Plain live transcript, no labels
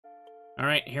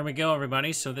Alright, here we go,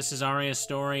 everybody. So this is Aria's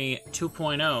Story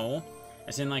 2.0,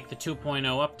 as in, like, the 2.0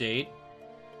 update.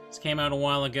 This came out a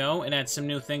while ago. It had some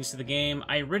new things to the game.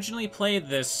 I originally played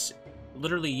this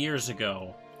literally years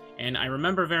ago, and I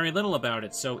remember very little about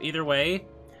it, so either way,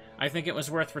 I think it was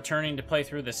worth returning to play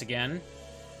through this again.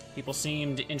 People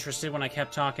seemed interested when I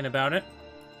kept talking about it.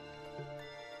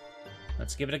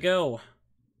 Let's give it a go.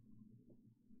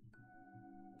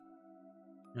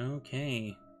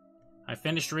 Okay. I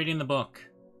finished reading the book.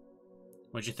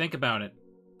 What'd you think about it?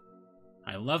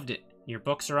 I loved it. Your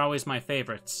books are always my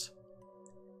favorites.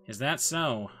 Is that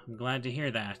so? I'm glad to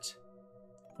hear that.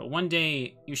 But one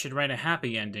day, you should write a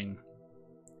happy ending.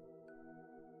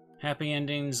 Happy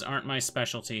endings aren't my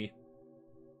specialty.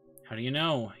 How do you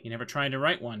know? You never tried to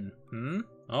write one.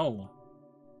 Oh.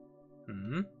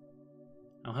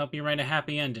 I'll help you write a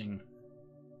happy ending.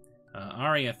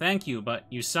 Aria, thank you, but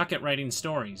you suck at writing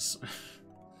stories.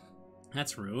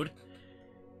 That's rude.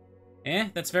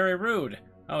 That's very rude.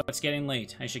 Oh, it's getting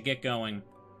late. I should get going.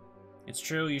 It's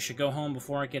true, you should go home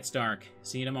before it gets dark.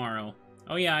 See you tomorrow.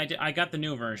 Oh yeah, I got the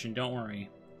new version, don't worry.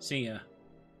 See ya.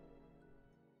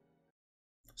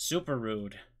 Super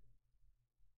rude.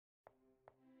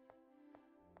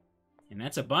 And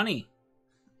that's a bunny.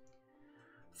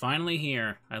 Finally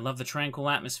here. I love the tranquil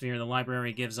atmosphere the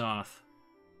library gives off.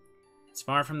 It's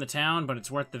far from the town, but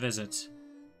it's worth the visit.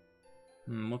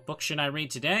 What book should I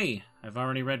read today? I've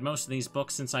already read most of these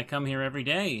books since I come here every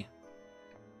day.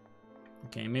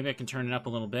 Okay, maybe I can turn it up a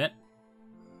little bit.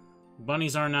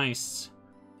 Bunnies are nice.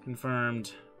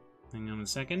 Confirmed. Hang on a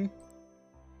second.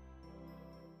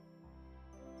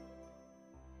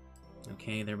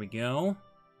 Okay, there we go.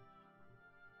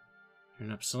 Turn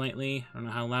it up slightly. I don't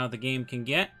know how loud the game can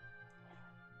get.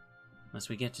 Unless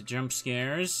we get to jump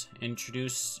scares.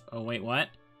 Introduce... Oh, wait, what?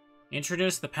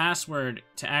 Introduce the password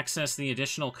to access the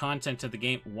additional content of the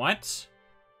game. What?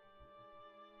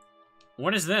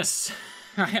 What is this?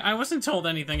 I wasn't told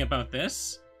anything about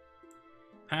this.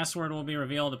 Password will be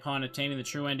revealed upon attaining the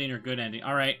true ending or good ending.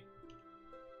 Alright.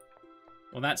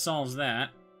 Well, that solves that.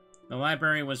 The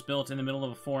library was built in the middle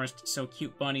of a forest, so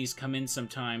cute bunnies come in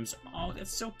sometimes. Oh,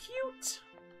 that's so cute!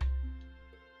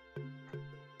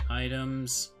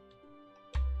 Items.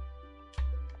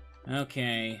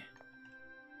 Okay.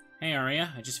 Hey,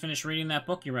 Aria, I just finished reading that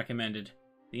book you recommended.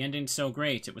 The ending's so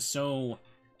great. It was so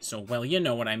well, you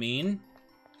know what I mean.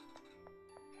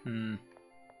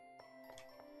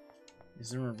 Is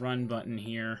there a run button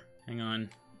here? Hang on.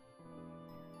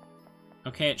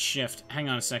 Okay, it's shift. Hang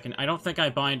on a second. I don't think I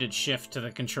binded shift to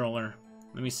the controller.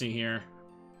 Let me see here.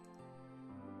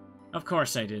 Of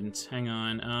course I didn't. Hang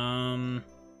on.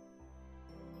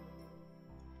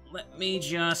 Let me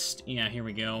just... Yeah, here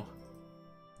we go.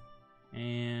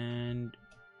 And...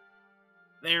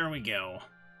 there we go.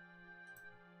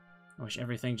 I wish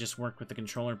everything just worked with the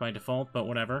controller by default, but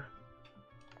whatever.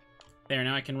 There,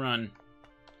 now I can run.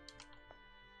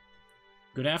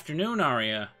 Good afternoon,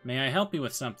 Aria. May I help you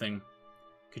with something?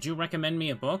 Could you recommend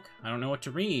me a book? I don't know what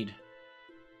to read.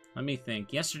 Let me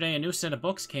think. Yesterday, a new set of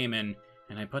books came in,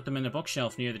 and I put them in the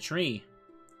bookshelf near the tree.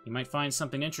 You might find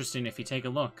something interesting if you take a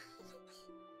look.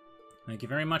 Thank you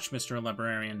very much, Mr.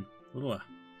 Librarian. Ooh.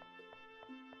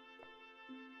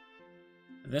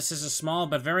 This is a small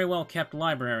but very well-kept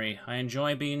library. I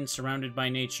enjoy being surrounded by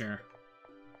nature.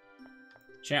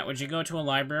 Chat, would you go to a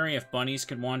library if bunnies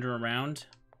could wander around?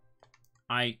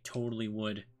 I totally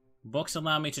would. Books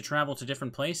allow me to travel to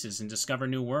different places and discover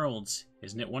new worlds.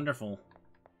 Isn't it wonderful?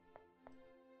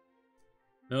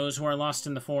 Those who are lost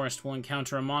in the forest will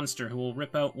encounter a monster who will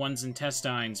rip out one's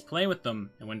intestines, play with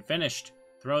them, and when finished,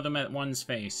 throw them at one's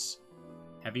face.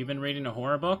 Have you been reading a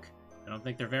horror book? I don't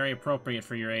think they're very appropriate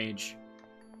for your age.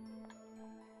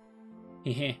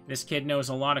 Hehe, this kid knows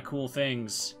a lot of cool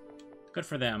things. Good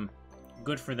for them.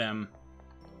 Good for them.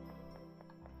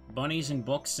 Bunnies and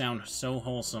books sound so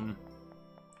wholesome.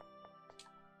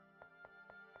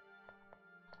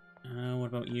 What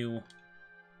about you? ...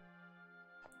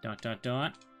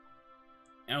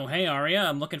 Oh, hey, Aria,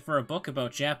 I'm looking for a book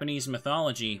about Japanese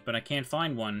mythology, but I can't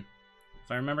find one.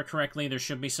 If I remember correctly, there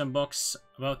should be some books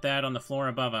about that on the floor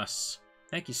above us.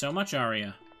 Thank you so much,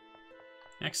 Aria.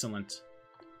 Excellent.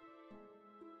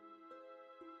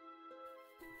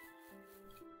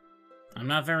 I'm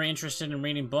not very interested in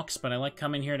reading books, but I like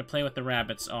coming here to play with the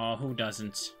rabbits. Aw, who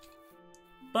doesn't?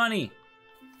 Bunny!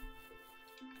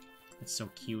 It's so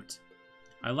cute.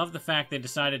 I love the fact they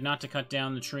decided not to cut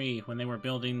down the tree when they were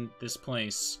building this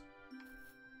place.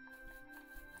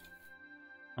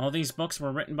 All these books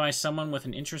were written by someone with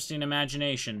an interesting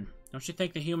imagination. Don't you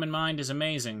think the human mind is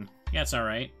amazing? Yeah, it's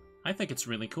alright. I think it's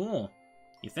really cool.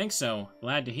 You think so?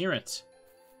 Glad to hear it.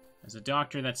 As a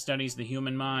doctor that studies the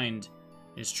human mind,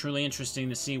 it is truly interesting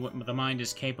to see what the mind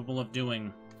is capable of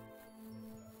doing.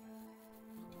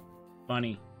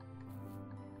 Bunny.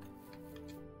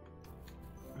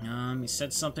 He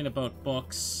said something about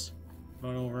books.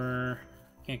 About over...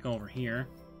 Can't go over here.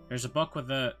 There's a book with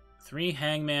the 3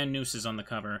 hangman nooses on the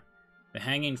cover. The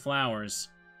Hanging Flowers.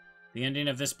 The ending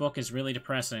of this book is really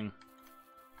depressing.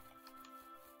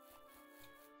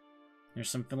 There's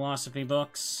some philosophy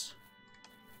books.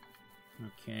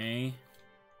 Okay.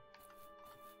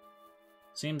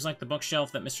 Seems like the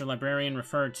bookshelf that Mr. Librarian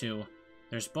referred to.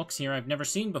 There's books here I've never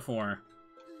seen before.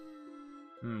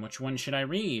 Which one should I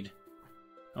read?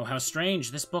 Oh, how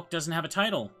strange. This book doesn't have a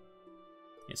title.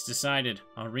 It's decided.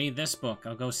 I'll read this book.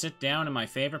 I'll go sit down in my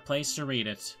favorite place to read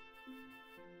it.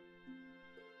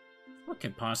 What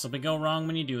could possibly go wrong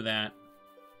when you do that?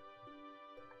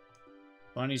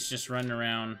 Bunny's just running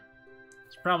around.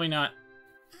 It's probably not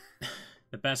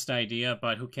the best idea,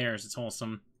 but who cares? It's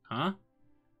wholesome. Huh?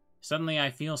 Suddenly I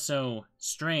feel so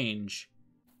strange.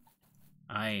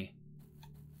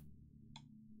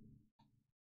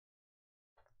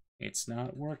 It's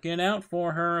not working out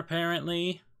for her,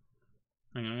 apparently.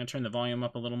 Hang on, I'm gonna turn the volume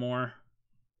up a little more. ...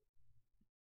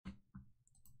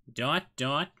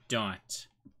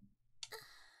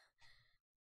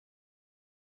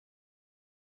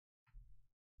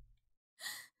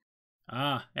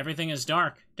 Ah, everything is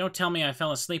dark. Don't tell me I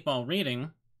fell asleep while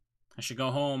reading. I should go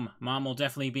home. Mom will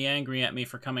definitely be angry at me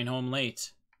for coming home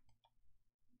late.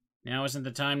 Now isn't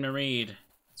the time to read.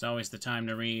 It's always the time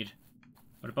to read.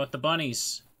 What about the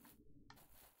bunnies?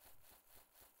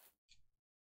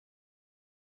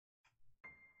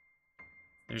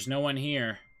 There's no one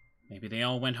here. Maybe they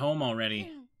all went home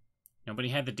already. Nobody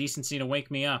had the decency to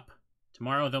wake me up.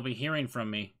 Tomorrow they'll be hearing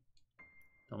from me.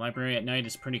 The library at night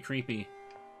is pretty creepy.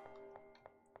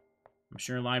 I'm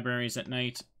sure libraries at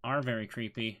night are very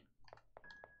creepy.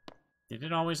 Did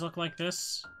it always look like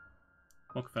this?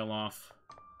 Book fell off.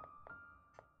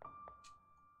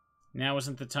 Now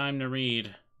isn't the time to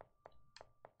read.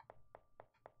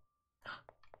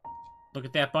 Look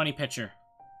at that bunny picture.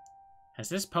 Has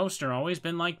this poster always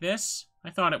been like this? I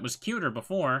thought it was cuter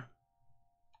before.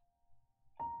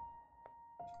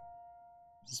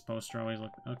 Does this poster always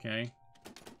look... Okay.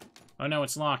 Oh no,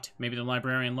 it's locked. Maybe the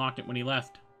librarian locked it when he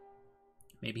left.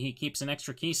 Maybe he keeps an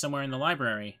extra key somewhere in the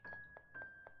library.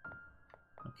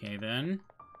 Okay, then.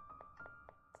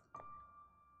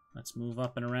 Let's move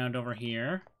up and around over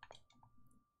here.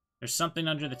 There's something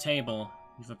under the table.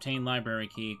 You've obtained library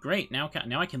key. Great, now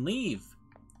I can leave.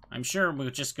 I'm sure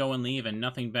we'll just go and leave and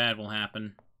nothing bad will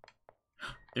happen.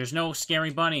 There's no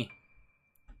scary bunny.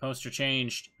 Poster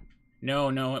changed. No,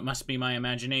 it must be my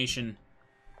imagination.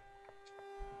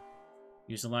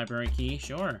 Use the library key?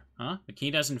 Sure. Huh? The key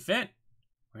doesn't fit?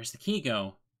 Where's the key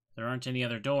go? There aren't any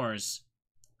other doors.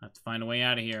 I'll have to find a way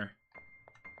out of here.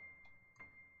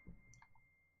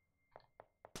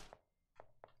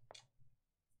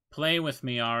 Play with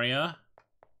me, Aria.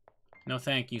 No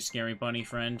thank you, scary bunny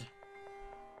friend.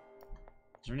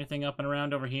 Is there anything up and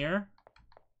around over here?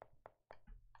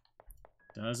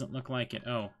 Doesn't look like it.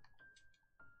 Oh.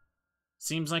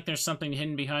 Seems like there's something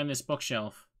hidden behind this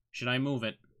bookshelf. Should I move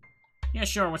it? Yeah,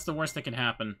 sure. What's the worst that can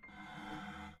happen?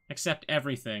 Accept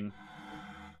everything.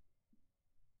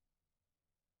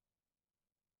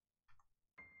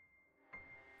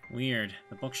 Weird.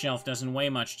 The bookshelf doesn't weigh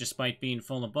much despite being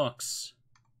full of books.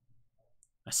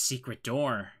 A secret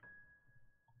door.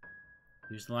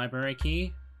 Use the library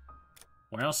key?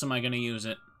 Where else am I gonna use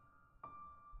it?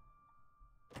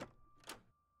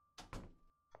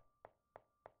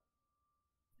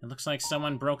 It looks like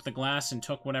someone broke the glass and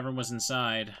took whatever was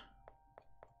inside.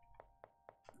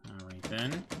 Alright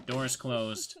then. Door is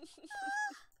closed.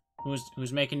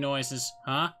 Who's making noises?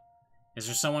 Huh? Is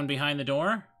there someone behind the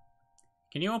door?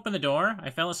 Can you open the door? I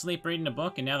fell asleep reading a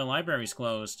book and now the library's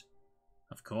closed.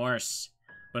 Of course.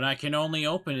 But I can only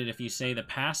open it if you say the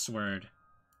password.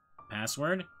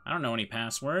 Password? I don't know any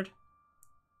password.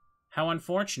 How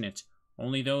unfortunate.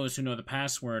 Only those who know the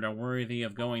password are worthy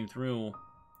of going through.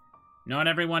 Not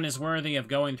everyone is worthy of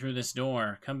going through this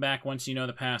door. Come back once you know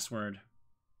the password.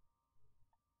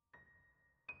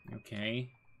 Okay.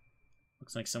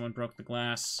 Looks like someone broke the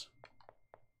glass.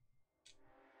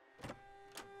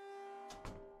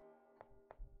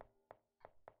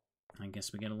 I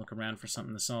guess we gotta look around for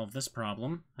something to solve this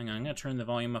problem. Hang on, I'm gonna turn the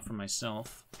volume up for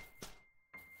myself.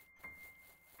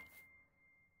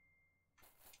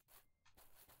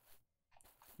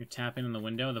 You're tapping on the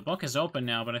window. The book is open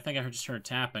now, but I think I just heard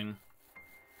tapping.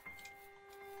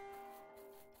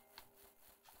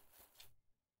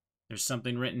 There's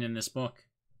something written in this book.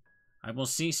 I will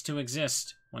cease to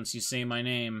exist once you say my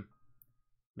name.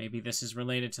 Maybe this is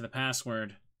related to the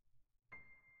password.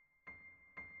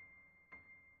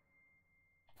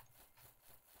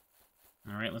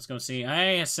 Alright, let's go see.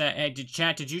 Hey,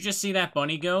 chat, did you just see that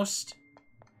bunny ghost?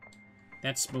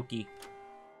 That's spooky.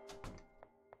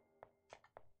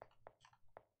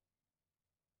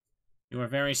 You are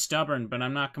very stubborn, but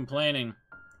I'm not complaining.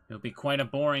 It would be quite a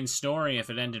boring story if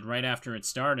it ended right after it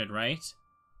started, right?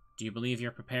 Do you believe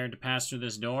you're prepared to pass through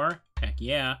this door? Heck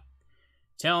yeah.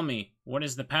 Tell me, what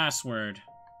is the password?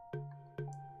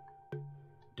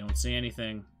 Don't say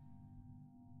anything.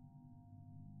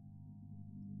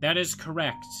 That is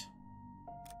correct.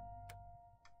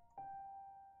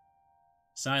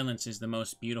 Silence is the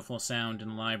most beautiful sound in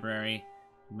the library.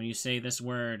 When you say this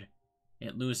word,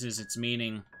 it loses its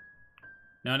meaning.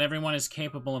 Not everyone is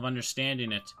capable of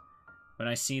understanding it, but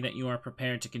I see that you are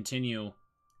prepared to continue.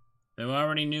 Though I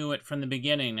already knew it from the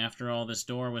beginning, after all, this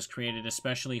door was created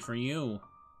especially for you.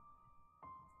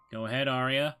 Go ahead,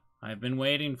 Aria. I've been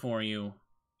waiting for you.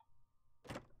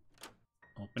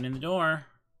 Opening the door.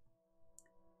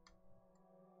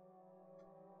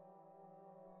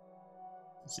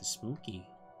 This is spooky.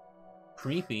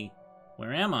 Creepy.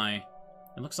 Where am I?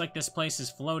 It looks like this place is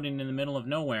floating in the middle of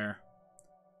nowhere.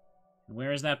 And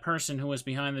where is that person who was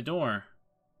behind the door?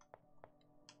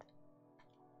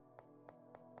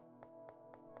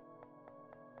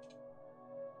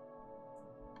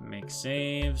 Make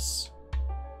saves.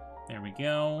 There we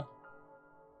go.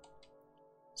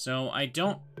 So, I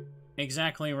don't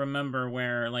exactly remember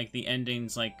where, like, the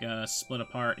endings, like, split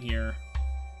apart here.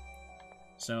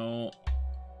 So,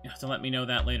 you have to let me know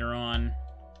that later on.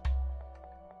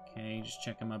 Okay, just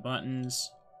checking my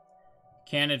buttons.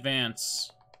 Can't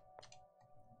advance.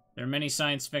 There are many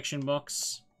science fiction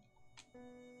books.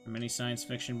 Many science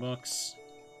fiction books.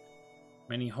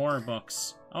 Many horror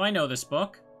books. Oh, I know this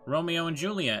book. Romeo and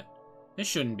Juliet. This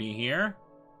shouldn't be here.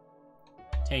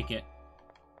 Take it.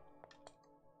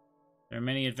 There are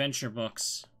many adventure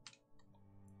books.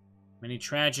 Many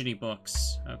tragedy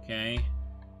books. Okay.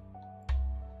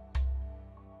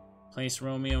 Place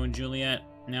Romeo and Juliet.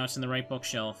 Now it's in the right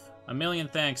bookshelf. A million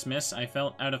thanks, miss. I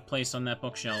felt out of place on that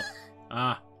bookshelf.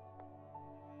 Ah.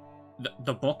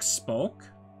 The book spoke?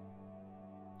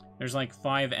 There's like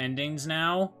 5 endings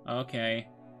now? Okay.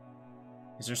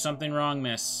 Is there something wrong,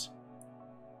 miss?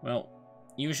 Well,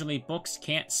 usually books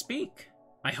can't speak.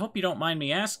 I hope you don't mind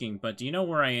me asking, but do you know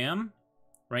where I am?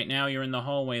 Right now you're in the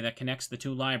hallway that connects the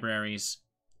 2 libraries.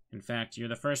 In fact, you're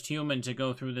the first human to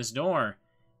go through this door.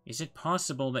 Is it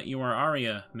possible that you are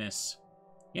Aria, miss?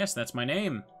 Yes, that's my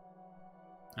name.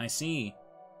 I see.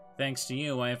 Thanks to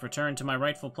you, I have returned to my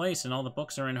rightful place and all the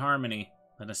books are in harmony.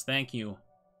 Let us thank you.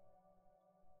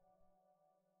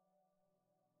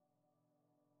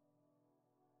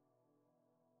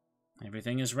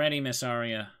 Everything is ready, Miss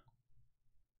Aria.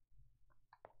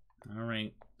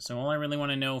 Alright, so all I really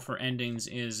want to know for endings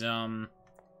is,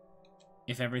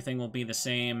 if everything will be the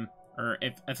same, or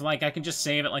if like, I can just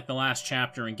save it like the last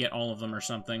chapter and get all of them or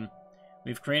something.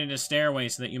 We've created a stairway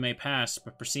so that you may pass,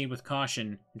 but proceed with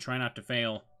caution, and try not to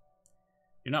fail.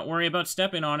 Do not worry about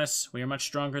stepping on us. We are much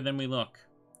stronger than we look.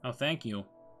 Oh, thank you.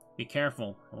 Be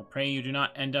careful. I will pray you do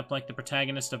not end up like the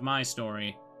protagonist of my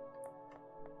story.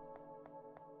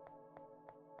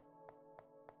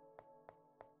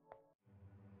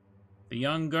 The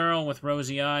young girl with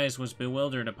rosy eyes was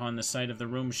bewildered upon the sight of the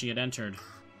room she had entered.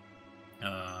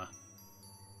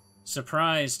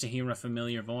 Surprised to hear a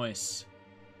familiar voice.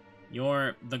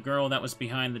 You're the girl that was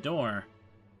behind the door.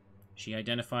 She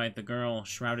identified the girl,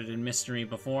 shrouded in mystery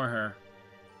before her.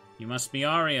 You must be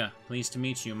Aria. Pleased to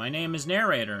meet you. My name is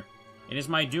Narrator. It is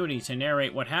my duty to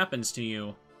narrate what happens to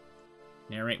you.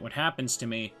 Narrate what happens to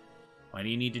me? Why do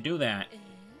you need to do that?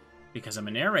 Because I'm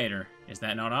a narrator. Is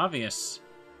that not obvious?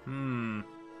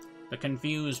 The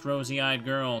confused, rosy-eyed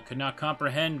girl could not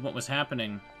comprehend what was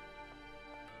happening.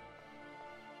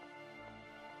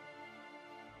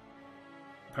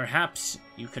 Perhaps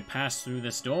you could pass through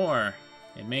this door.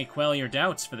 It may quell your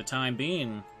doubts for the time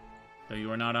being. Though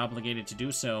you are not obligated to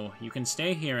do so, you can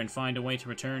stay here and find a way to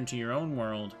return to your own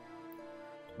world.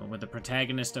 What would the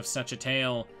protagonist of such a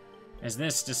tale as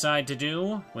this decide to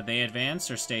do? Would they advance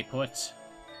or stay put?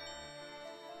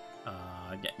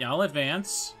 I'll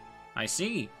advance. I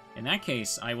see. In that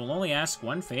case, I will only ask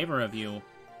one favor of you.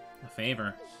 A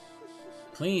favor.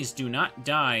 Please do not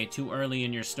die too early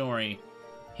in your story.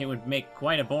 It would make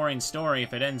quite a boring story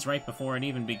if it ends right before it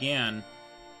even began.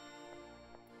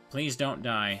 Please don't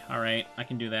die. Alright, I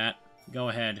can do that. Go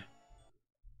ahead.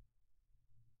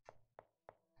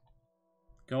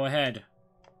 Go ahead.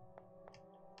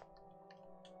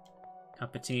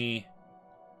 Cup of tea.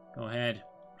 Go ahead.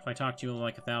 If I talk to you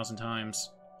like 1,000 times.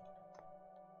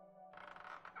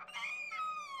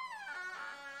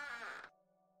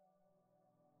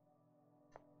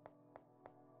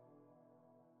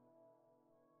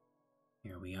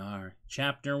 Here we are.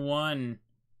 Chapter 1.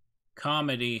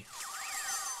 Comedy.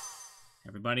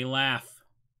 Everybody laugh.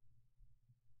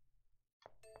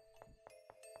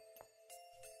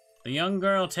 The young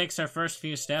girl takes her first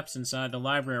few steps inside the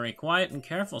library. Quiet and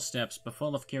careful steps, but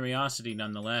full of curiosity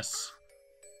nonetheless.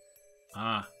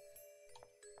 Ah.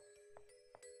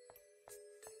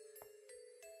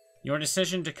 Your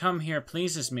decision to come here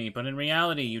pleases me, but in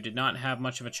reality you did not have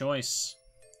much of a choice.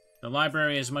 The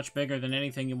library is much bigger than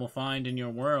anything you will find in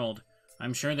your world.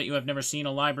 I'm sure that you have never seen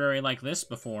a library like this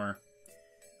before.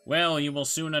 Well, you will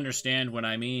soon understand what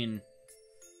I mean.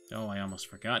 Oh, I almost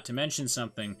forgot to mention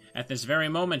something. At this very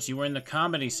moment, you are in the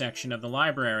comedy section of the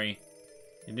library.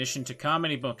 In addition to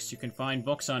comedy books, you can find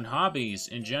books on hobbies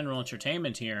and general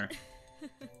entertainment here.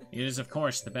 It is, of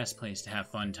course, the best place to have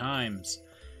fun times.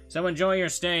 So enjoy your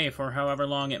stay for however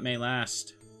long it may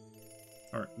last.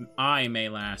 Or I may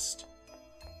last.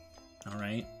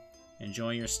 Alright. Enjoy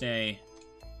your stay.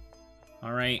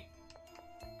 Alright.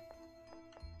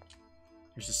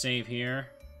 There's a save here.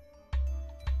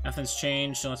 Nothing's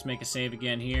changed, so let's make a save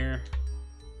again here.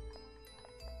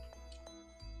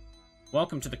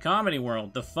 Welcome to the comedy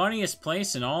world, the funniest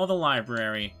place in all the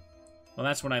library. Well,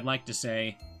 that's what I'd like to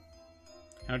say.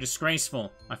 How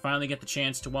disgraceful. I finally get the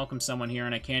chance to welcome someone here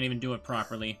and I can't even do it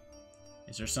properly.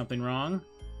 Is there something wrong?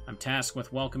 I'm tasked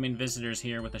with welcoming visitors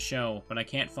here with a show, but I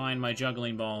can't find my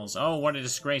juggling balls. Oh, what a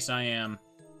disgrace I am.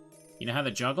 You know how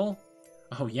to juggle?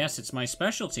 Oh yes, it's my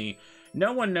specialty.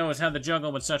 No one knows how to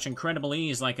juggle with such incredible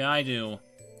ease like I do.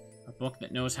 A book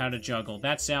that knows how to juggle.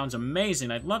 That sounds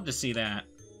amazing. I'd love to see that.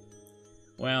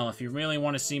 Well, if you really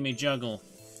want to see me juggle,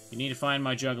 you need to find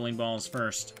my juggling balls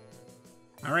first.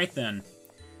 Alright then.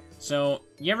 So,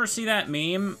 you ever see that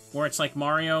meme where it's like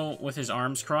Mario with his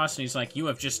arms crossed and he's like, you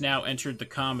have just now entered the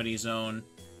comedy zone.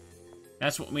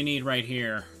 That's what we need right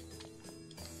here.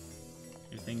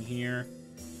 Anything here?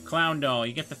 Clown doll.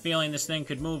 You get the feeling this thing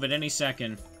could move at any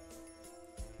second.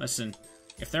 Listen,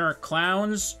 if there are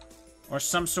clowns or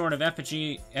some sort of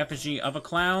effigy of a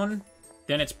clown,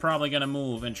 then it's probably gonna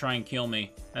move and try and kill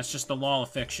me. That's just the law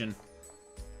of fiction.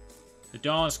 The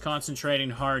doll is concentrating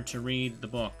hard to read the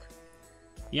book.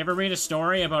 You ever read a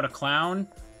story about a clown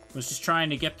who's just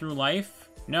trying to get through life?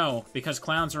 No, because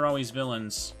clowns are always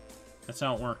villains. That's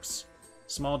how it works.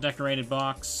 Small decorated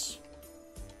box.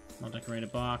 Small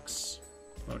decorated box.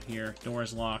 About here. Door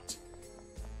is locked.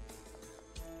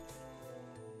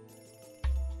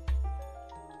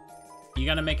 You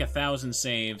gotta make 1,000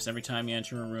 saves every time you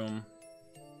enter a room.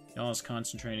 Y'all is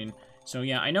concentrating. So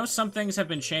yeah, I know some things have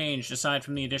been changed aside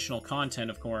from the additional content,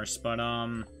 of course, but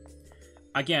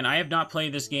again, I have not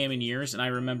played this game in years, and I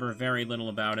remember very little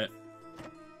about it.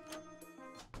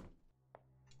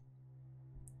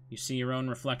 You see your own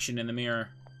reflection in the mirror.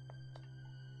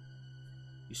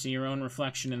 You see your own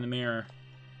reflection in the mirror.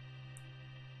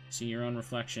 See your own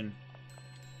reflection.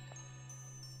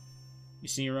 You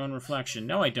see your own reflection.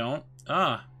 No, I don't.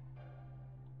 Ah.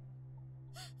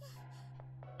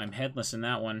 I'm headless in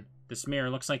that one. This mirror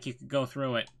looks like you could go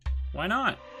through it. Why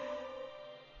not?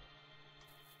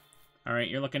 Alright,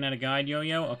 you're looking at a guide,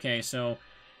 Yo-Yo? Okay, so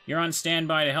you're on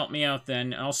standby to help me out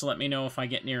then. Also let me know if I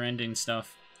get near ending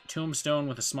stuff. Tombstone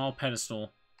with a small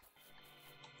pedestal.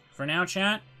 For now,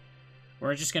 chat,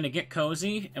 we're just gonna get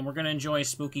cozy, and we're gonna enjoy a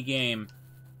spooky game.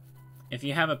 If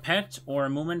you have a pet or a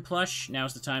Moomin plush,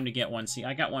 now's the time to get one. See,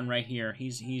 I got one right here.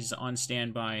 He's on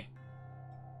standby.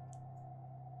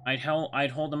 I'd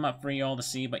hold him up for you all to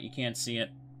see, but you can't see it.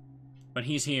 But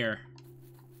he's here.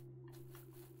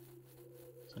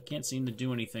 So I can't seem to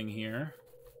do anything here.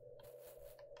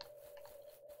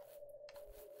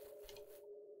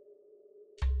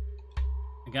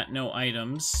 I got no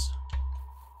items.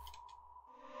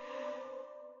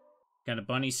 Got a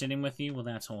bunny sitting with you? Well,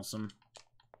 that's wholesome.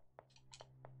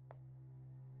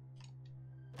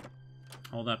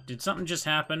 Hold up. Did something just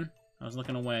happen? I was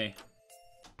looking away.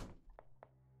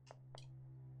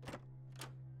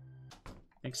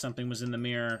 I think something was in the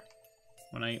mirror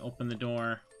when I opened the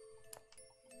door.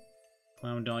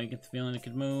 Clown doll, you get the feeling it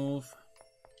could move.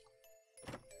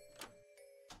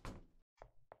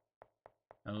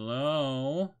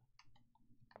 Hello?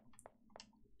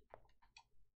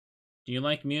 Do you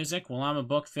like music? Well, I'm a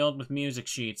book filled with music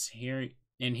sheets. Here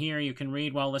you can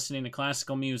read while listening to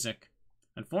classical music.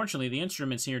 Unfortunately, the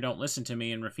instruments here don't listen to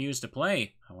me and refuse to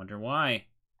play. I wonder why.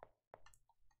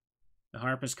 The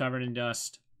harp is covered in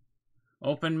dust.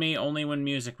 Open me only when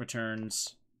music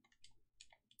returns.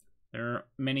 There are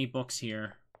many books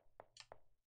here.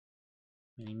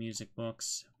 Many music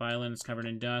books. Violins covered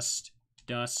in dust.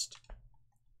 Dust.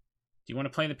 Do you want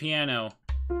to play the piano?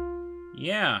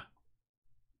 Yeah.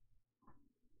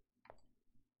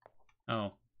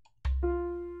 Oh.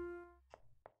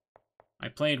 I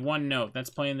played one note. That's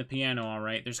playing the piano,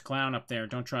 alright. There's a clown up there.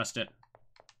 Don't trust it.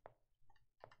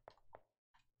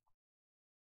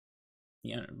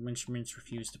 Yeah, instruments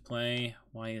refuse to play.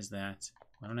 Why is that?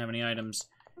 I don't have any items.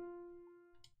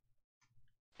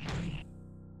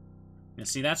 Now,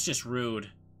 see, that's just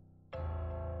rude.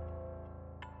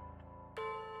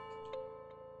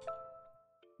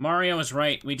 Mario was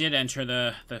right. We did enter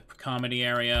the comedy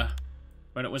area.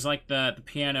 But it was like the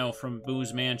piano from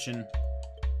Boo's Mansion.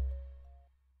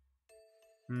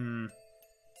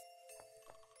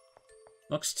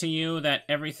 Looks to you that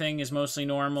everything is mostly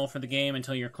normal for the game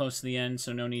until you're close to the end,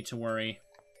 so no need to worry.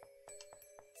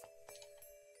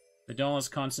 The doll is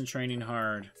concentrating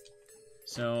hard.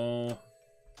 So...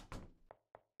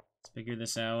 let's figure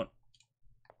this out.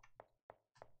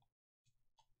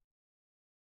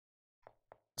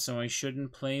 So I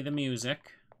shouldn't play the music.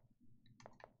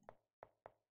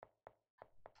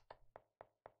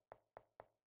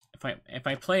 If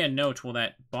I play a note, will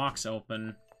that box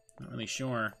open? Not really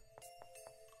sure.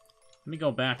 Let me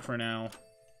go back for now.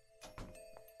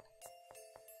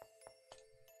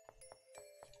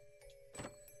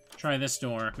 Try this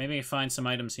door. Maybe I find some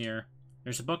items here.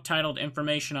 There's a book titled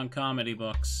Information on Comedy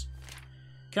Books.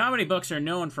 Comedy books are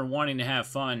known for wanting to have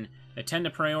fun. They tend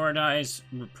to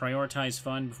prioritize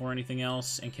fun before anything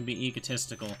else and can be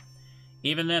egotistical.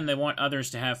 Even then, they want others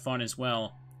to have fun as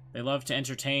well. They love to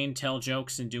entertain, tell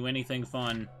jokes, and do anything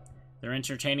fun. Their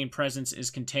entertaining presence is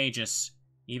contagious.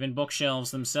 Even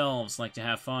bookshelves themselves like to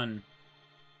have fun.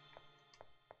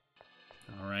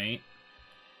 Alright.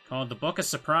 Called the Book of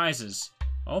Surprises.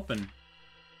 Open.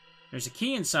 There's a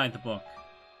key inside the book.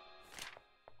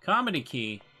 Comedy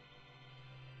key.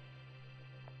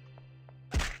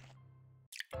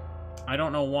 I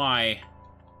don't know why.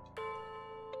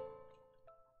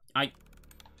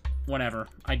 Whatever.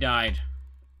 I died.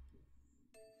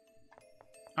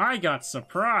 I got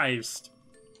surprised.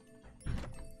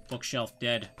 Bookshelf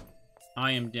dead.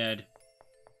 I am dead.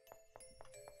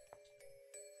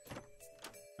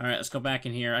 Alright, let's go back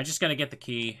in here. I just gotta get the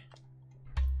key.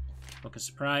 Book of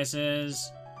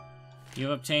Surprises.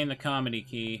 You've obtained the comedy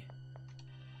key.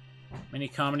 Many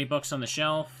comedy books on the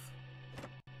shelf.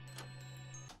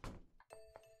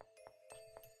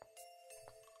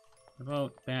 What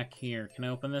about back here? Can I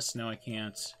open this? No, I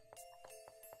can't.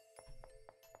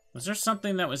 Was there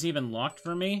something that was even locked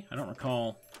for me? I don't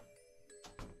recall.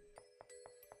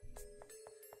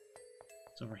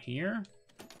 It's over here.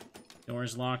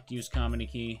 Door's locked. Use comedy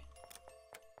key.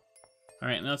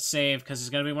 Alright, let's save, because it's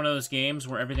gonna be one of those games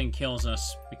where everything kills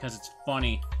us, because it's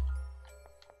funny.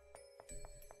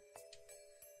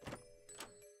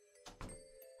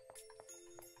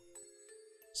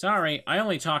 Sorry, I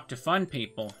only talk to fun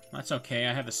people. That's okay,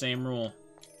 I have the same rule.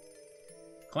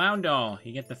 Clown doll,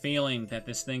 you get the feeling that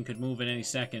this thing could move at any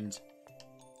second.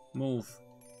 Move.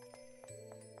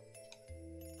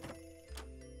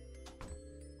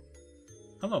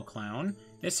 Hello, clown.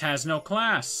 This has no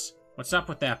class. What's up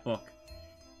with that book?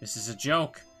 This is a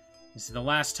joke. This is the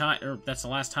last time, or that's the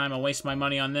last time I'll waste my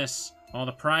money on this. All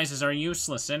the prizes are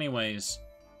useless anyways.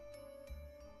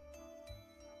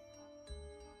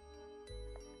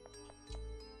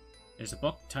 There's a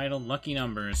book titled Lucky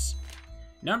Numbers.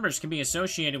 Numbers can be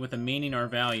associated with a meaning or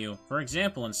value. For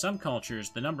example, in some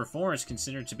cultures, the number 4 is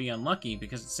considered to be unlucky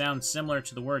because it sounds similar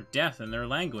to the word death in their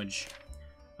language.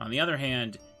 On the other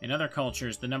hand, in other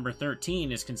cultures, the number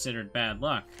 13 is considered bad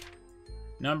luck.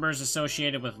 Numbers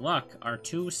associated with luck are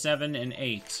 2, 7, and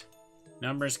 8.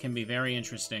 Numbers can be very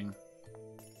interesting.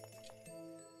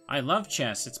 I love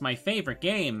chess. It's my favorite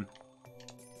game.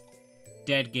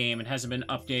 Dead game. It hasn't been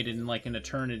updated in like an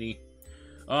eternity.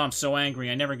 Oh, I'm so angry.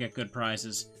 I never get good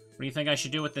prizes. What do you think I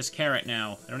should do with this carrot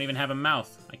now? I don't even have a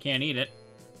mouth. I can't eat it.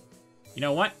 You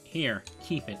know what? Here.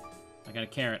 Keep it. I got a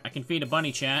carrot. I can feed a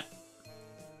bunny, chat.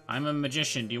 I'm a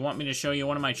magician. Do you want me to show you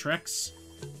one of my tricks?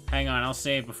 Hang on, I'll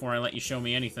save before I let you show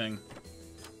me anything.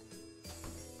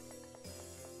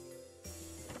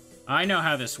 I know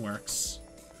how this works.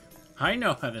 I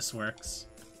know how this works.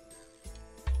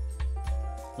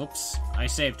 Oops, I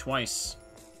saved twice.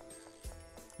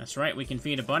 That's right, we can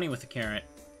feed a bunny with a carrot.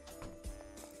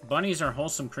 Bunnies are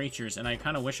wholesome creatures, and I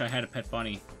kind of wish I had a pet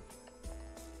bunny.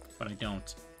 But I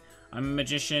don't. I'm a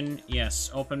magician. Yes,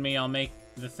 open me, I'll make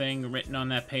the thing written on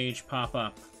that page pop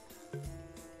up.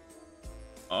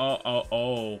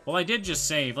 Oh. Well, I did just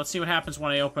save. Let's see what happens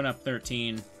when I open up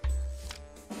 13.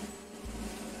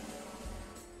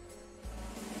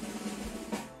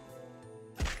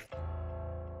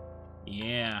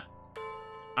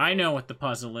 I know what the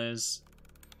puzzle is.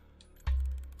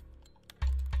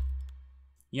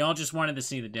 Y'all just wanted to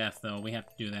see the death, though. We have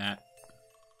to do that.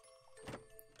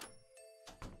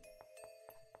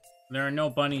 There are no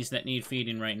bunnies that need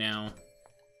feeding right now.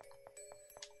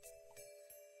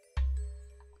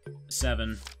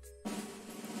 7.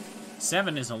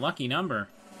 7 is a lucky number.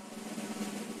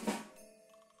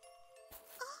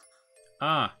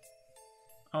 Ah.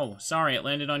 Oh, sorry, it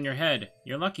landed on your head.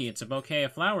 You're lucky, it's a bouquet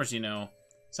of flowers, you know.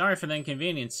 Sorry for the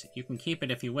inconvenience. You can keep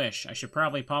it if you wish. I should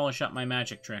probably polish up my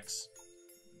magic tricks.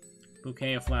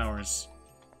 Bouquet of flowers.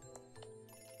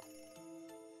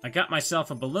 I got myself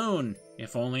a balloon.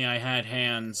 If only I had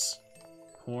hands.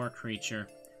 Poor creature.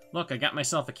 Look, I got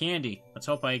myself a candy. Let's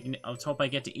hope I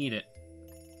get to eat it.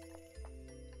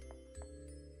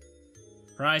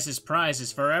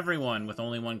 Prizes for everyone. With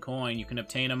only 1 coin, you can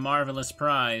obtain a marvelous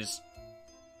prize.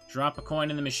 Drop a coin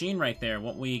in the machine right there.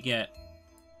 What will you get?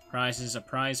 Prizes, a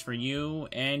prize for you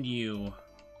and you.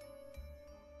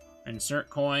 Insert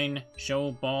coin,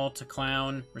 show ball to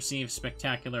clown, receive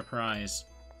spectacular prize.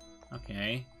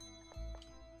 Okay.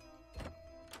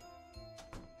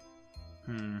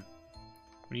 What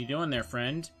are you doing there,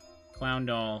 friend? Clown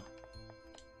doll.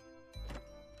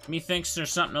 Methinks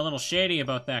there's something a little shady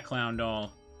about that clown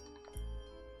doll.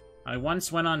 I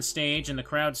once went on stage and the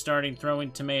crowd started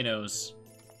throwing tomatoes.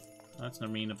 Well, that's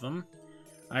not mean of them.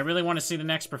 I really want to see the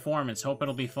next performance. Hope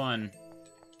it'll be fun.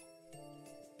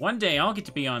 One day I'll get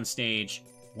to be on stage.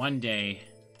 One day.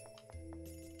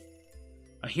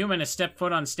 A human has stepped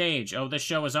foot on stage. Oh, this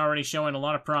show is already showing a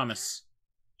lot of promise.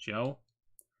 Show?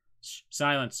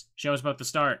 Silence. Show's about to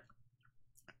start.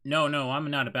 No, I'm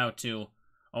not about to.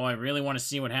 Oh, I really want to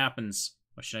see what happens.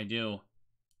 What should I do?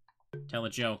 Tell a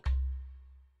joke.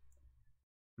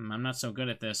 I'm not so good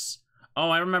at this. Oh,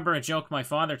 I remember a joke my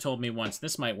father told me once.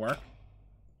 This might work.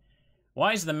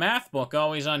 Why is the math book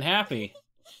always unhappy?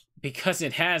 Because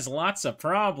it has lots of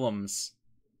problems.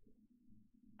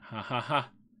 Ha ha ha.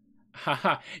 Ha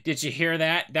ha. Did you hear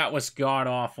that? That was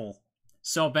god-awful.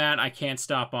 So bad I can't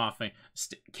stop laughing.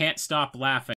 Can't stop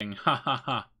laughing. Ha ha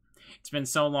ha. It's been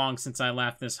so long since I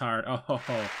laughed this hard. Oh ho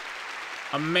ho.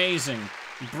 Amazing.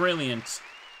 Brilliant.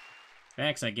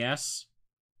 Thanks, I guess.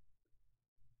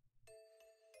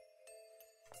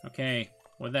 Okay,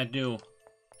 what'd that do?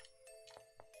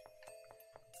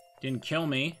 Didn't kill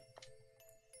me.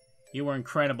 You were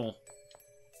incredible.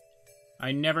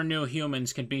 I never knew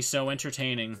humans could be so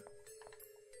entertaining.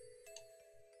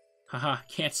 Haha,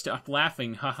 can't stop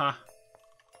laughing, haha.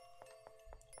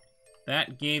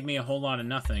 That gave me a whole lot of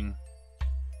nothing.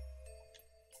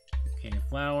 Okay,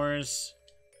 flowers.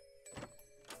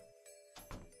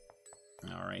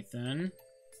 Alright then.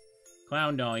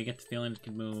 Clown doll, you get the feeling it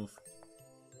can move.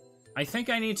 I think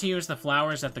I need to use the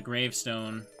flowers at the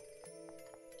gravestone.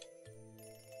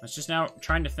 I was just now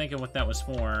trying to think of what that was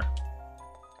for.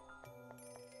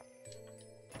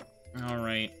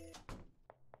 Alright.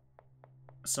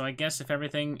 So I guess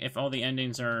if all the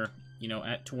endings are, you know,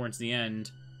 towards the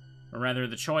end, or rather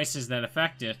the choices that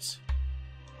affect it,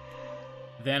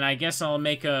 then I guess I'll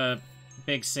make a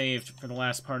big save for the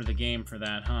last part of the game for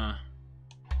that, huh?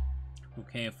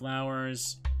 Bouquet of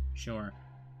flowers. Sure.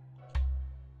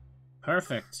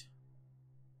 Perfect.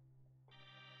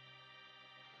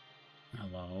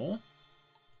 Hello?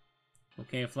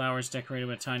 Bouquet of flowers decorated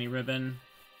with a tiny ribbon.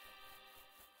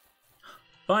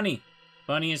 Bunny!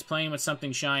 Bunny is playing with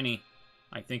something shiny.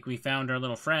 I think we found our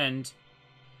little friend.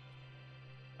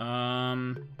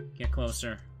 Get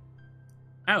closer.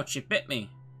 Ouch, it bit me.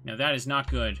 Now that is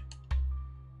not good.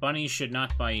 Bunnies should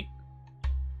not bite.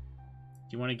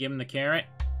 Do you want to give him the carrot?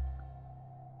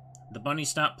 The bunny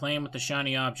stopped playing with the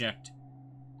shiny object.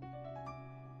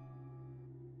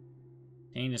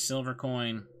 Obtained a silver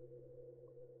coin.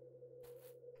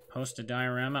 Post a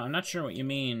diorama? I'm not sure what you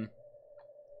mean.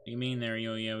 What do you mean there,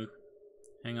 Yo-Yo?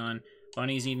 Hang on.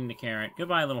 Bunny's eating the carrot.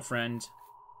 Goodbye, little friend.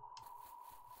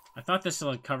 I thought this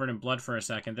was covered in blood for a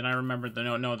second. Then I remembered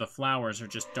no, the flowers are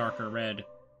just darker red.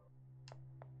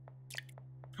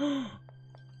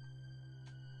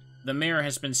 The mirror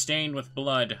has been stained with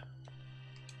blood.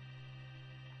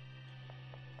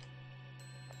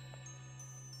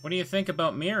 What do you think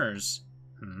about mirrors?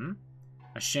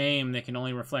 A shame they can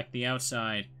only reflect the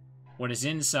outside. What is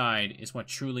inside is what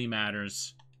truly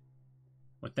matters.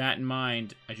 With that in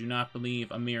mind, I do not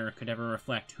believe a mirror could ever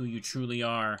reflect who you truly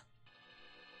are.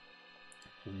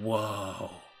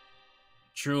 Whoa.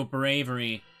 True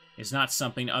bravery is not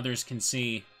something others can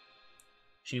see.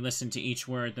 She listened to each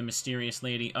word the mysterious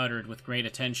lady uttered with great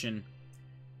attention.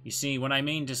 You see, what I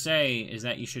mean to say is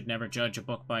that you should never judge a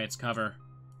book by its cover.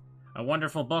 A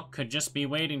wonderful book could just be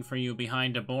waiting for you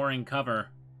behind a boring cover.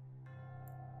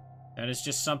 That is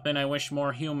just something I wish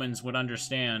more humans would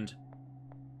understand.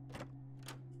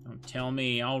 Don't tell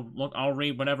me. I'll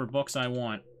read whatever books I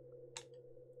want.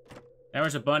 There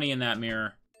was a bunny in that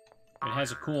mirror. It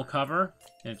has a cool cover,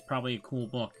 and it's probably a cool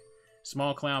book.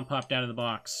 Small clown popped out of the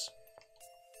box.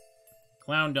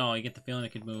 Clown doll, you get the feeling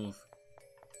it could move.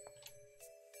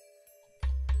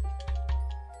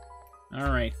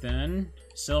 Alright then.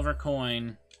 Silver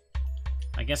coin.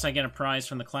 I guess I get a prize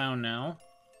from the clown now.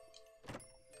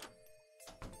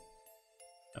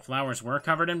 The flowers were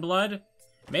covered in blood?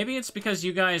 Maybe it's because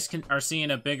you guys are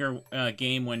seeing a bigger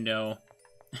game window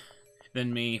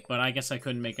than me, but I guess I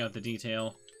couldn't make out the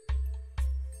detail.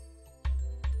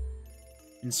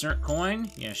 Insert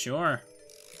coin? Yeah, sure.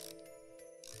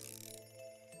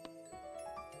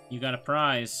 You got a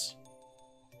prize.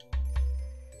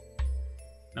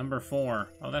 Number 4.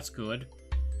 Oh, that's good.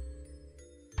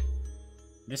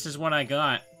 This is what I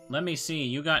got. Let me see.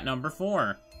 You got number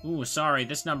 4. Ooh, sorry.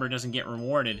 This number doesn't get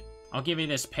rewarded. I'll give you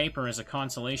this paper as a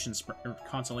consolation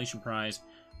prize.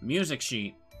 Music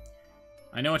sheet.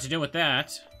 I know what to do with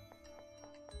that.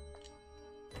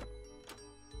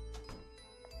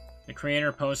 The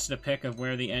creator posted a pic of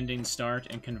where the endings start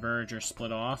and converge or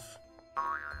split off.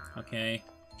 Okay.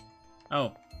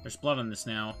 Oh, there's blood on this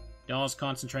now. Doll's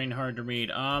concentrating hard to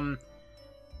read.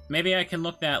 Maybe I can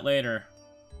look that later.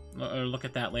 Or look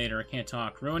at that later. I can't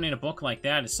talk. Ruining a book like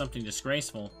that is something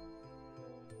disgraceful.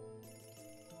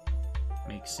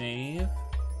 Make save.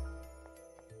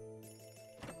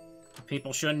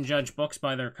 People shouldn't judge books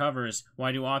by their covers.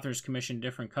 Why do authors commission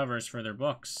different covers for their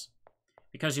books?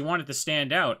 Because you want it to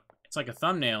stand out. It's like a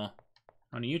thumbnail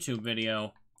on a YouTube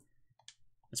video.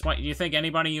 That's why. Do you think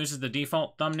anybody uses the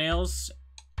default thumbnails?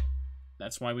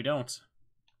 That's why we don't.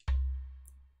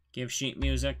 Give sheet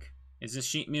music. Is this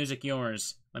sheet music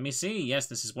yours? Let me see. Yes,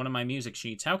 this is one of my music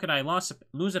sheets. How could I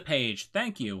lose a page?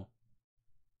 Thank you.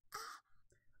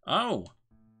 Oh.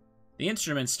 The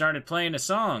instruments started playing a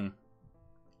song.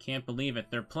 Can't believe it.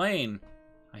 They're playing.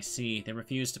 I see. They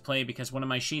refused to play because one of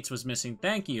my sheets was missing.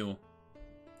 Thank you.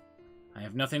 I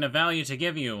have nothing of value to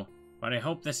give you, but I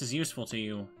hope this is useful to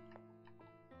you.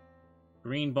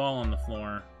 Green ball on the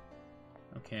floor.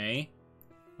 Okay.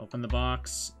 Open the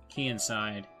box. Key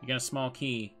inside. You got a small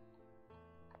key.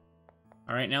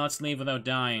 Alright, now let's leave without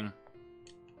dying.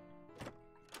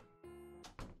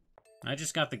 I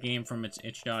just got the game from its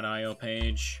itch.io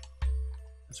page.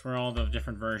 That's where all the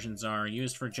different versions are.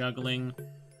 Used for juggling.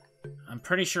 I'm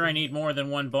pretty sure I need more than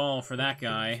one ball for that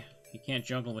guy. You can't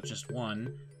juggle with just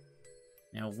one.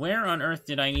 Now, where on earth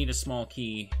did I need a small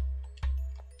key?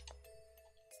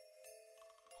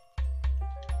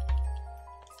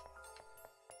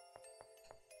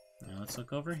 Now, let's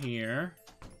look over here.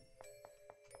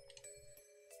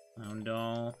 Clown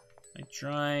doll. I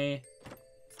try...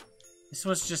 This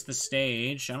was just the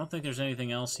stage. I don't think there's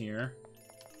anything else here.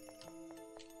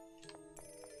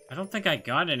 I don't think I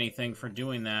got anything for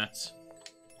doing that.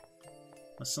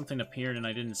 Unless something appeared and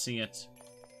I didn't see it.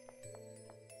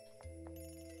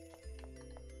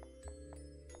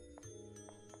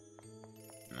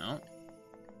 No.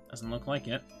 Doesn't look like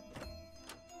it.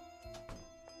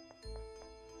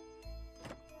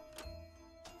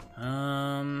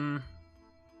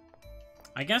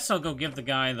 I guess I'll go give the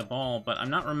guy the ball, but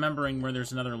I'm not remembering where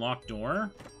there's another locked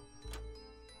door.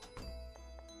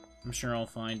 I'm sure I'll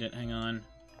find it. Hang on.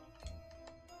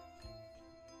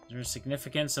 Is there a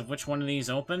significance of which one of these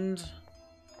opened?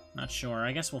 Not sure.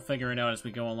 I guess we'll figure it out as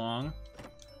we go along.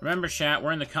 Remember, chat,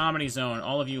 we're in the comedy zone.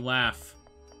 All of you laugh.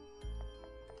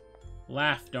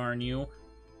 Laugh, darn you.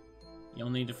 You'll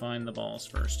need to find the balls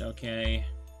first. Okay.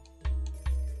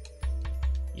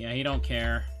 Yeah, he don't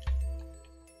care.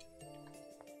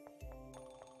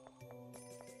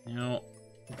 Now,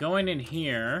 going in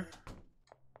here...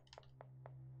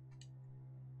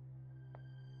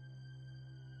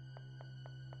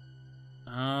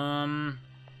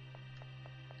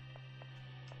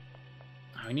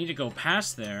 I need to go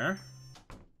past there.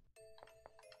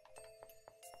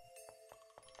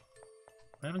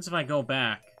 What happens if I go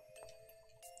back?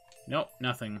 Nope,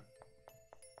 nothing.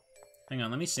 Hang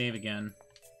on, let me save again.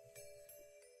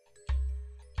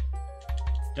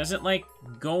 Does it, like,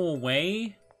 go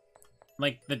away?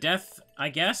 Like, the death, I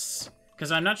guess?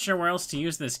 Because I'm not sure where else to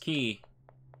use this key.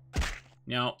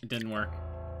 No, it didn't work.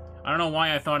 I don't know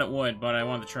why I thought it would, but I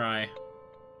wanted to try.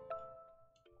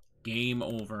 Game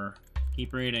over.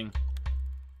 Keep reading.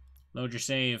 Load your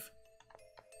save.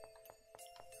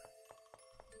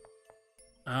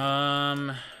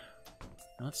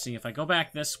 Let's see, if I go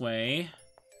back this way...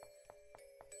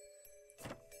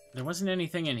 There wasn't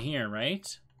anything in here, right?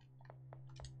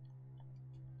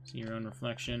 See your own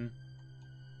reflection.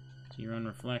 Your own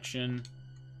reflection.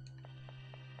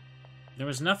 There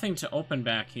was nothing to open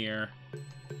back here.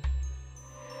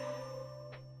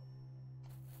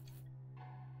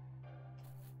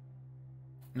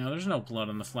 No, there's no blood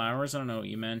on the flowers. I don't know what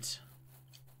you meant.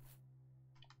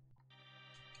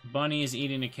 Bunny is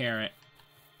eating a carrot.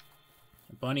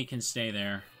 Bunny can stay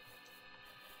there.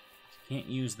 Can't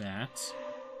use that.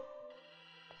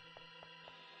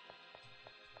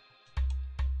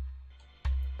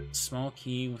 Small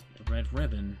key with the red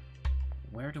ribbon.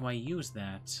 Where do I use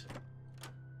that?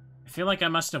 I feel like I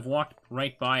must have walked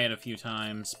right by it a few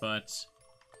times, but...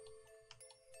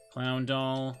 Clown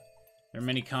doll. There are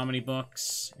many comedy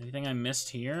books. Anything I missed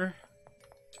here?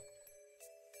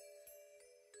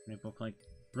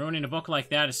 Ruining a book like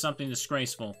that is something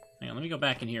disgraceful. Hang on, let me go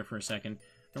back in here for a second.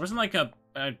 There wasn't like a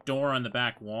door on the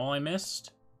back wall I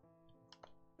missed.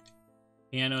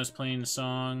 Piano is playing the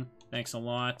song. Thanks a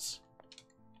lot.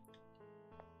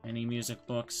 Any music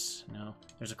books? No.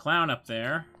 There's a clown up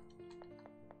there.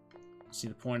 See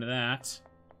the point of that.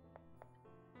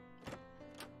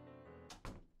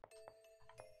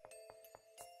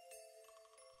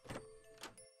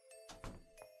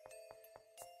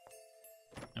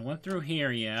 I went through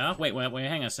here, yeah. Wait,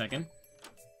 hang on a second.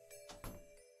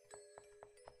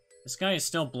 This guy is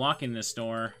still blocking this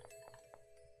door.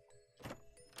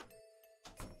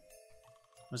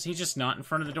 Was he just not in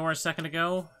front of the door a second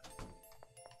ago?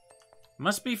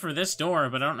 Must be for this door,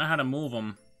 but I don't know how to move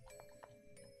him.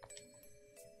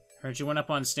 Heard you went up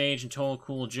on stage and told a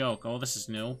cool joke. Oh, this is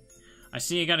new. I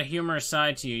see you got a humorous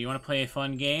side to you. You want to play a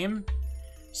fun game?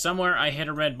 Somewhere I hit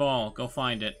a red ball. Go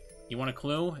find it. You want a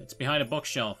clue? It's behind a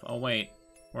bookshelf. Oh, wait.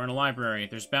 We're in a library.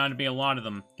 There's bound to be a lot of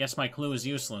them. Guess my clue is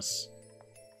useless.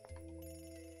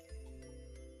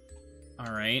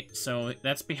 Alright, so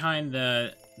that's behind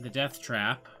the death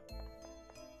trap.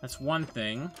 That's one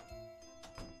thing.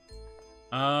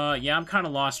 Yeah, I'm kind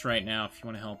of lost right now, if you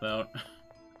want to help out.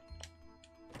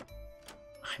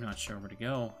 I'm not sure where to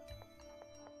go.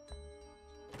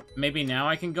 Maybe now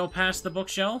I can go past the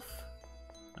bookshelf?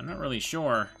 I'm not really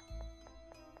sure.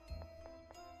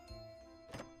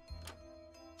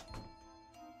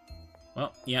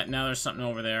 Well, yeah, now there's something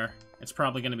over there. It's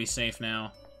probably going to be safe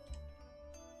now.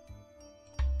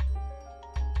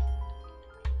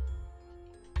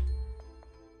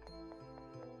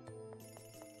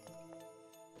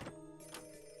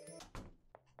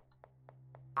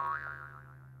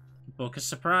 Book of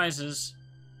surprises.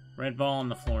 Red ball on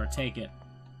the floor. Take it.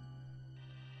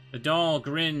 The doll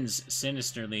grins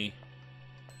sinisterly.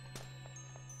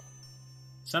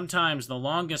 Sometimes the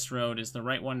longest road is the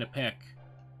right one to pick.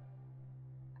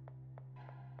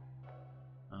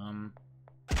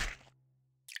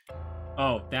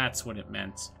 Oh, that's what it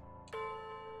meant.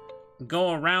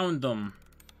 Go around them.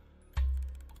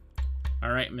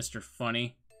 Alright, Mr.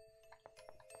 Funny.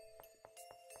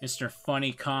 Mr.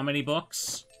 Funny Comedy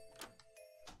Books.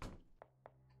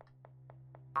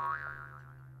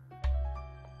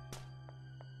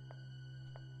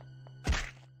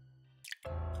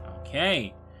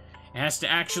 Okay. It has to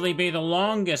actually be the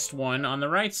longest one on the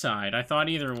right side. I thought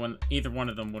either one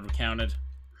of them would have counted.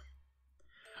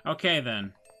 Okay,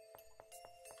 then.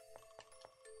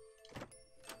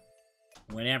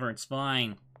 Whatever, it's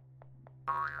fine.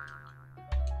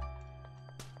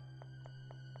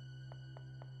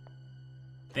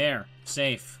 There.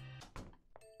 Safe.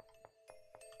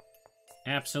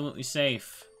 Absolutely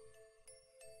safe.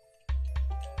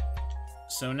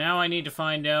 So now I need to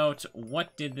find out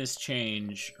what did this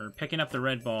change. Or picking up the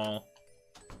red ball.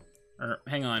 Or,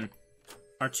 hang on.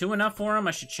 Are 2 enough for him?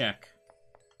 I should check.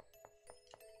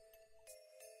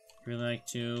 Really like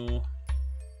to...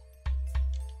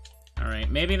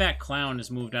 Alright, maybe that clown has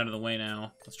moved out of the way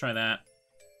now. Let's try that.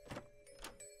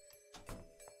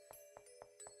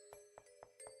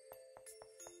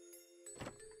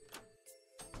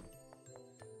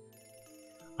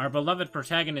 Our beloved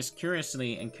protagonist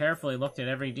curiously and carefully looked at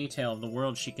every detail of the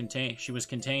world she was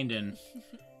contained in.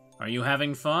 Are you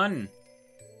having fun?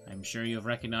 I'm sure you have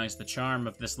recognized the charm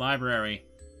of this library.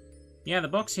 Yeah, the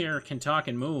books here can talk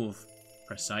and move.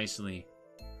 Precisely.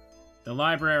 The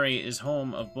library is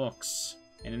home of books,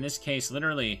 and in this case,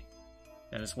 literally.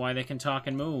 That is why they can talk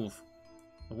and move.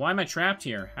 But why am I trapped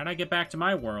here? How'd I get back to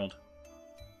my world?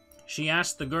 She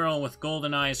asked the girl with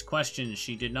golden eyes questions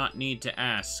she did not need to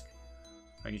ask.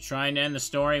 Are you trying to end the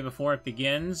story before it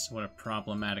begins? What a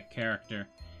problematic character.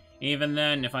 Even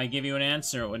then, if I give you an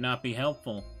answer, it would not be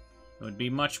helpful. It would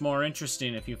be much more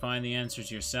interesting if you find the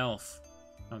answers yourself.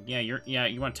 Oh, yeah,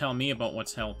 you want to tell me about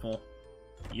what's helpful.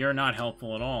 You're not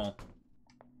helpful at all.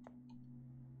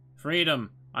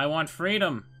 Freedom! I want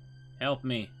freedom! Help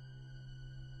me.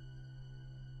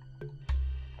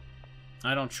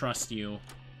 I don't trust you.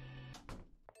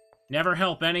 Never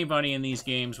help anybody in these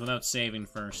games without saving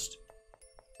first.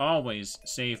 Always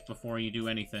save before you do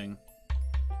anything.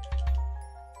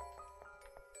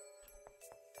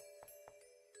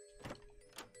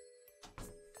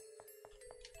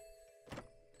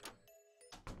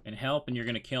 And help, and you're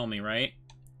gonna kill me, right?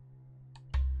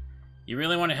 You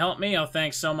really want to help me? Oh,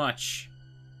 thanks so much.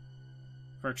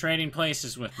 For trading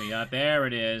places with me. There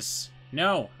it is.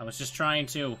 No, I was just trying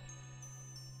to...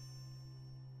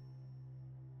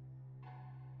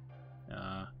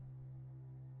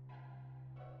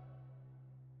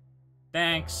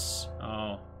 Thanks.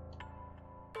 Oh.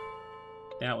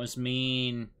 That was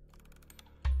mean.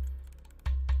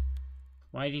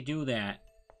 Why'd he do that?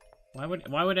 Why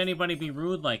would anybody be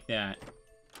rude like that?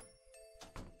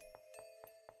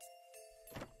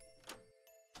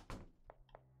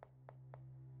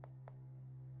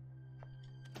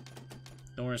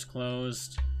 Door's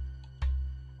closed.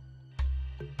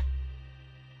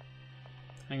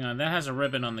 Hang on, that has a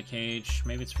ribbon on the cage.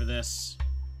 Maybe it's for this.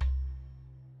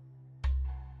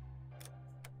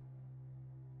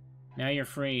 Now you're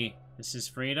free. This is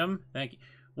freedom? Thank you.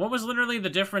 What was literally the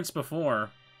difference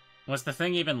before? Was the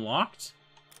thing even locked?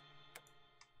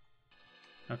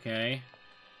 Okay.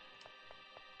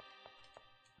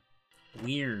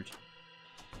 Weird.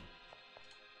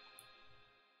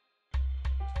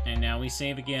 And now we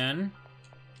save again.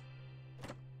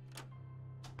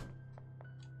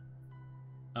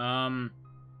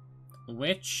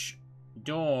 Which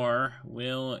door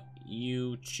will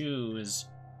you choose?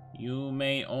 You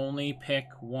may only pick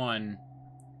one.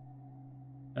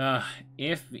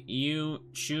 If you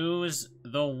choose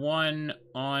the one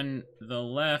on the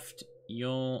left,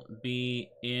 you'll be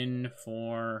in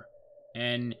for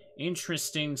an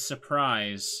interesting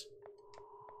surprise.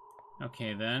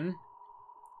 Okay, then.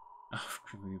 Oh,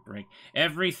 give me a break.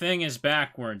 Everything is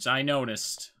backwards, I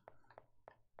noticed.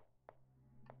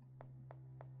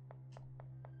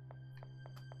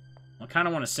 I kind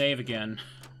of want to save again.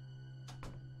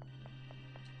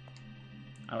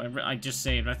 I just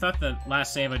saved. I thought the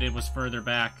last save I did was further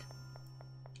back.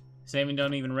 Saving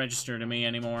don't even register to me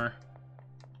anymore.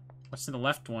 What's to the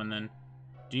left one, then?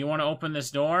 Do you want to open this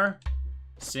door?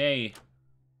 Say.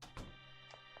 Do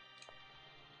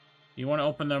you want to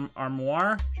open the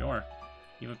armoire? Sure.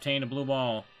 You've obtained a blue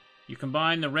ball. You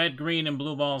combine the red, green, and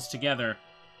blue balls together.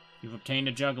 You've obtained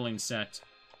a juggling set.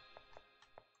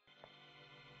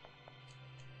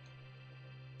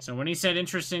 So when he said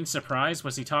interesting surprise,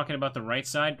 was he talking about the right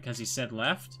side because he said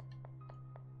left?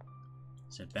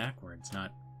 He said backwards,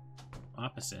 not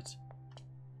opposite.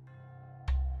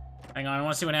 Hang on, I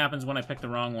want to see what happens when I pick the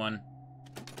wrong one.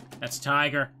 That's a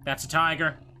tiger. That's a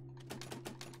tiger.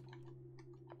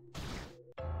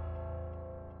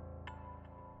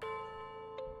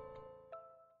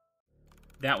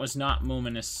 That was not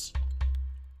Moominous.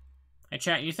 Hey,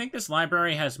 chat, you think this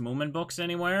library has Moomin books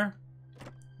anywhere?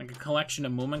 Like a collection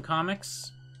of Moomin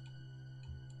comics?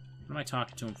 What am I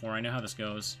talking to him for? I know how this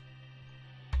goes.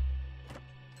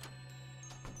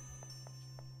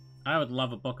 I would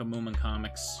love a book of Moomin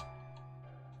comics.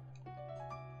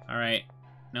 Alright.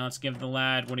 Now let's give the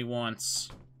lad what he wants.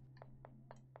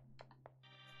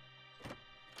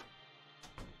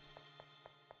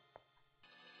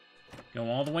 Go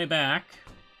all the way back.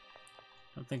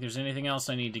 Don't think there's anything else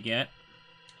I need to get.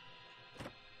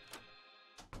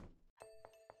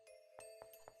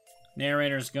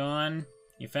 Narrator's gone.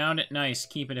 You found it? Nice.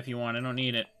 Keep it if you want. I don't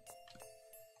need it.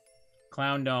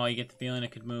 Clown doll. You get the feeling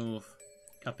it could move.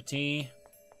 Cup of tea.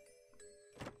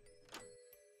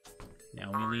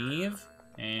 Now we leave.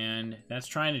 And that's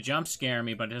trying to jump scare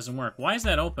me, but it doesn't work. Why is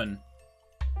that open?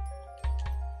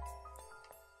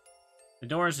 The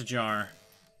door is ajar.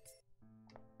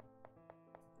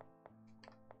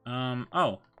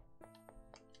 Oh.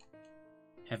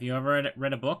 Have you ever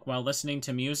read a book while listening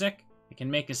to music? It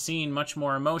can make a scene much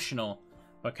more emotional,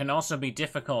 but can also be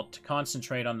difficult to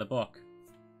concentrate on the book.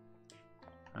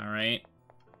 Alright.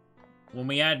 When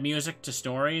we add music to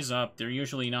stories, they're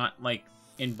usually not, like,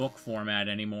 in book format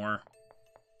anymore.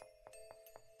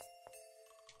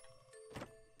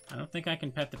 I don't think I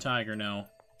can pet the tiger, no.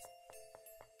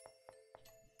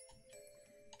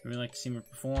 Would you like to see me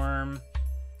perform?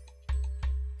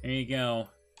 There you go.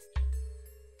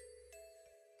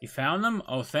 You found them?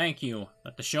 Oh, thank you.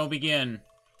 Let the show begin.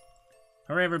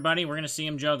 Hurry, everybody. We're gonna see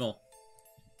him juggle.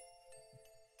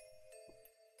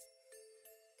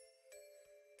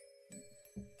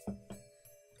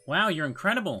 Wow, you're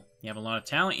incredible. You have a lot of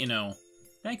talent, you know.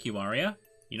 Thank you, Aria.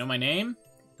 You know my name?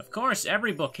 Of course,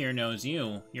 every book here knows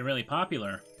you. You're really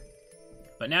popular.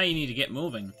 But now you need to get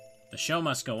moving. The show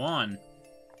must go on.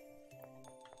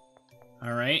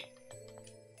 Alright.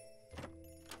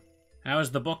 How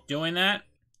is the book doing that?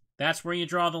 That's where you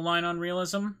draw the line on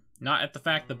realism? Not at the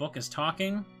fact the book is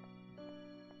talking?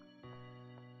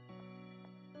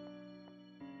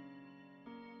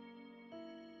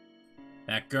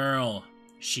 That girl.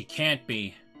 She can't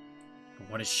be. But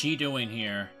what is she doing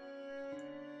here?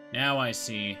 Now I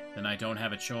see. Then I don't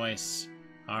have a choice.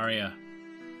 Aria.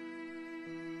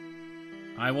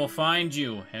 I will find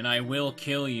you, and I will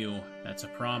kill you. That's a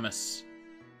promise.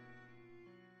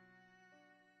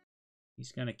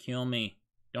 He's gonna kill me.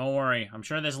 Don't worry. I'm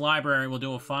sure this library will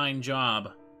do a fine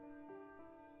job.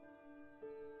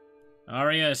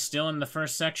 Aria is still in the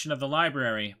first section of the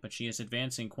library, but she is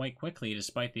advancing quite quickly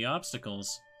despite the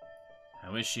obstacles.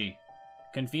 How is she?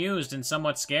 Confused and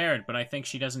somewhat scared, but I think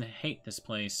she doesn't hate this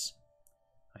place.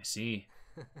 I see.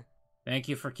 Thank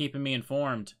you for keeping me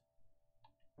informed.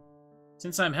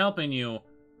 Since I'm helping you,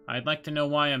 I'd like to know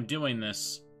why I'm doing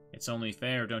this. It's only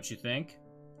fair, don't you think?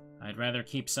 I'd rather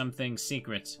keep some things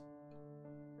secret.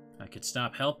 I could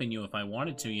stop helping you if I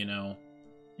wanted to, you know.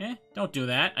 Don't do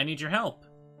that. I need your help.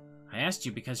 I asked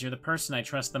you because you're the person I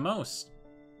trust the most.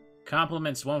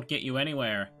 Compliments won't get you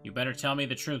anywhere. You better tell me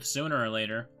the truth sooner or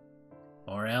later.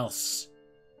 Or else.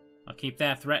 I'll keep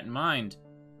that threat in mind.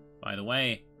 By the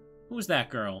way, who's that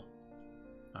girl?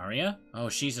 Aria? Oh,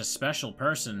 she's a special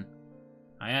person.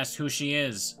 I asked who she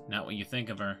is, not what you think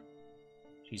of her.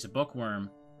 She's a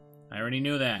bookworm. I already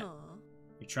knew that.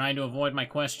 You're trying to avoid my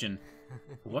question.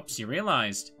 Whoops, you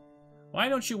realized. Why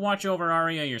don't you watch over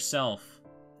Aria yourself?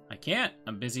 I can't.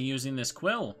 I'm busy using this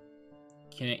quill.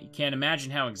 You can't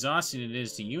imagine how exhausting it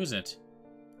is to use it.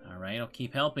 Alright, I'll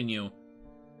keep helping you.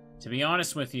 To be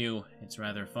honest with you, it's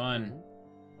rather fun.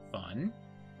 Fun?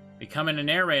 Becoming a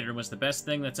narrator was the best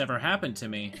thing that's ever happened to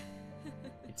me.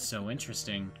 It's so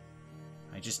interesting.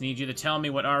 I just need you to tell me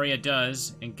what Aria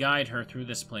does and guide her through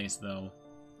this place, though.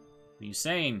 What are you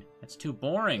saying? That's too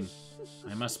boring.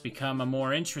 I must become a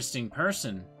more interesting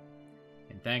person.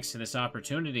 And thanks to this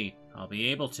opportunity, I'll be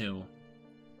able to.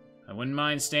 I wouldn't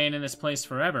mind staying in this place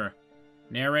forever,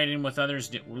 narrating what others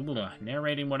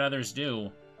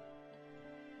do.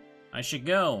 I should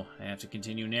go. I have to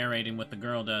continue narrating what the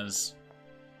girl does.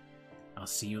 I'll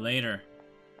see you later.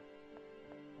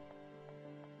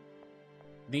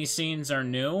 These scenes are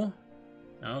new?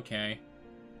 Okay.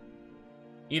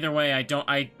 Either way,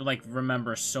 I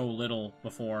remember so little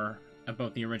before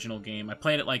about the original game. I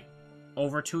played it,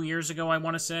 over 2 years ago, I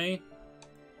want to say.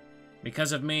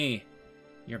 Because of me,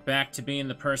 you're back to being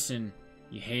the person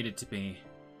you hated to be.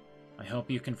 I hope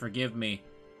you can forgive me.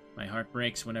 My heart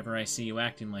breaks whenever I see you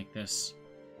acting like this.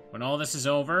 When all this is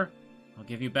over, I'll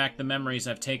give you back the memories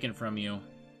I've taken from you.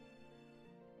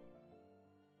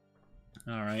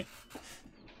 Alright.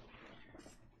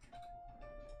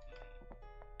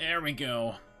 There we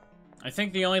go. I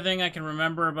think the only thing I can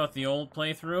remember about the old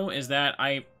playthrough is that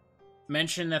I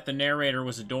mentioned that the narrator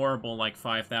was adorable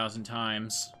 5,000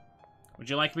 times. Would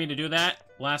you like me to do that?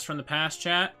 Blast from the past,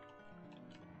 chat?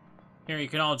 Here, you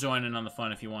can all join in on the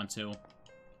fun if you want to.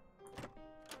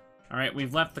 Alright,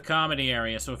 we've left the comedy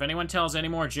area, so if anyone tells any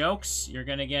more jokes, you're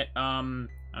gonna get, I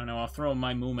don't know, I'll throw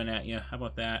my moomin at you. How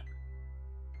about that?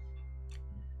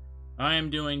 I am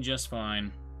doing just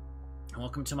fine.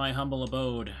 Welcome to my humble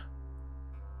abode.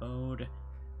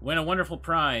 Win a wonderful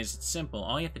prize. It's simple.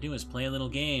 All you have to do is play a little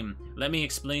game. Let me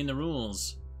explain the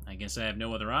rules. I guess I have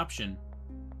no other option.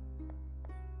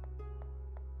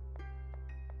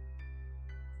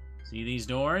 See these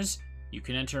doors? You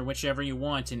can enter whichever you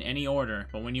want in any order,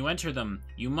 but when you enter them,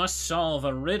 you must solve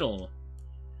a riddle.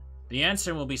 The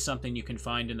answer will be something you can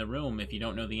find in the room. If you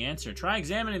don't know the answer, try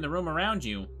examining the room around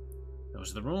you.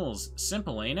 Those are the rules.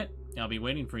 Simple, ain't it? I'll be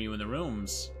waiting for you in the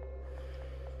rooms.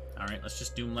 Alright, let's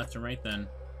just do them left and right then.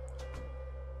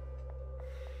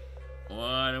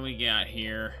 What do we got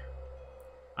here?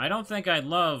 I don't think I'd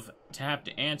love to have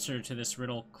to answer to this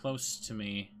riddle close to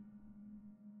me.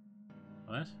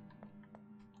 What?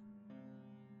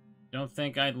 Don't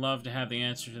think I'd love to have the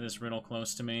answer to this riddle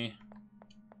close to me.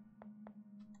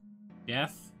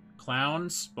 Death?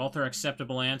 Clowns? Both are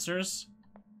acceptable answers.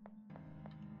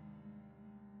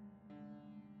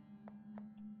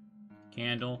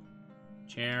 Candle.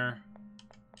 Chair.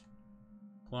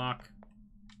 Clock.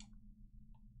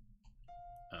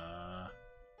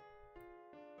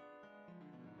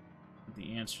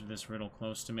 The answer to this riddle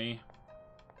close to me.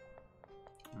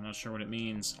 I'm not sure what it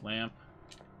means. Lamp.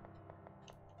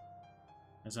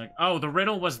 It's like, oh, the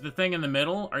riddle was the thing in the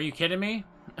middle? Are you kidding me?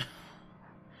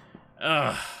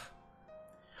 Ugh.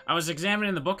 I was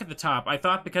examining the book at the top. I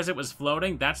thought because it was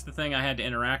floating, that's the thing I had to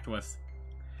interact with.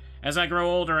 As I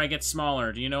grow older, I get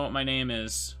smaller. Do you know what my name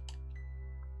is?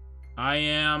 I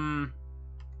am...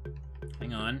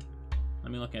 Hang on.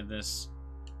 Let me look at this.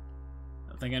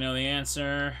 I think I know the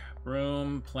answer.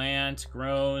 Broom, plant,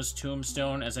 grows,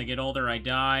 tombstone. As I get older, I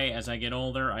die. As I get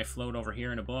older, I float over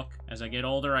here in a book. As I get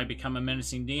older, I become a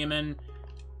menacing demon.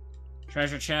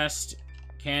 Treasure chest.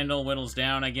 Candle whittles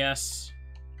down, I guess.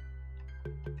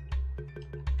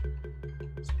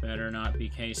 This better not be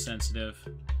case sensitive.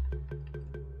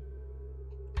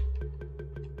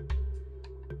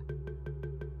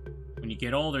 When you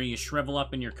get older, you shrivel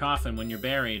up in your coffin when you're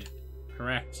buried.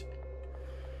 Correct.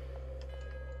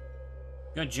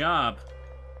 Good job.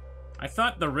 I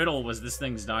thought the riddle was this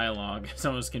thing's dialogue,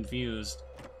 so I was confused.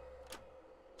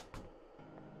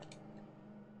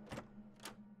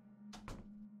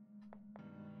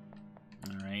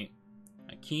 Alright.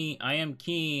 A key. I am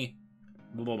key.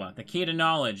 Blah, blah, blah. The key to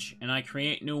knowledge, and I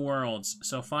create new worlds,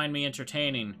 so find me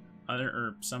entertaining.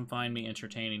 Some find me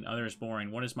entertaining, others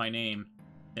boring. What is my name?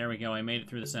 There we go, I made it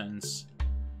through the sentence.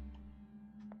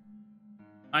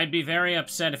 I'd be very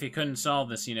upset if you couldn't solve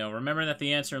this, you know. Remember that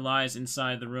the answer lies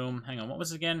inside the room. Hang on, what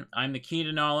was it again? I'm the key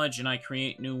to knowledge, and I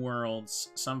create new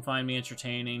worlds. Some find me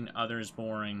entertaining, others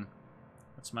boring.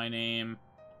 What's my name?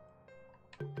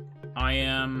 I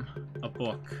am a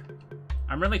book.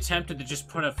 I'm really tempted to just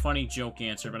put a funny joke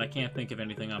answer, but I can't think of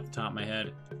anything off the top of my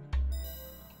head.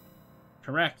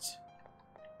 Correct.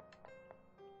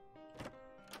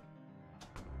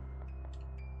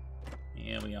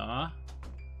 Here we are.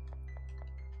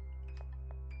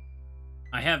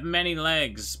 I have many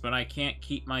legs, but I can't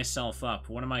keep myself up.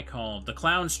 What am I called? The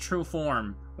clown's true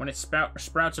form, when it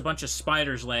sprouts a bunch of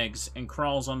spider's legs and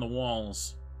crawls on the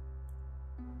walls.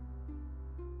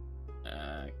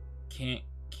 Can't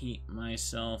keep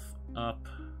myself up.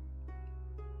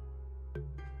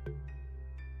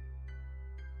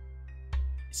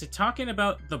 Is it talking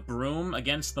about the broom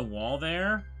against the wall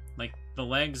there? Like, the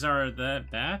legs are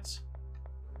that?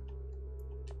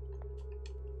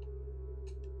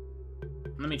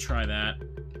 Let me try that.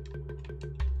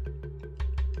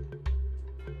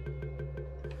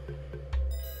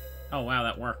 Oh, wow,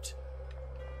 that worked.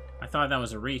 I thought that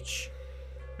was a reach.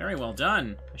 Very well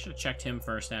done. I should have checked him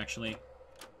first, actually.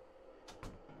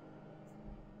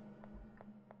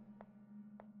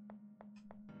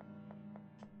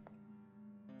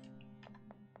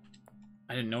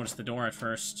 I didn't notice the door at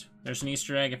first. There's an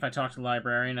Easter egg if I talk to the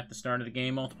librarian at the start of the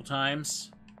game multiple times.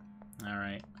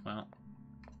 Alright, well...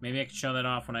 Maybe I can show that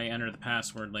off when I enter the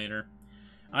password later.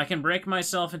 I can break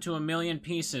myself into 1,000,000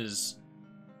 pieces,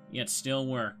 yet still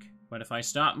work. But if I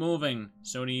stop moving,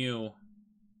 so do you.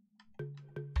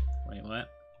 Wait, what?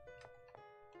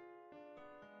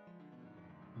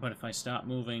 But if I stop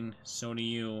moving, so do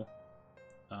you.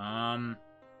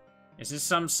 Is this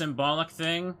some symbolic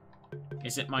thing?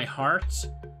 Is it my heart?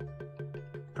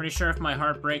 Pretty sure if my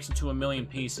heart breaks into 1,000,000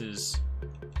 pieces,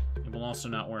 it will also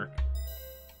not work.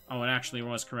 Oh, it actually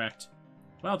was correct.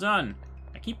 Well done!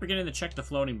 I keep forgetting to check the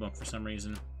floating book for some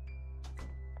reason.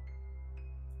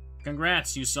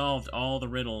 Congrats, you solved all the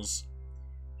riddles.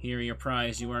 Here, your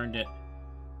prize, you earned it.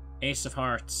 Ace of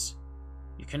Hearts.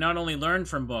 You can not only learn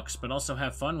from books, but also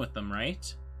have fun with them,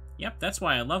 right? Yep, that's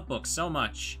why I love books so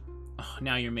much. Oh,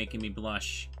 now you're making me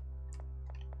blush.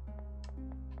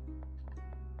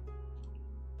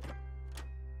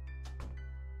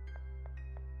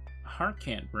 Heart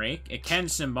can't break. It can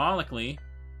symbolically.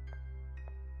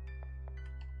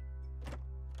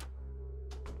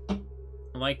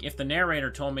 Like, if the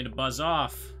narrator told me to buzz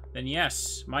off, then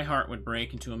yes, my heart would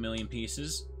break into 1,000,000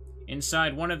 pieces.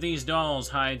 Inside one of these dolls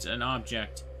hides an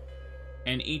object,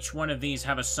 and each one of these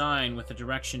have a sign with the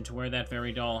direction to where that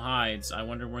very doll hides. I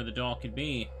wonder where the doll could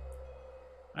be.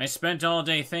 I spent all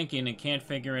day thinking and can't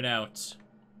figure it out.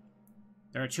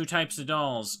 There are 2 types of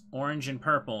dolls, orange and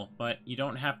purple, but you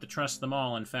don't have to trust them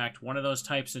all. In fact, one of those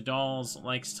types of dolls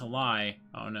likes to lie.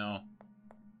 Oh no.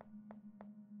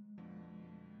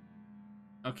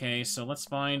 Okay, so let's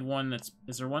find one that's...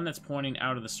 Is there one that's pointing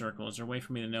out of the circle? Is there a way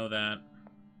for me to know that?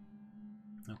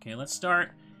 Okay, let's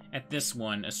start at this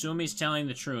one. Assume he's telling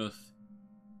the truth.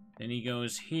 Then he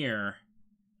goes here.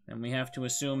 Then we have to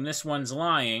assume this one's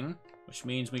lying, which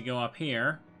means we go up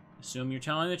here. Assume you're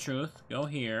telling the truth. Go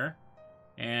here.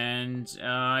 And,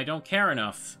 I don't care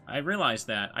enough. I realize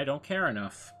that. I don't care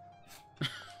enough.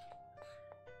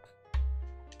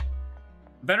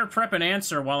 Better prep an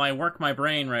answer while I work my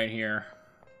brain right here.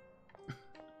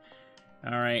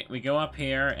 Alright, we go up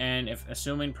here, and if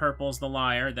assuming purple's the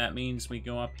liar, that means we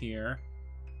go up here.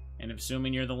 And if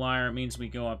assuming you're the liar, it means we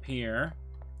go up here.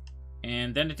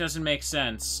 And then it doesn't make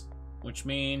sense, which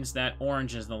means that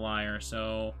orange is the liar.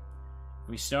 So, if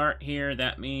we start here,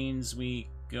 that means we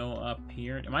go up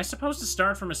here. Am I supposed to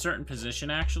start from a certain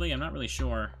position, actually? I'm not really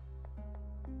sure.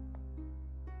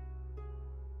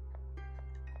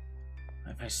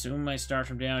 I assume I start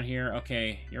from down here.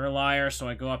 Okay, you're a liar, so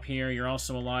I go up here. You're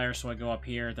also a liar, so I go up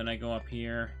here. Then I go up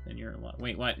here. Then you're a liar.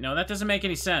 Wait, what? No, that doesn't make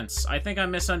any sense. I think I'm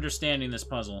misunderstanding this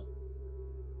puzzle.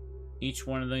 Each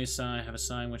one of these have a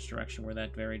sign which direction where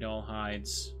that very doll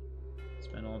hides.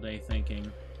 Spend all day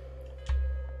thinking.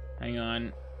 Hang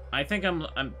on. I think I'm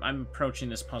approaching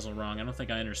this puzzle wrong. I don't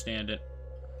think I understand it.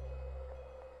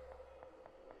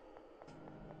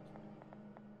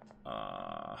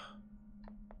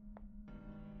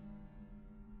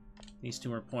 These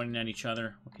two are pointing at each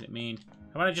other. What could it mean?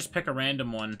 How about I just pick a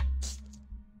random one?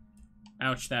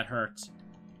 Ouch, that hurts.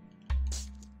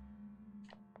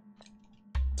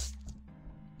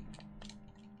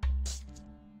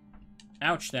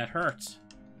 Ouch, that hurts.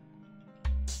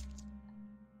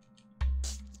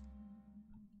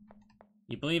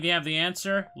 You believe you have the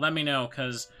answer? Let me know,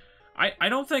 because I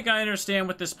don't think I understand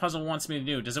what this puzzle wants me to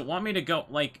do. Does it want me to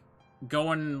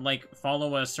go and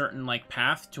follow a certain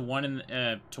path to one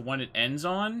it ends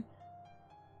on?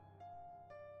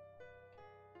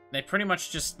 They pretty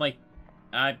much just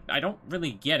I don't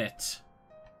really get it.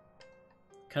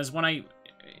 Because when I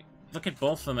look at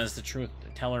both of them as the truth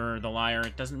teller or the liar,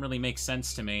 it doesn't really make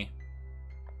sense to me.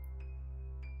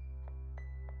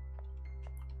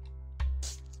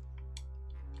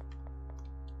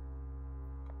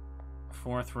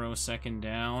 Fourth row, second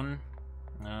down.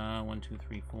 1, 2,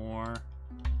 3, 4.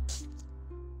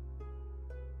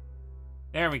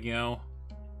 There we go.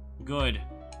 Good.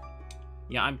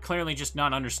 Yeah, I'm clearly just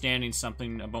not understanding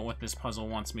something about what this puzzle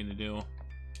wants me to do.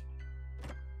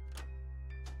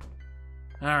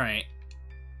 Alright.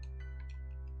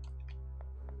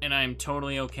 And I'm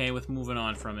totally okay with moving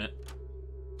on from it.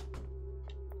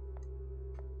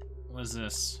 What is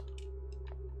this?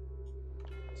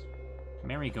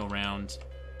 Merry-go-round.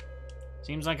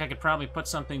 Seems like I could probably put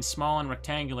something small and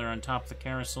rectangular on top of the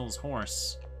carousel's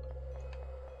horse.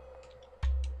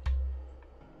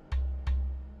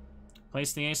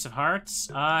 Place the ace of hearts?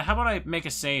 How about I make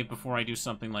a save before I do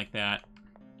something like that?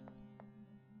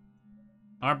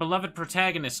 Our beloved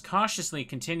protagonist cautiously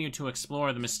continued to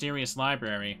explore the mysterious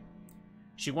library.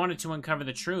 She wanted to uncover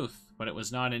the truth, but it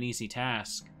was not an easy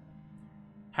task.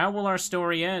 How will our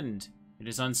story end? It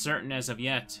is uncertain as of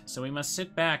yet, so we must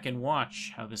sit back and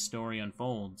watch how the story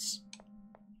unfolds.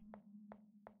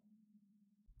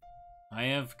 I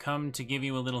have come to give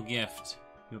you a little gift.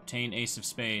 You obtain Ace of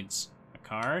Spades. A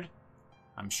card?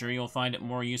 I'm sure you'll find it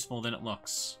more useful than it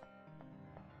looks.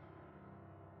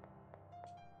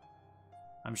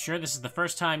 I'm sure this is the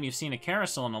first time you've seen a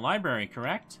carousel in a library,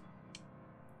 correct?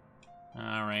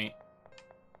 Alright.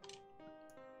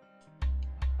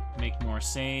 Make more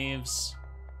saves.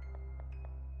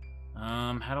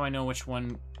 How do I know which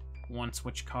one wants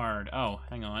which card? Oh,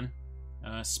 hang on.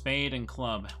 Spade and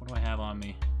club. What do I have on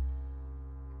me?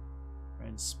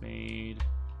 Red spade.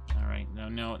 Alright,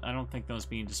 no, I don't think those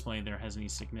being displayed there has any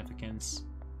significance.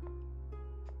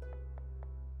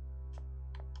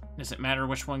 Does it matter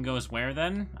which one goes where,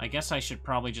 then? I guess I should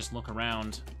probably just look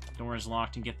around. Door is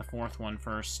locked and get the fourth one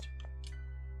first.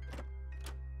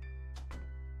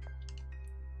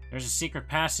 There's a secret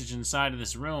passage inside of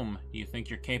this room. Do you think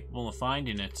you're capable of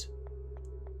finding it?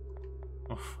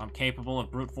 Oof, I'm capable of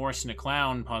brute forcing a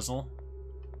clown puzzle.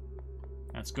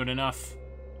 That's good enough.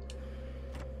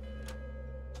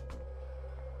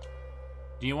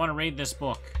 Do you want to read this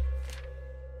book?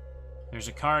 There's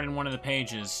a card in one of the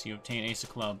pages. You obtain Ace of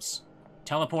Clubs.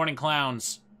 Teleporting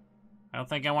clowns. I don't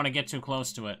think I want to get too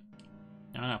close to it.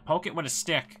 No, poke it with a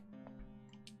stick.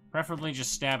 Preferably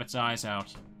just stab its eyes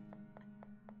out.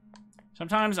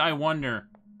 Sometimes I wonder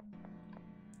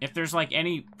if there's,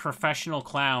 any professional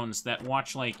clowns that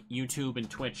watch, YouTube and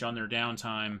Twitch on their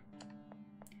downtime.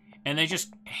 And they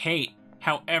just hate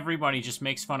how everybody just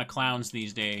makes fun of clowns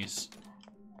these days.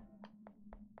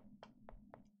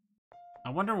 I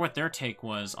wonder what their take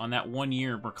was on that 1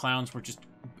 year where clowns were just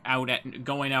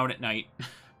going out at night,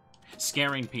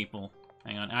 scaring people.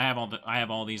 Hang on, I have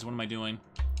all these. What am I doing?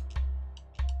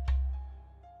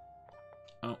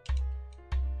 Oh.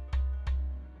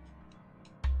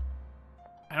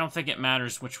 I don't think it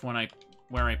matters which one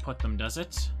where I put them, does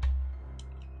it?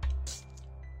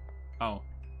 Oh.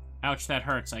 Ouch, that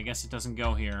hurts. I guess it doesn't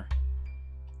go here.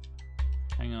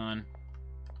 Hang on.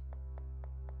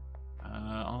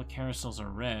 All the carousels are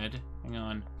red. Hang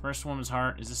on. First one was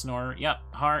heart. Is this in order? Yep.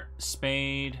 Heart,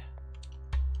 spade.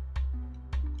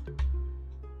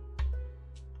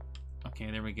 Okay,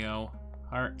 there we go.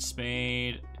 Heart,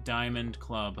 spade, diamond,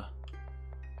 club.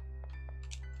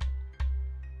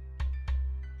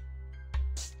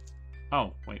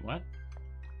 Oh, wait, what?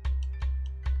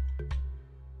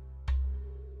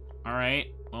 Alright,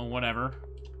 well, whatever.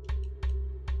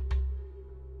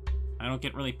 I don't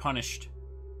get really punished.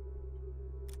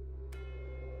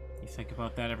 You think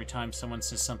about that every time someone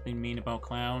says something mean about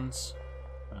clowns?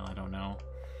 Well, I don't know.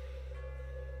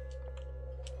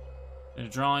 There are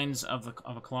drawings of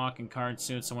a clock and card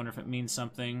suits. I wonder if it means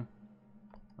something.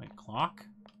 Wait, clock?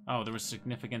 Oh, there was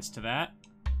significance to that?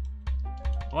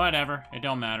 Whatever, it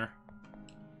don't matter.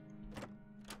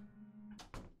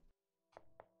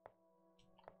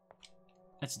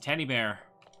 That's a teddy bear.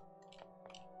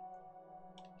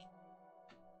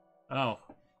 Oh.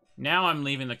 Now I'm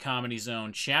leaving the comedy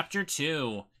zone. Chapter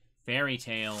 2. Fairy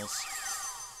Tales.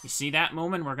 You see that,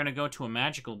 Moomin? We're gonna go to a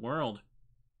magical world.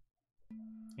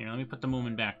 Here, let me put the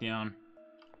Moomin back down.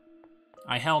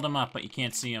 I held him up, but you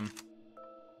can't see him.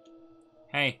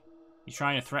 Hey, you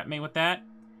trying to threaten me with that?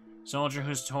 Soldier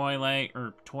whose toy leg,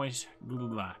 or toys, blah, blah,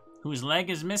 blah, whose leg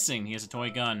is missing. He has a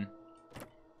toy gun.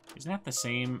 Isn't that the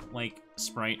same, like,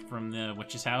 sprite from the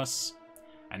witch's house?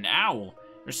 An owl.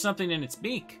 There's something in its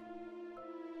beak.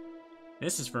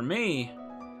 This is for me.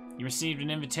 You received an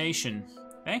invitation.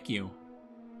 Thank you.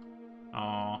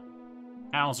 Aw.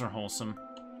 Owls are wholesome.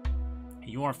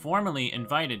 You are formally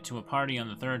invited to a party on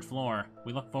the 3rd floor.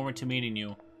 We look forward to meeting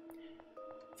you.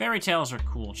 Fairy tales are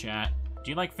cool, chat.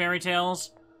 Do you like fairy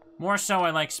tales? More so,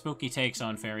 I like spooky takes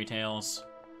on fairy tales.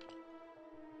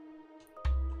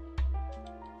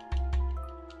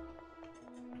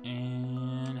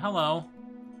 And hello.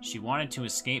 She wanted to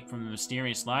escape from the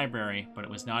mysterious library, but it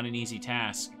was not an easy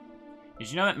task.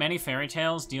 Did you know that many fairy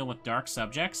tales deal with dark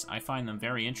subjects? I find them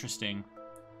very interesting.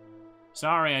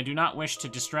 Sorry, I do not wish to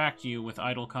distract you with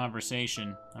idle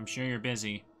conversation. I'm sure you're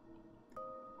busy.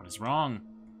 What is wrong?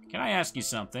 Can I ask you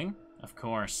something? Of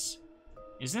course.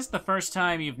 Is this the first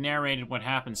time you've narrated what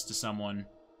happens to someone?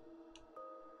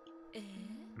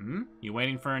 You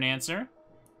waiting for an answer?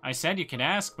 I said you could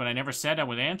ask, but I never said I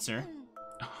would answer.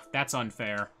 Oh, that's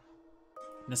unfair.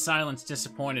 The silence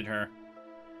disappointed her.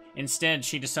 Instead,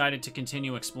 she decided to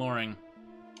continue exploring.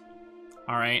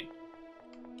 Alright.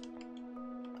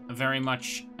 Very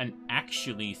much an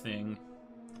actually thing.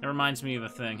 That reminds me of a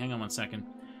thing. Hang on one second.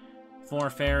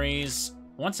 4 fairies.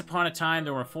 Once upon a time,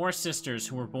 there were 4 sisters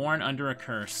who were born under a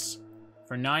curse.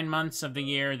 For 9 months of the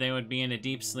year, they would be in a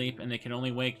deep sleep, and they could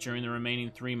only wake during the remaining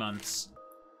 3 months.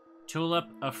 Tulip,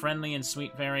 a friendly and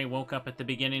sweet fairy, woke up at the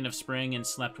beginning of spring and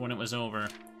slept when it was over.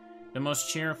 The most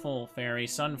cheerful fairy,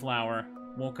 Sunflower,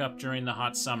 woke up during the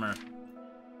hot summer.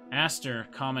 Aster,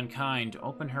 calm and kind,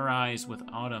 opened her eyes with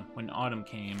autumn when autumn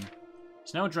came.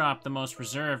 Snowdrop, the most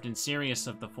reserved and serious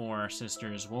of the 4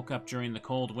 sisters, woke up during the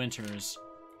cold winters.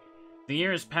 The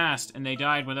years passed, and they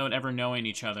died without ever knowing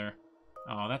each other.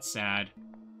 Oh, that's sad.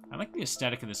 I like the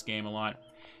aesthetic of this game a lot.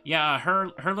 Yeah,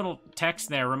 her little text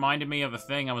there reminded me of a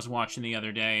thing I was watching the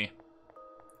other day.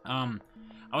 I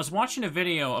was watching a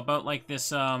video about, like,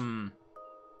 this sitcom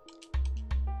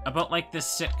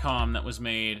that was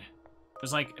made. It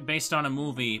was, like, based on a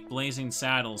movie, Blazing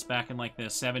Saddles, back in, like, the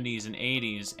 70s and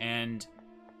 80s, and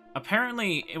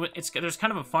apparently there's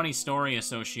kind of a funny story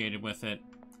associated with it,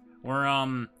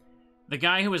 where, the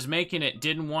guy who was making it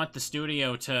didn't want the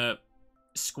studio to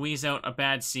squeeze out a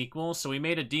bad sequel, so he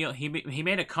made a deal. He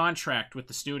made a contract with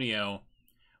the studio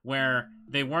where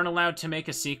they weren't allowed to make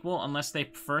a sequel unless they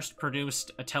first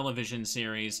produced a television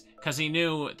series, because he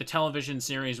knew the television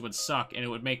series would suck and it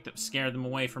would scare them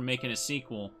away from making a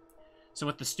sequel. So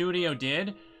what the studio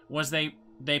did was they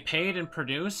paid and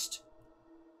produced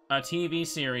a TV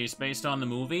series based on the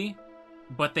movie,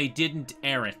 but they didn't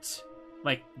air it.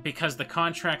 Like, because the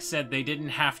contract said they didn't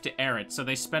have to air it. So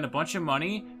they spent a bunch of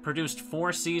money, produced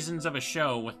 4 seasons of a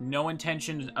show with no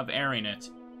intention of airing it,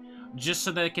 just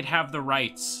so they could have the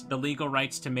rights, the legal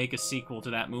rights to make a sequel to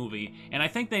that movie. And I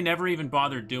think they never even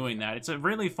bothered doing that. It's a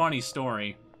really funny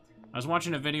story. I was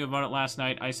watching a video about it last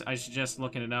night. I suggest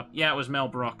looking it up. Yeah, it was Mel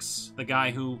Brooks, the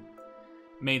guy who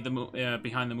made the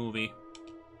behind the movie.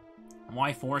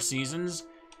 Why 4 seasons?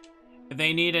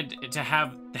 They needed to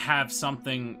have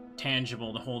something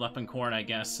tangible to hold up in court, I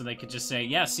guess, so they could just say,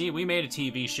 yeah, see, we made a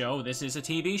TV show. This is a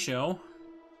TV show.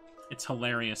 It's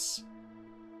hilarious.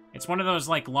 It's one of those,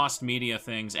 like, lost media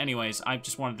things. Anyways, I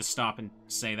just wanted to stop and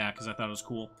say that because I thought it was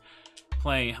cool.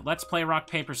 Let's play rock,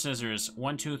 paper, scissors.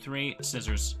 1, 2, 3,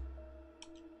 scissors.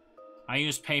 I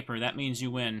used paper. That means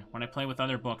you win. When I play with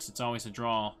other books, it's always a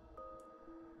draw.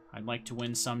 I'd like to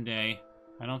win someday.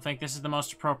 I don't think this is the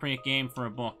most appropriate game for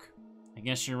a book. I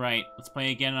guess you're right. Let's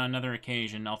play again on another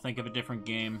occasion. I'll think of a different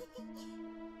game.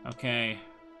 Okay.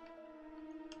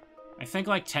 I think,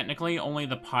 like, technically only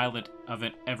the pilot of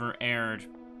it ever aired.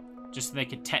 just so they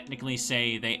could technically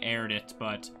say they aired it,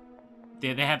 but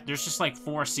there's just like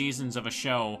 4 seasons of a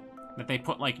show that they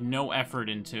put like no effort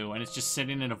into, and it's just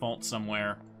sitting in a vault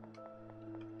somewhere.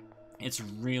 It's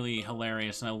really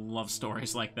hilarious, and I love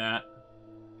stories like that.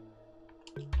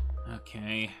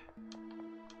 Okay.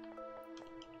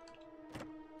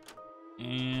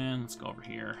 And let's go over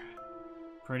here.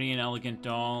 Pretty and elegant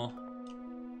doll.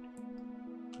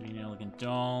 Pretty and elegant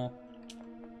doll.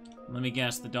 Let me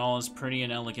guess, the doll is pretty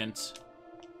and elegant.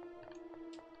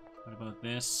 What about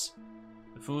this?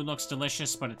 The food looks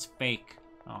delicious, but it's fake.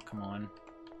 Oh, come on.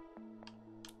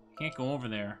 I can't go over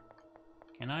there.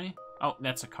 Can I? Oh,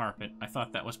 that's a carpet. I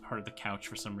thought that was part of the couch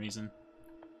for some reason.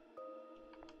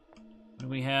 What do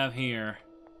we have here?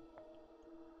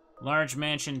 Large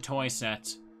mansion toy set.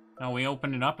 Oh, we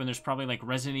open it up and there's probably like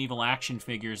Resident Evil action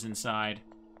figures inside.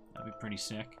 That'd be pretty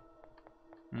sick.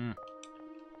 Hmm.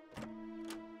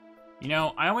 You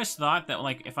know, I always thought that,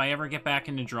 like, if I ever get back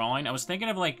into drawing, I was thinking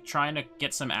of, like, trying to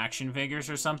get some action figures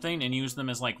or something and use them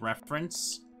as, like,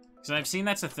 reference. Because I've seen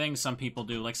that's a thing some people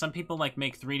do. Like, some people, like,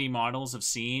 make 3D models of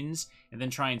scenes and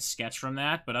then try and sketch from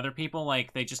that. But other people,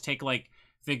 like, they just take, like,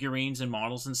 figurines and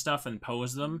models and stuff and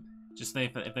pose them. Just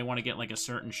if they want to get, like, a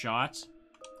certain shot.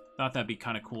 Thought that'd be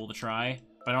kind of cool to try.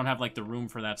 But I don't have, like, the room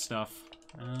for that stuff.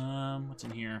 What's in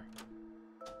here?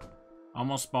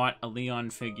 Almost bought a Leon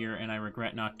figure, and I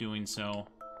regret not doing so.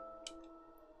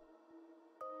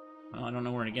 Well, I don't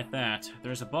know where to get that.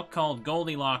 There's a book called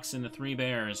Goldilocks and the Three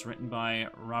Bears, written by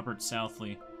Robert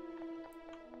Southley.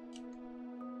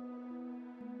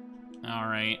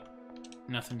 Alright.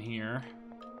 Nothing here.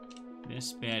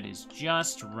 This bed is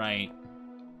just right.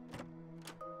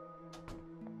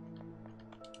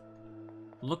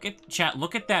 Look at, chat,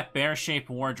 look at that bear-shaped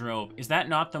wardrobe. Is that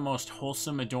not the most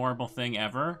wholesome, adorable thing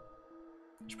ever?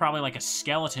 There's probably like a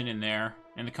skeleton in there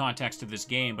in the context of this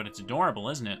game, but it's adorable,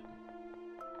 isn't it?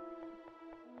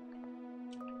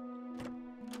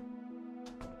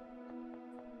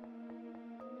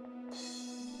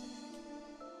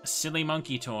 A silly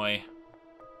monkey toy.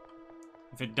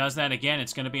 If it does that again,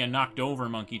 it's going to be a knocked over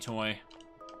monkey toy.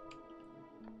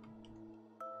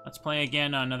 Let's play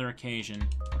again on another occasion.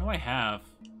 What do I have?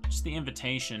 Just the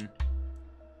invitation.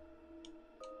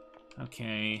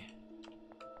 Okay.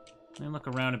 Let me look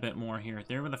around a bit more here.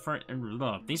 They were the first.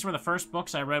 These were the first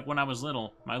books I read when I was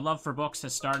little. My love for books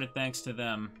has started thanks to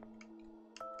them.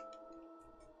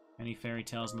 Any fairy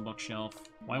tales on the bookshelf?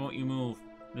 Why won't you move?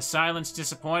 The silence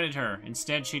disappointed her.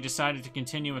 Instead, she decided to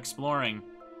continue exploring.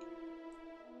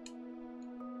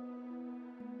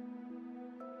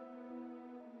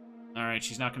 Alright,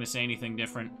 she's not going to say anything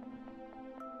different.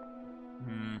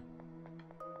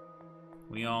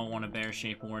 We all want a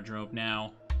bear-shaped wardrobe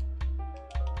now.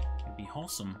 It'd be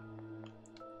wholesome.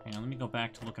 Hang on, let me go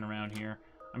back to looking around here.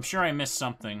 I'm sure I missed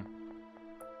something.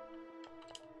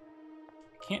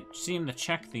 Can't seem to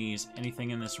check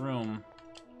anything in this room.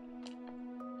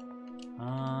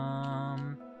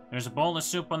 There's a bowl of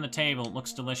soup on the table. It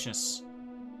looks delicious.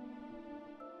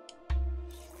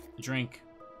 A drink.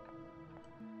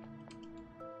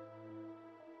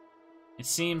 It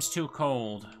seems too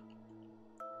cold.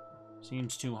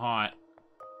 Seems too hot.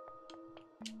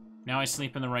 Now I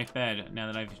sleep in the right bed, now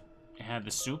that I've had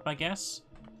the soup, I guess?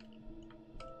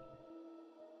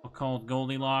 Book called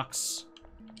Goldilocks.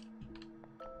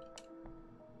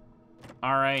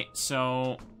 Alright,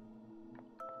 so...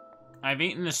 I've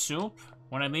eaten the soup.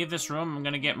 When I leave this room, I'm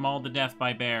gonna get mauled to death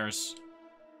by bears.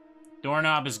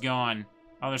 Doorknob is gone.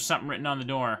 Oh, there's something written on the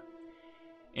door.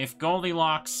 If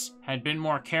Goldilocks had been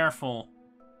more careful,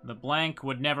 the blank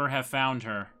would never have found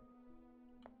her.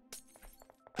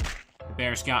 The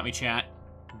bears got me, chat.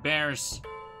 Bears.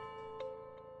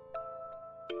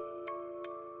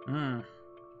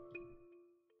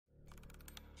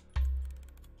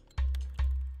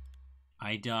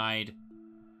 I died.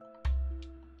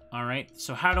 Alright,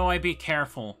 so how do I be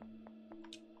careful?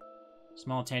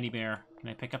 Small teddy bear. Can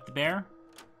I pick up the bear?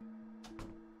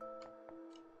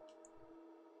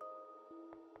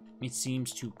 It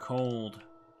seems too cold.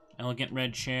 Elegant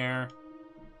red chair.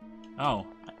 Oh,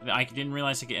 I didn't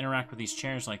realize I could interact with these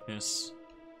chairs like this.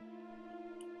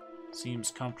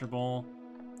 Seems comfortable.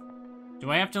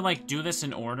 Do I have to, like, do this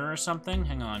in order or something?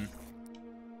 Hang on.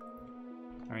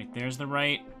 Alright, there's the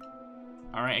right.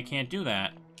 Alright, I can't do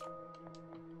that.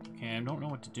 Okay, I don't know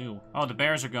what to do. Oh, the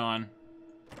bears are gone.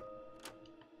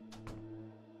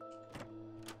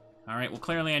 Alright, well,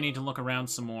 clearly I need to look around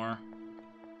some more.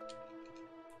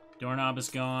 Doorknob is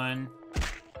gone.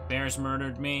 Bears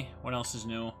murdered me. What else is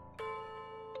new?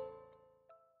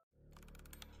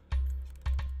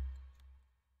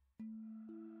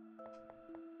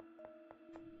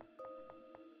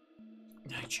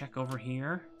 check over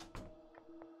here.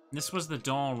 This was the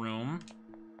doll room.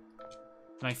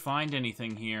 Did I find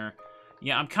anything here?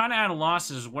 Yeah, I'm kind of at a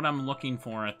loss as what I'm looking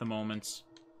for at the moment.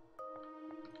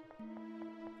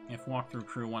 If walkthrough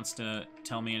crew wants to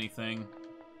tell me anything.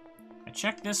 I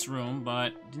checked this room,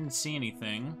 but didn't see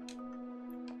anything.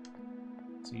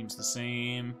 Seems the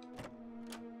same.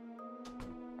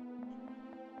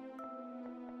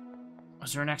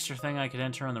 Was there an extra thing I could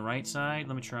enter on the right side?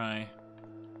 Let me try.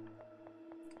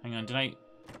 Hang on, did I...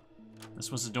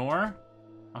 This was a door?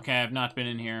 Okay, I've not been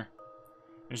in here.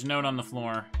 There's a note on the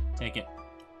floor. Take it.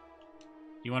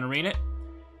 Do you want to read it?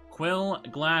 Quill,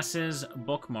 glasses,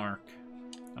 bookmark.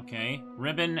 Okay.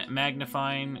 Ribbon,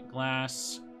 magnifying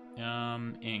glass,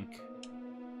 ink.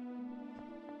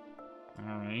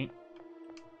 Alright.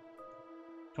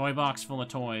 Toy box full of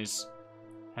toys.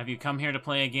 Have you come here to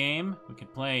play a game? We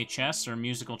could play chess or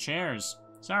musical chairs.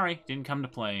 Sorry, didn't come to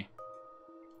play.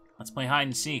 Let's play hide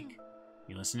and seek.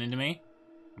 You listening to me?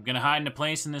 I'm gonna hide in a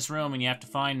place in this room and you have to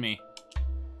find me.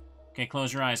 Okay,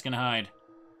 close your eyes. Gonna hide.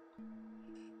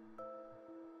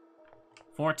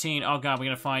 14. Oh god, we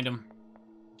gotta find him.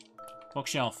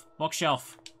 Bookshelf.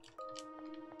 Bookshelf.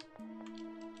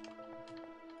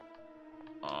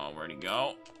 Oh, where'd he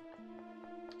go?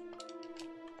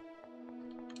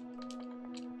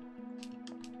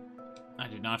 I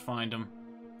did not find him.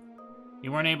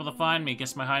 You weren't able to find me.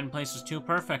 Guess my hiding place was too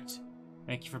perfect.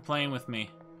 Thank you for playing with me.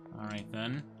 Alright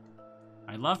then.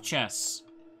 I love chess.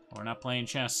 We're not playing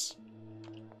chess.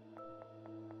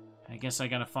 I guess I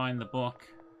gotta find the book.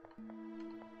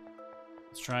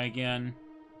 Let's try again.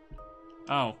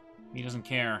 Oh, he doesn't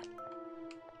care.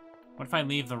 What if I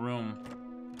leave the room?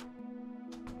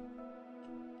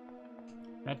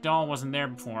 That doll wasn't there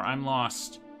before. I'm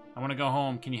lost. I want to go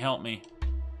home. Can you help me?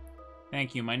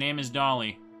 Thank you. My name is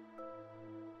Dolly.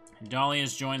 And Dolly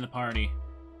has joined the party.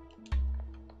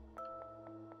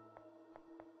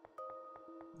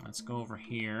 Let's go over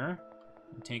here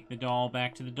and take the doll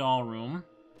back to the doll room.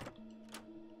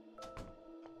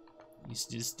 Is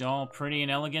this doll pretty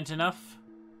and elegant enough?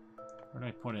 Where did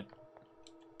I put it?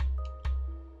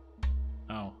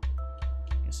 Oh.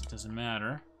 Guess it doesn't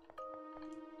matter.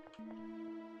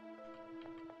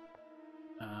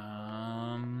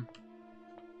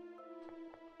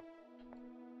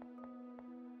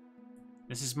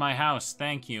 This is my house.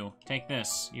 Thank you. Take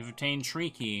this. You've obtained tree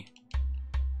key.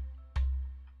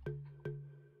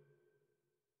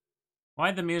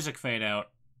 Why'd the music fade out?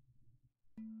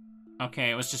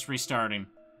 Okay, it was just restarting.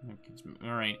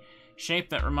 Alright. Shape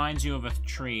that reminds you of a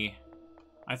tree.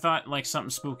 I thought, like, something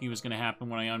spooky was gonna happen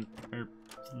when I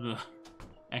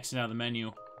exit out of the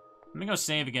menu. Let me go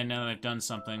save again now that I've done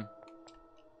something.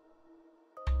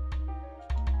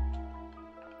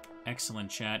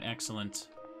 Excellent, chat. Excellent.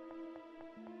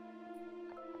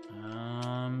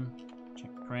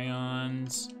 Check the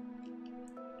crayons.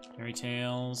 Fairy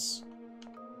tales.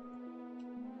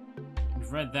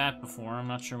 We've read that before. I'm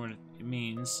not sure what it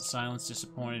means. Silence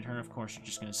disappointed her. Of course, you're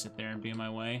just gonna sit there and be in my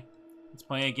way. Let's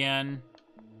play again.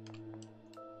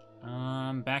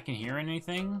 Back in here,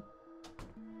 anything?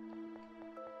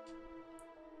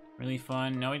 Really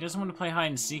fun. No, he doesn't want to play hide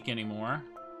and seek anymore.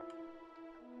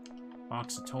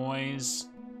 Box of toys.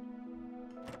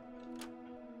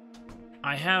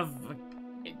 I have a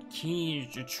key,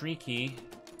 a tree key.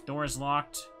 Door is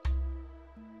locked.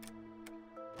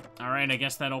 Alright, I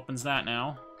guess that opens that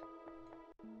now.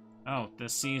 Oh, the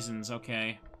seasons,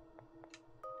 okay.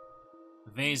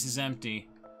 The vase is empty.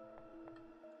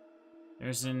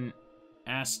 There's an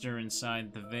aster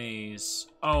inside the vase.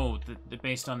 Oh,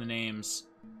 based on the names.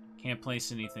 Can't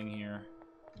place anything here.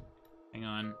 Hang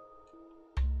on.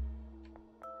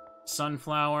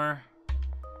 Sunflower.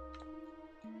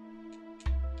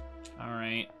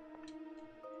 Alright.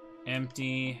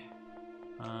 Empty.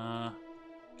 Hang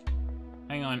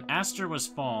on. Aster was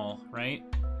fall, right?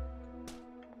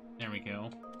 There we go.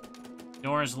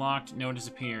 Door is locked. Note has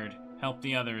appeared. Help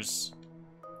the others.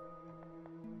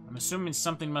 I'm assuming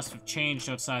something must have changed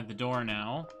outside the door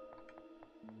now.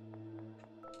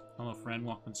 Hello, friend.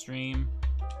 Welcome to stream.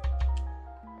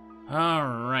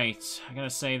 Alright. I gotta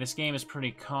say, this game is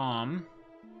pretty calm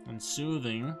and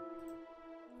soothing.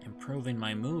 Improving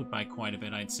my mood by quite a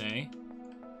bit, I'd say.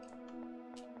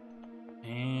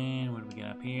 And what do we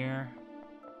get up here?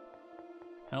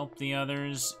 Help the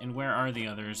others. And where are the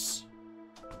others?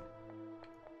 I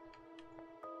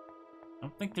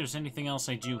don't think there's anything else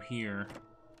I do here.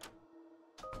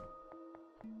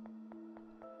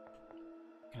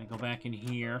 Can I go back in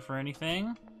here for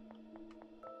anything?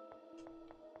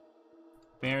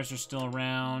 Bears are still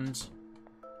around.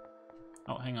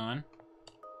 Oh, hang on.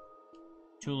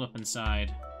 Tulip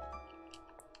inside.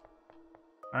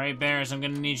 Alright, bears, I'm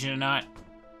gonna need you to not...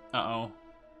 Uh-oh.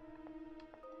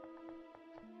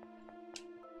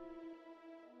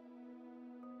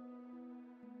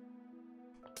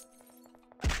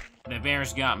 The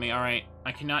bears got me, alright.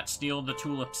 I cannot steal the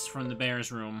tulips from the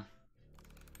bears' room.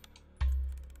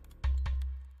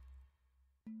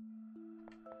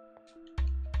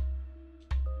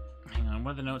 Hang on,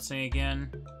 what did the note say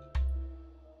again?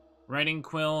 Writing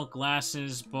quill,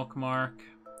 glasses, bookmark,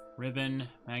 ribbon,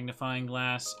 magnifying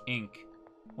glass, ink.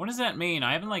 What does that mean?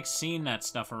 I haven't, like, seen that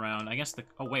stuff around. I guess the...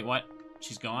 Oh, wait, what?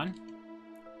 She's gone?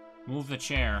 Move the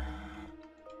chair.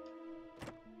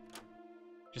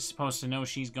 Just supposed to know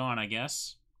she's gone, I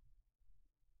guess.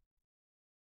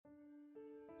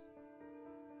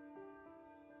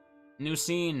 New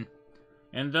scene.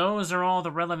 And those are all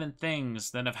the relevant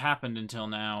things that have happened until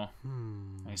now.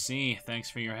 I see. Thanks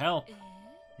for your help.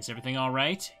 Is everything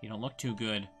alright? You don't look too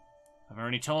good. I've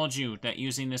already told you that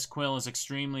using this quill is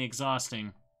extremely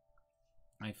exhausting.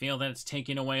 I feel that it's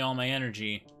taking away all my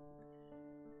energy.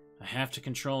 I have to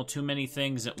control too many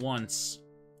things at once.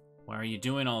 Why are you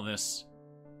doing all this?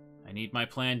 I need my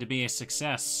plan to be a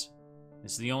success.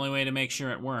 This is the only way to make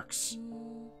sure it works.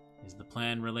 Is the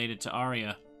plan related to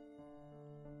Aria?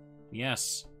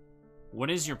 Yes.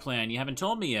 What is your plan? You haven't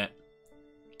told me yet.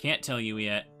 I can't tell you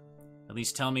yet. At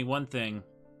least tell me one thing.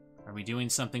 Are we doing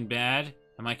something bad?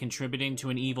 Am I contributing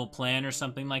to an evil plan or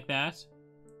something like that?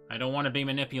 I don't want to be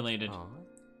manipulated.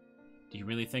 Do you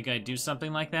really think I'd do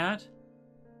something like that?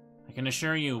 I can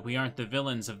assure you, we aren't the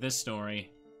villains of this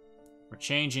story. We're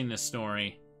changing this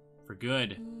story. For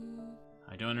good.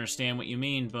 I don't understand what you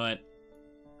mean, but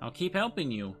I'll keep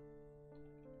helping you.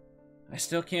 I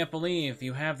still can't believe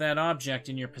you have that object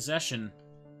in your possession.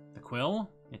 The quill?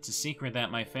 It's a secret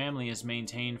that my family has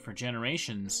maintained for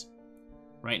generations.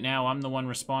 Right now, I'm the one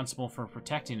responsible for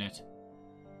protecting it.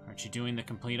 Aren't you doing the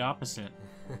complete opposite?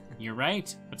 You're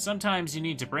right, but sometimes you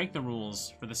need to break the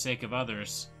rules for the sake of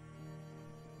others.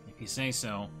 If you say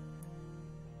so.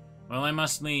 Well, I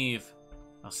must leave.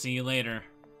 I'll see you later.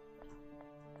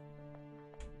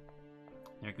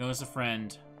 There goes a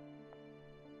friend.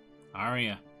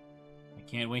 Aria, I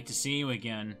can't wait to see you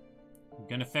again. I'm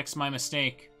gonna fix my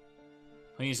mistake.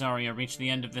 Please, Aria, reach the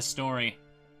end of this story.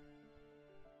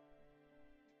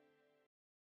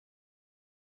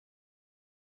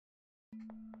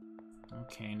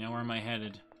 Okay, now where am I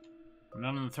headed? I'm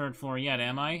not on the 3rd floor yet,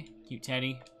 am I? Cute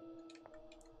Teddy.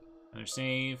 Another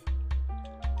save.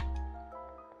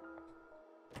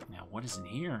 Now, what is in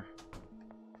here?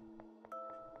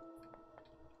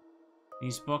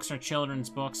 These books are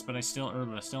children's books, but I still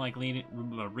like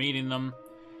reading them.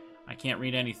 I can't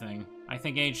read anything. I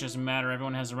think age doesn't matter.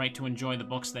 Everyone has a right to enjoy the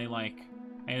books they like.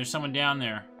 Hey, there's someone down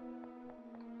there.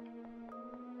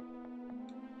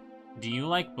 Do you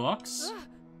like books?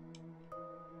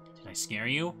 Did I scare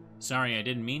you? Sorry, I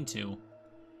didn't mean to. You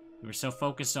were so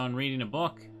focused on reading a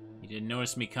book, you didn't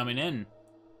notice me coming in.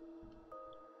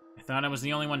 I thought I was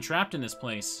the only one trapped in this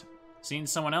place. Seeing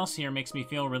someone else here makes me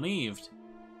feel relieved.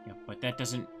 Yeah, but that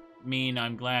doesn't mean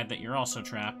I'm glad that you're also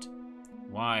trapped.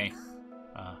 Why?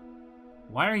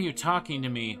 Why are you talking to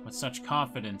me with such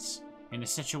confidence? In the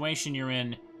situation you're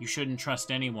in, you shouldn't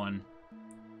trust anyone.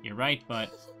 You're right,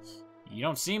 but you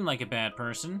don't seem like a bad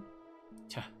person.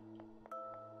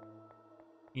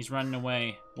 He's running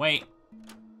away. Wait!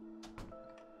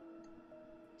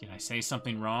 Did I say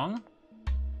something wrong?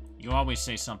 You always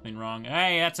say something wrong.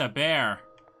 Hey, that's a bear!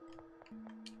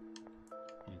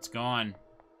 And it's gone.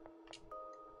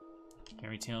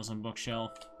 Fairy tales on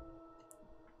bookshelf.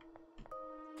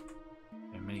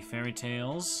 There are many fairy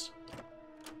tales.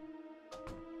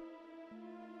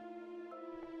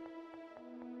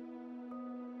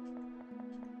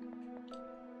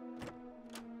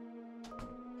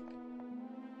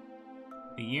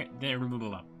 The year there.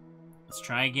 Let's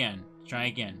try again. Try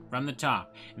again. From the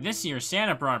top. This year,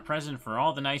 Santa brought a present for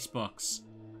all the nice books.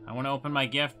 I want to open my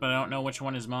gift, but I don't know which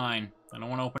one is mine. I don't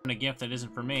want to open a gift that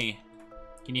isn't for me.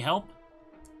 Can you help?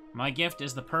 My gift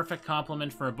is the perfect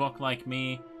complement for a book like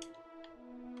me.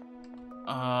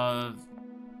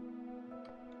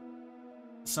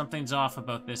 Something's off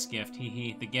about this gift. Hee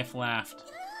hee. The gift laughed.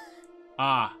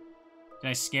 Ah. Did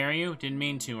I scare you? Didn't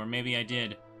mean to, or maybe I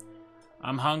did.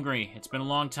 I'm hungry. It's been a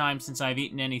long time since I've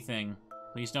eaten anything.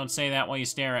 Please don't say that while you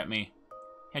stare at me.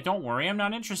 Hey, don't worry. I'm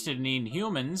not interested in eating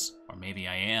humans. Or maybe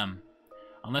I am.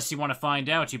 Unless you want to find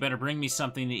out, you better bring me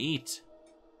something to eat.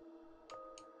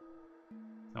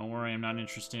 Don't worry, I'm not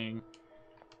interested.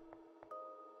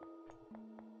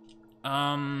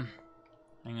 Hang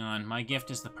on. My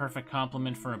gift is the perfect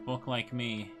complement for a book like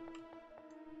me.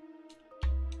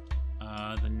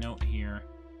 The note here.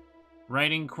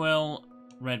 Writing quill,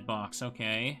 Red box,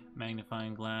 okay.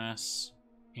 Magnifying glass,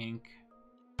 ink.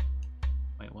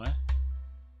 Wait, what?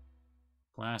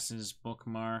 Glasses,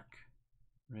 bookmark,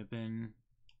 ribbon.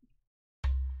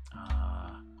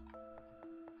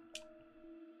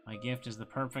 My gift is the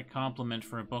perfect complement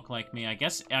for a book like me. I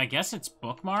guess it's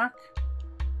bookmark?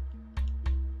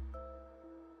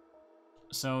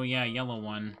 So, yeah, yellow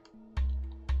one.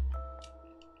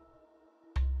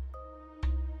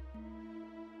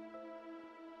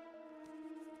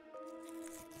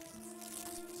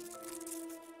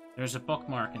 There's a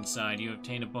bookmark inside. You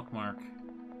obtain a bookmark.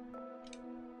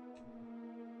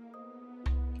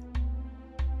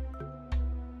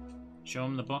 Show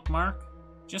him the bookmark?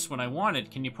 Just what I wanted.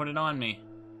 Can you put it on me?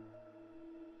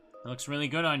 It looks really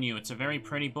good on you. It's a very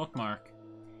pretty bookmark.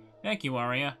 Thank you,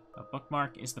 Aria. A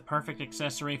bookmark is the perfect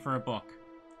accessory for a book.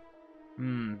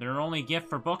 There are only gifts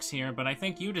for books here, but I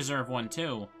think you deserve one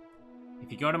too.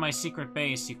 If you go to my secret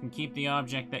base, you can keep the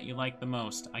object that you like the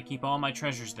most. I keep all my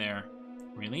treasures there.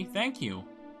 Really? Thank you.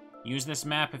 Use this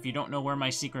map if you don't know where my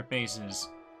secret base is.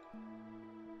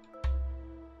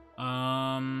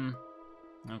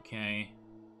 Okay.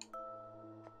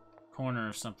 Corner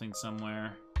of something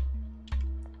somewhere.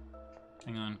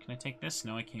 Hang on, can I take this?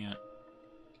 No, I can't.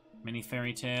 Mini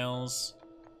fairy tales.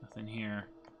 Nothing here.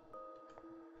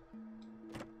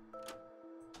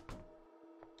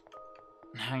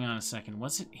 Hang on a second,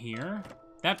 was it here?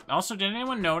 That also, did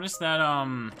anyone notice that,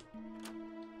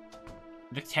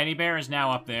 the teddy bear is now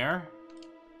up there?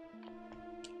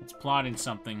 It's plotting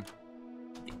something.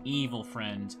 The evil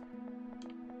friend.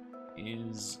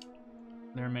 Is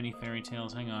there many fairy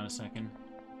tales? Hang on a second.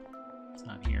 It's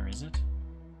not here, is it?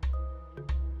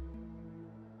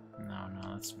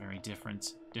 No, that's very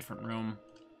different. Different room.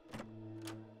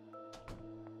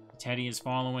 Teddy is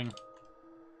following.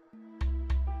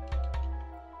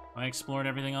 Have I explored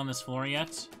everything on this floor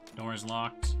yet? Door is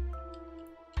locked.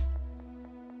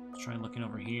 Let's try looking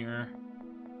over here.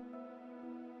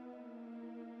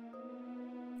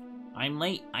 I'm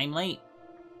late.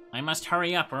 I must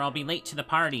hurry up or I'll be late to the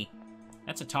party.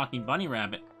 That's a talking bunny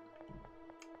rabbit.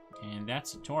 And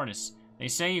that's a tortoise. They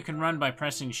say you can run by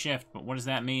pressing shift, but what does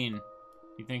that mean? Do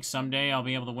you think someday I'll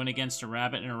be able to win against a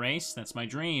rabbit in a race? That's my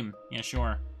dream. Yeah,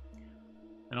 sure.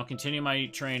 Then I'll continue my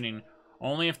training.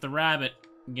 Only if the rabbit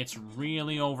gets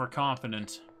really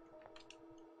overconfident.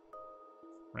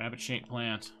 Rabbit-shaped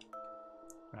plant.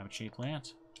 Rabbit-shaped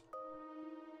plant.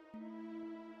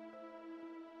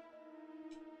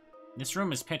 This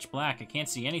room is pitch black. I can't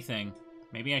see anything.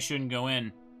 Maybe I shouldn't go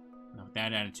in. Not with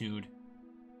that attitude.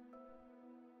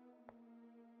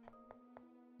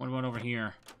 What about over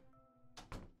here?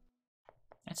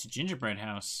 That's a gingerbread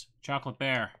house. Chocolate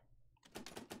bear.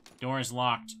 Door is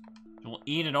locked. We'll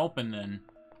eat it open then.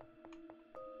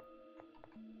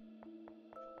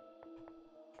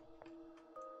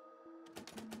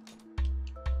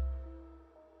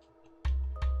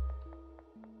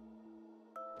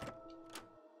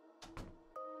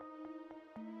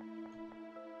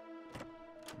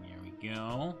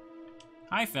 Go.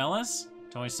 Hi, fellas.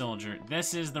 Toy soldier.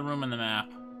 This is the room on the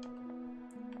map.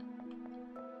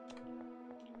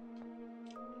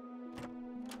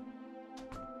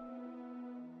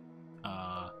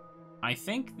 I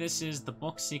think this is the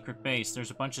book secret base.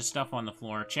 There's a bunch of stuff on the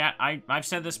floor. Chat, I've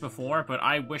said this before, but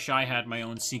I wish I had my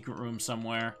own secret room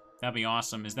somewhere. That'd be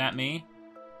awesome. Is that me?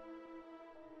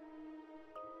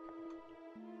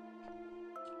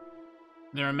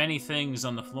 There are many things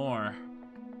on the floor.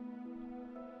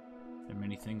 There are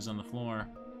many things on the floor.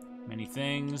 Many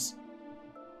things.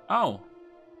 Oh!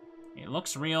 It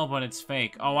looks real, but it's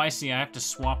fake. Oh, I see. I have to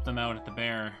swap them out at the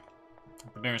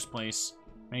bear's place.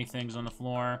 Many things on the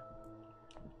floor.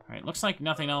 Alright, looks like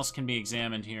nothing else can be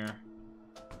examined here.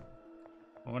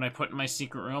 What would I put in my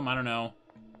secret room? I don't know.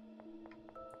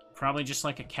 Probably just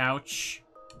like a couch.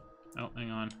 Oh,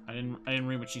 hang on. I didn't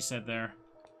read what she said there.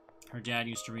 Her dad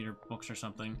used to read her books or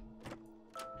something.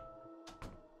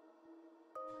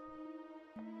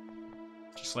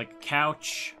 Just like a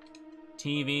couch,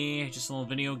 TV, just little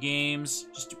video games,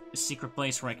 just a secret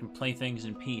place where I can play things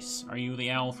in peace. Are you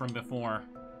the owl from before?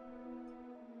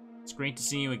 It's great to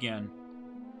see you again.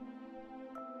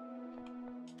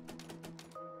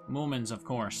 Moomins, of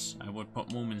course. I would put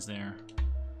Moomins there.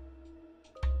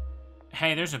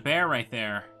 Hey, there's a bear right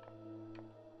there.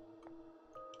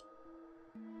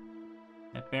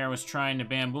 That bear was trying to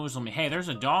bamboozle me. Hey, there's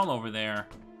a doll over there.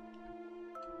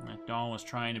 That doll was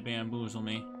trying to bamboozle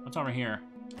me. What's over here?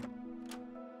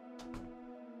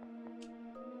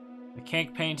 The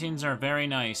cake paintings are very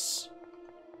nice.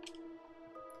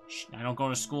 Shh, I don't go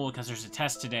to school because there's a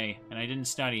test today, and I didn't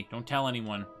study. Don't tell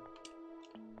anyone.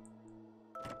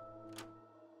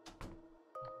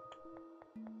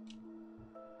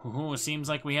 Ooh, seems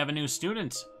like we have a new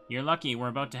student. You're lucky. We're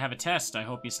about to have a test. I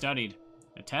hope you studied.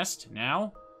 A test?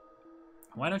 Now?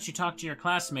 Why don't you talk to your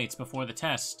classmates before the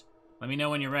test? Let me know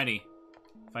when you're ready.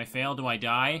 If I fail, do I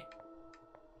die?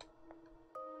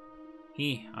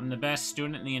 I'm the best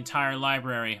student in the entire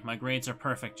library. My grades are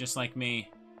perfect, just like me.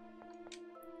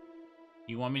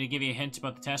 You want me to give you a hint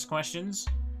about the test questions?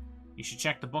 You should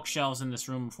check the bookshelves in this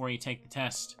room before you take the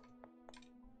test.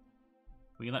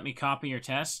 Will you let me copy your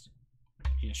test?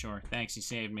 Yeah, sure. Thanks, you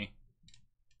saved me.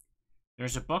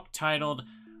 There's a book titled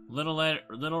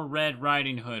Little Red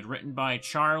Riding Hood, written by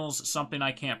Charles something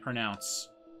I can't pronounce.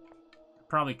 I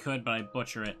probably could, but I'd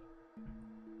butcher it.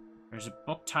 There's a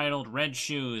book titled Red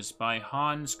Shoes by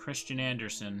Hans Christian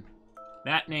Andersen.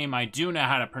 That name I do know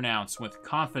how to pronounce with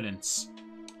confidence.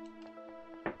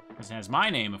 Because it has my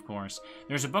name, of course.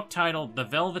 There's a book titled The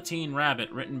Velveteen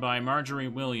Rabbit, written by Marjorie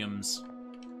Williams.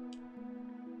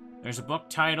 There's a book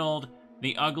titled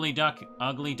The Ugly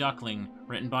Duckling,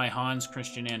 written by Hans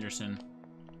Christian Andersen.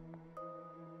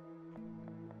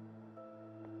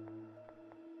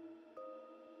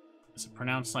 Is it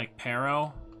pronounced like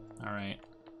Pero? Alright.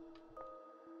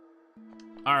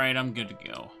 Alright, I'm good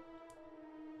to go.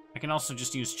 I can also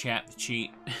just use chat to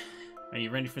cheat. Are you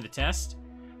ready for the test?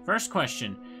 First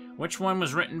question. Which one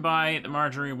was written by the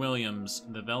Marjorie Williams?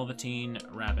 The Velveteen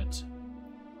Rabbit.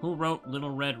 Who wrote Little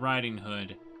Red Riding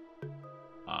Hood?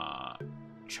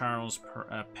 Charles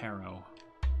Perrault.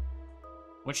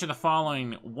 Which of the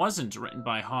following wasn't written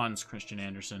by Hans Christian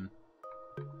Andersen?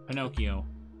 Pinocchio.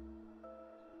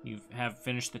 You have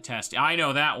finished the test. I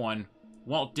know that one.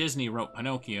 Walt Disney wrote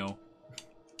Pinocchio.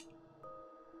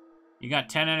 You got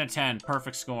 10 out of 10.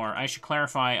 Perfect score. I should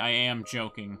clarify I am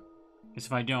joking. Because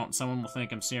if I don't, someone will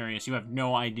think I'm serious. You have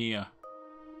no idea.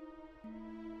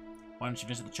 Why don't you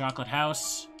visit the chocolate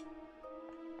house?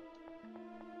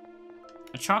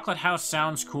 A chocolate house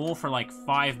sounds cool for like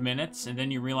 5 minutes, and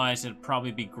then you realize it'd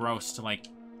probably be gross to like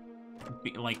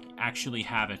actually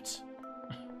have it.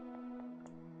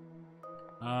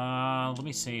 Let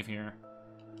me save here.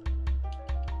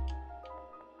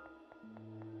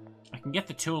 I can get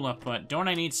the tulip, but don't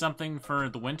I need something for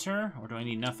the winter? Or do I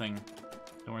need nothing?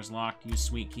 Door's locked. Use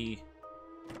sweet key.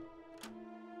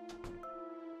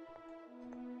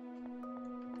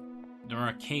 There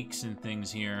are cakes and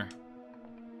things here.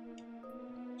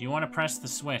 Do you want to press the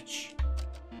switch?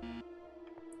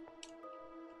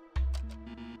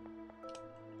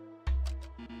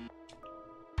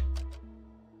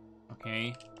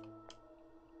 Okay.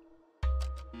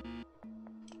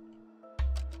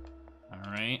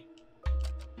 Alright.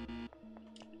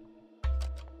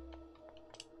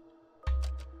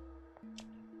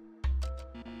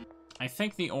 I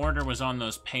think the order was on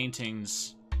those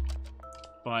paintings,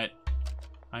 but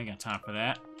I ain't got time for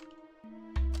that.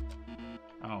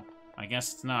 Oh, I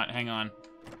guess it's not. Hang on.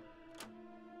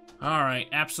 Alright,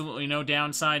 absolutely no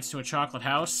downsides to a chocolate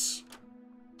house.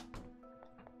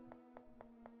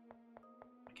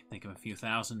 I can think of a few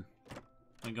thousand.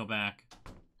 Let me go back.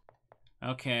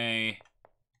 Okay.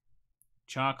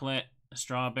 Chocolate,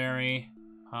 strawberry,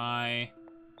 pie,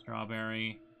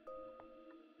 strawberry,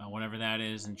 whatever that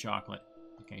is, and chocolate.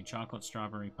 Okay, chocolate,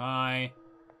 strawberry pie,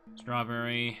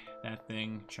 strawberry, that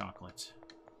thing, chocolate.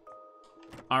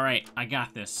 Alright, I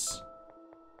got this.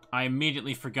 I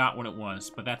immediately forgot what it was,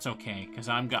 but that's okay, because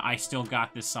I still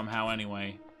got this somehow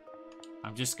anyway.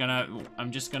 I'm just gonna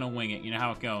wing it, you know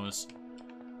how it goes.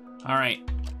 Alright.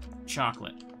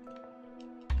 Chocolate.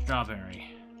 Strawberry.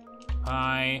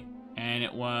 Pie. And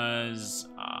it was,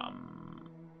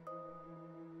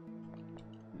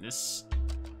 this.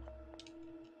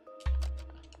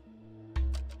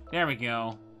 There we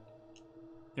go.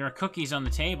 There are cookies on the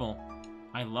table.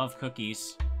 I love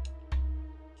cookies.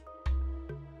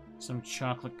 Some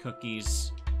chocolate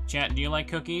cookies. Chat, do you like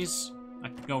cookies? I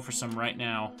could go for some right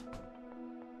now.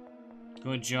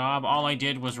 Good job. All I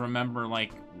did was remember,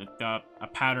 like, a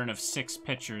pattern of 6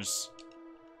 pictures.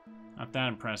 Not that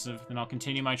impressive. Then I'll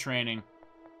continue my training.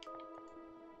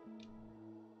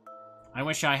 I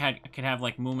wish I could have,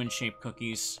 like, Moomin-shaped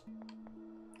cookies.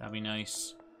 That'd be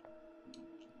nice.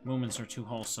 Moomins are too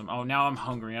wholesome. Oh, now I'm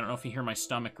hungry. I don't know if you hear my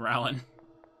stomach growling.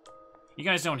 You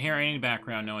guys don't hear any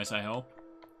background noise, I hope.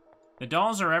 The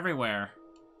dolls are everywhere.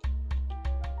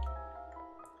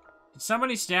 Did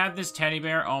somebody stab this teddy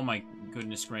bear? Oh my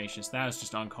goodness gracious. That is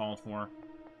just uncalled for.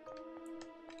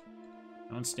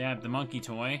 Don't stab the monkey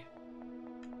toy.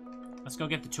 Let's go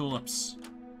get the tulips.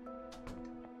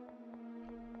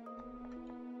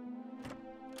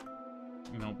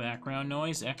 No background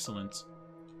noise? Excellent.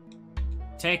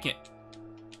 Take it.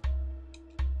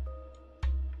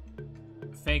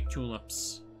 Fake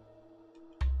tulips.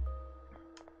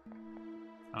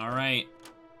 Alright.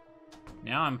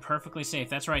 Now I'm perfectly safe.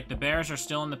 That's right, the bears are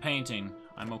still in the painting.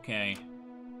 I'm okay.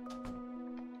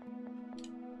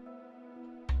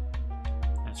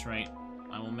 That's right.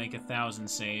 I will make 1,000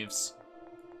 saves.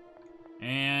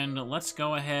 And let's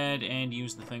go ahead and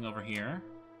use the thing over here.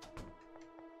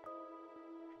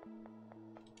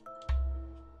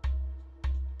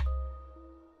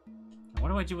 What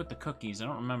do I do with the cookies? I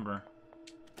don't remember.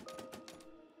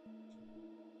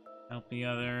 Help the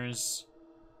others.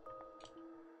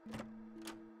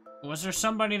 Was there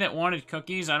somebody that wanted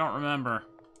cookies? I don't remember.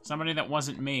 Somebody that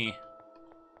wasn't me.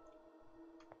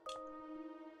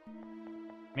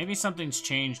 Maybe something's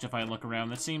changed if I look around.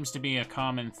 That seems to be a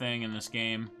common thing in this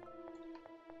game.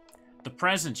 The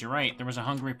present, you're right. There was a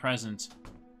hungry present.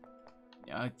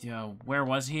 Where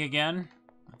was he again?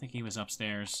 I think he was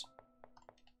upstairs.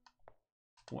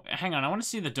 Hang on, I want to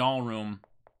see the doll room.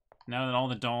 Now that all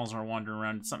the dolls are wandering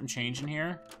around, did something change in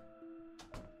here?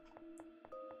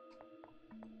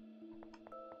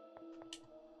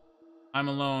 I'm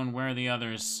alone. Where are the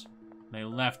others? They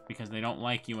left because they don't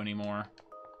like you anymore.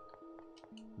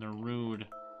 They're rude.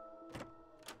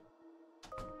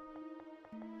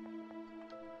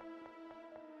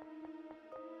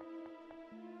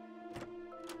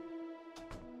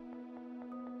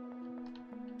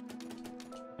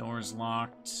 Door's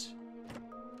locked.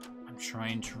 I'm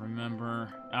trying to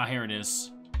remember. Ah, here it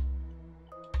is.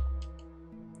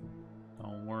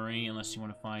 Don't worry, unless you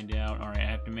want to find out. Alright, I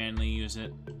have to manually use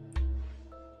it.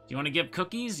 Do you want to give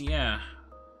cookies? Yeah.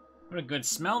 What a good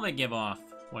smell they give off.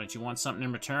 What, did you want something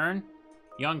in return?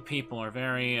 Young people are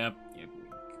very,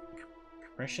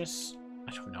 capricious?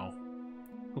 I don't know.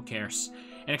 Who cares?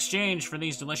 In exchange for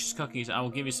these delicious cookies, I will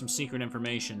give you some secret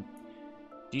information.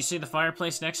 Do you see the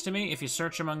fireplace next to me? If you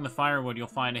search among the firewood, you'll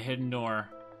find a hidden door.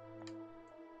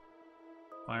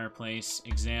 Fireplace,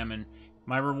 examine.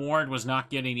 My reward was not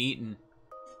getting eaten.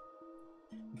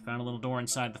 We found a little door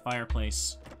inside the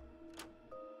fireplace.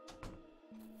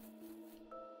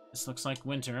 This looks like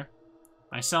winter.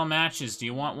 I sell matches. Do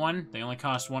you want one? They only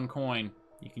cost 1 coin.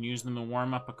 You can use them to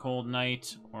warm up a cold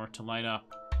night or to light up.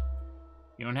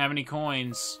 You don't have any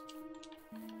coins.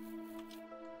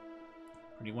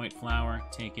 Pretty white flower.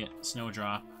 Take it.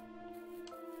 Snowdrop.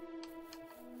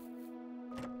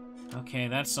 Okay,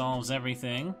 that solves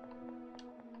everything.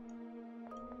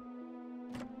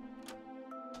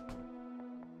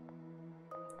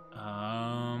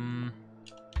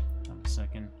 One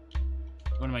second.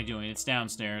 What am I doing? It's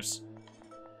downstairs.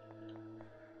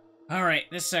 Alright,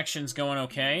 this section's going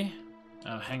okay.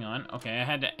 Hang on. Okay, I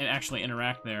had to actually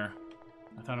interact there.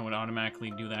 I thought it would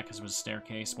automatically do that because it was a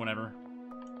staircase. Whatever.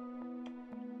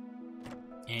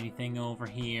 Anything over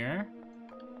here?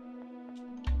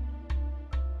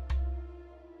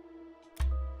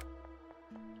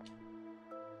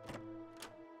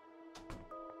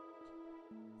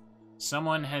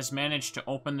 Someone has managed to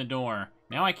open the door.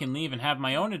 Now I can leave and have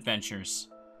my own adventures.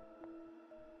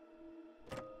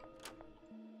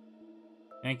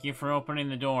 Thank you for opening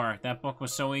the door. That book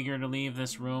was so eager to leave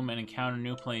this room and encounter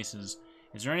new places.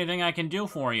 Is there anything I can do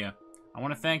for you? I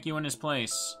want to thank you in his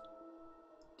place.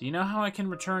 Do you know how I can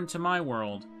return to my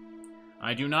world?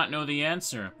 I do not know the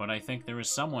answer, but I think there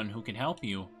is someone who can help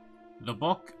you. The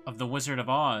Book of the Wizard of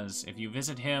Oz. If you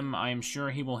visit him, I am sure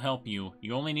he will help you.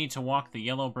 You only need to walk the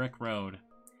yellow brick road.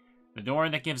 The door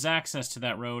that gives access to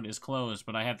that road is closed,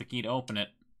 but I have the key to open it.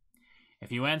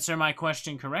 If you answer my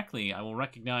question correctly, I will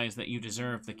recognize that you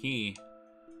deserve the key.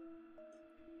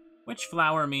 Which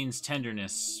flower means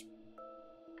tenderness?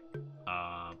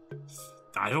 I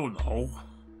don't know.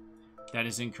 That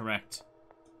is incorrect.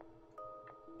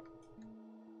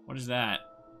 What is that?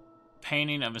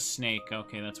 Painting of a snake.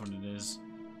 Okay, that's what it is.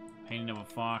 Painting of a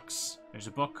fox. There's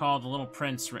a book called The Little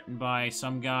Prince written by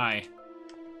some guy.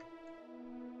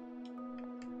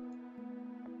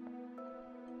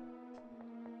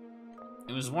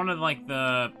 It was one of, like,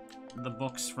 the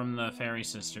books from the Fairy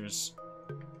Sisters.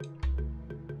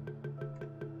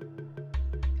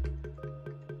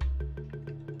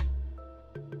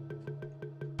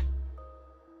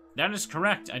 That is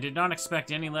correct. I did not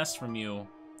expect any less from you.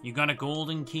 You got a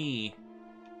golden key.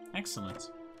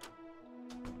 Excellent.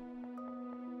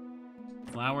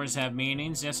 Flowers have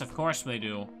meanings? Yes, of course they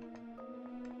do.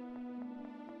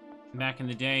 Back in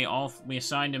the day, we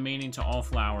assigned a meaning to all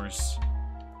flowers.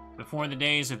 Before the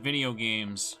days of video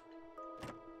games.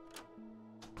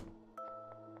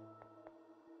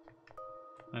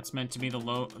 That's meant to be the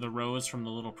rose from the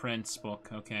Little Prince book,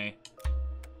 okay.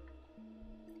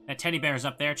 That teddy bear's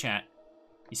up there, chat.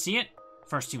 You see it?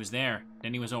 First he was there,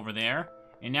 then he was over there,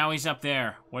 and now he's up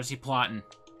there. What is he plotting?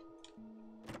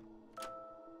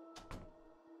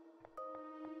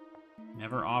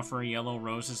 Never offer yellow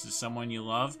roses to someone you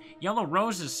love. Yellow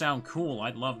roses sound cool.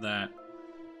 I'd love that.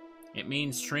 It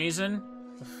means treason?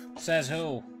 Says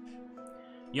who?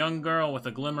 Young girl with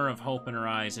a glimmer of hope in her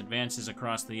eyes advances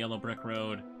across the yellow brick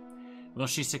road. Will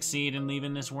she succeed in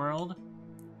leaving this world?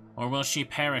 Or will she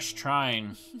perish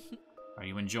trying? Are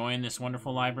you enjoying this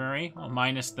wonderful library? Well,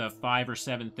 minus the 5 or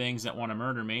 7 things that want to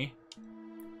murder me.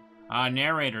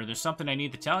 Narrator, there's something I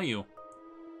need to tell you.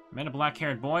 I met a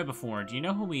black-haired boy before. Do you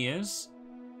know who he is?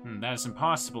 That is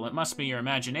impossible. It must be your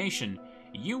imagination.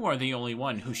 You are the only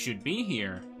one who should be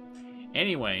here.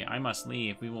 Anyway, I must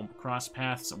leave. We will cross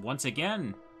paths once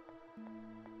again.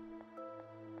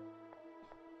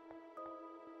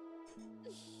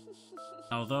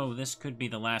 Although this could be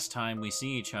the last time we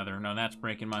see each other. No, that's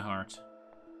breaking my heart.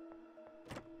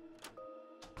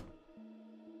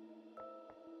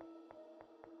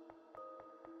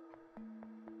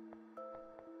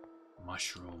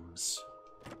 Mushrooms.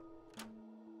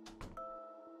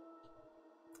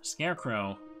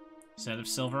 Scarecrow. Set of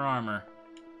silver armor.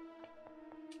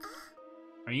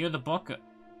 Are you the book,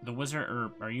 the wizard,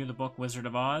 or are you the book Wizard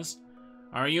of Oz?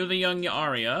 Are you the young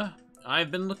Aria?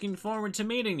 I've been looking forward to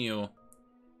meeting you.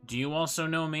 Do you also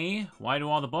know me? Why do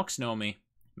all the books know me?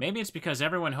 Maybe it's because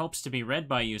everyone hopes to be read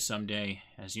by you someday.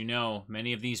 As you know,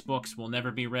 many of these books will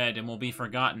never be read and will be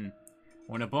forgotten.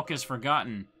 When a book is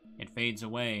forgotten, it fades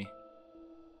away.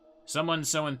 Someone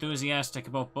so enthusiastic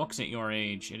about books at your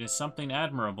age, it is something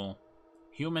admirable.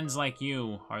 Humans like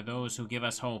you are those who give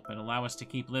us hope and allow us to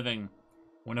keep living.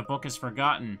 When a book is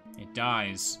forgotten, it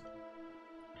dies.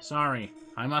 Sorry,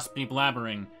 I must be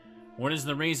blabbering. What is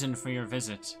the reason for your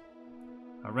visit?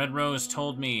 A red rose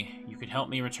told me you could help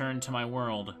me return to my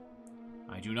world.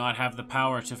 I do not have the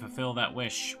power to fulfill that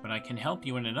wish, but I can help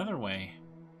you in another way.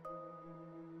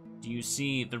 Do you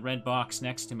see the red box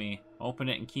next to me? Open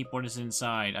it and keep what is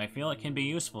inside. I feel it can be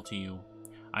useful to you.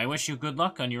 I wish you good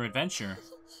luck on your adventure.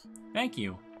 Thank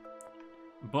you.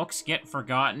 Books get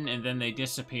forgotten and then they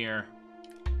disappear.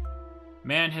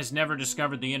 Man has never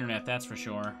discovered the internet, that's for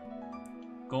sure.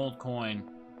 Gold coin.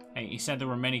 Hey, he said there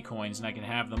were many coins and I could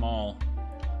have them all.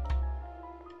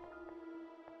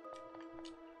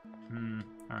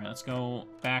 Alright, let's go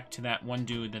back to that one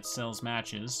dude that sells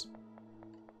matches.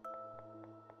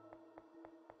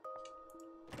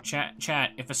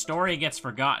 Chat, if a story gets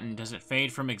forgotten, does it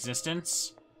fade from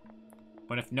existence?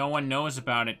 But if no one knows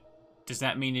about it, does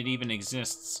that mean it even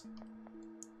exists?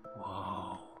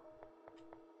 Whoa.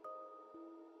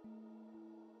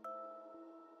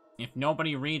 If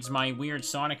nobody reads my weird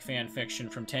Sonic fan fiction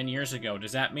from 10 years ago,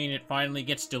 does that mean it finally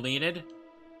gets deleted?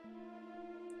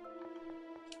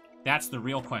 That's the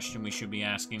real question we should be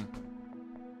asking.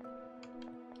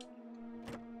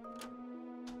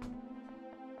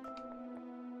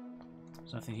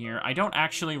 There's nothing here. I don't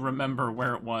actually remember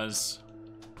where it was.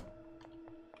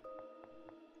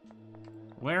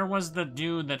 Where was the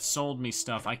dude that sold me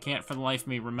stuff? I can't for the life of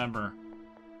me remember.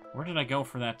 Where did I go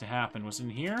for that to happen? Was it in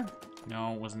here?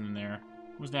 No, it wasn't in there.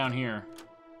 It was down here.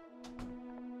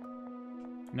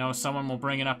 No, someone will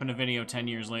bring it up in a video 10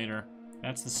 years later.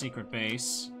 That's the secret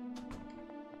base.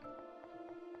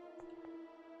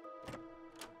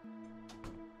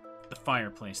 The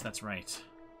fireplace, that's right.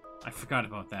 I forgot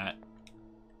about that.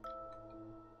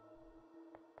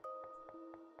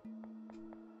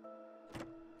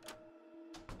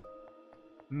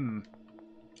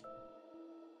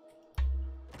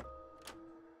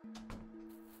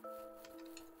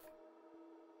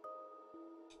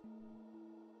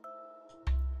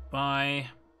 Bye.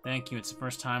 Thank you. It's the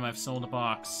first time I've sold a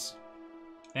box.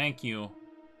 Thank you.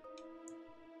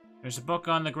 There's a book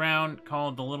on the ground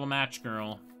called The Little Match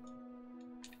Girl.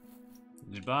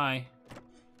 Goodbye.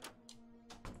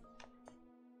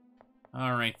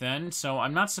 Alright then, so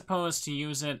I'm not supposed to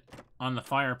use it on the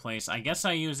fireplace. I guess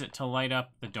I use it to light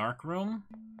up the dark room.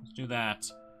 Let's do that.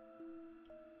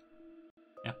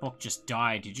 That book just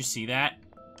died. Did you see that?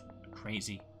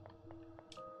 Crazy.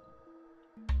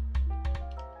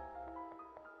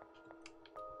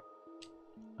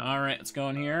 Alright, let's go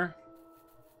in here.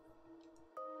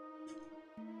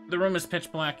 The room is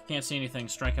pitch black. Can't see anything.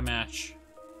 Strike a match.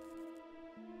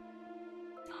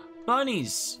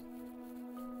 Bunnies!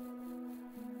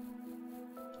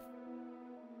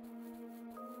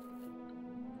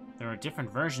 There are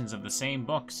different versions of the same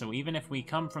book, so even if we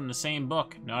come from the same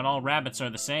book, not all rabbits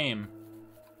are the same.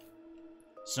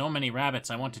 So many rabbits,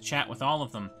 I want to chat with all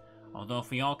of them. Although if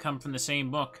we all come from the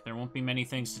same book, there won't be many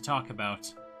things to talk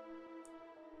about.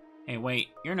 Hey, wait,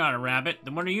 you're not a rabbit.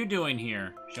 Then what are you doing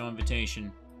here? Show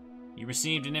invitation. You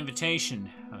received an invitation.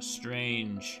 How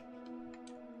strange.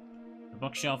 The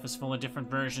bookshelf is full of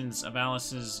different versions of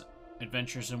Alice's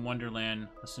Adventures in Wonderland,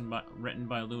 written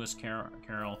by Lewis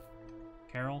Carroll.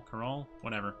 Carroll?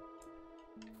 Whatever.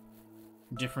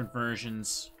 Different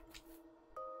versions.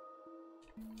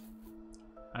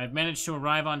 I've managed to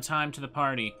arrive on time to the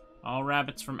party. All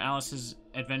rabbits from Alice's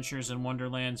Adventures in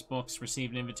Wonderland's books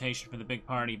received an invitation for the big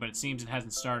party, but it seems it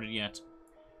hasn't started yet.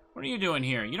 What are you doing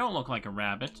here? You don't look like a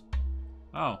rabbit.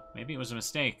 Oh, maybe it was a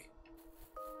mistake.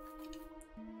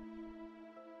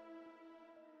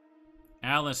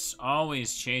 Alice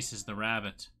always chases the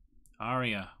rabbit.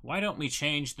 Aria, why don't we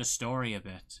change the story a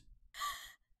bit?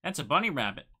 That's a bunny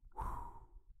rabbit.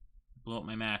 Blew up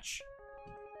my match.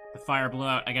 The fire blew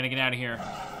out. I gotta get out of here.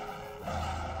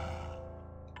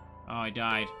 Oh, I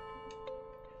died.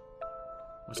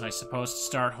 Was I supposed to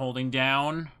start holding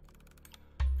down?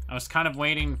 I was kind of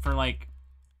waiting for, like...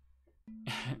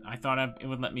 I thought it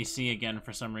would let me see again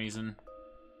for some reason.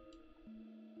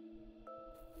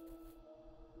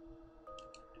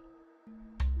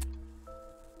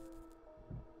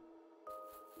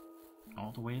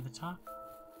 All the way to the top?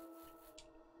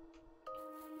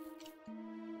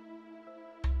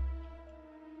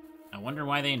 I wonder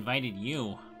why they invited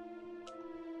you.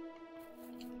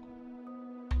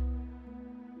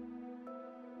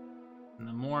 And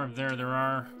the more there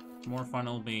are, the more fun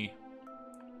it'll be.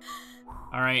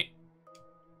 Alright.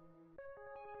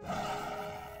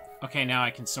 Okay, now I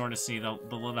can sort of see the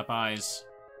lit up eyes.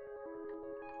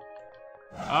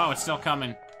 Oh, it's still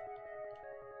coming.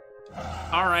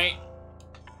 Alright.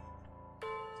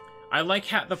 I like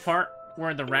the part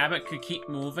where the rabbit could keep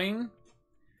moving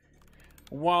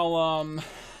while,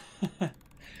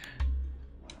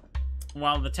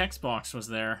 while the text box was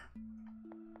there.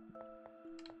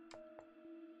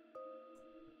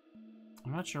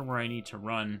 I'm not sure where I need to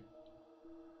run.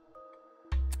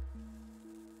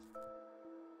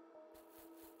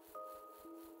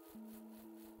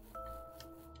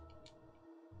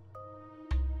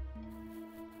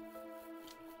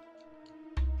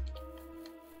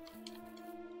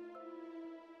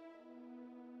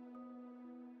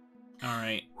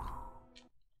 Alright.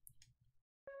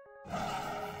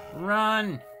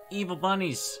 Run! Evil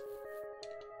bunnies!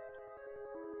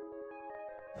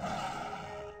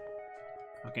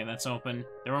 Okay, that's open.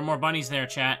 There were more bunnies there,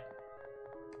 chat.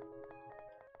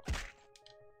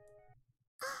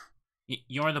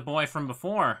 You're the boy from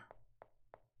before.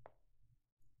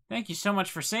 Thank you so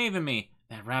much for saving me.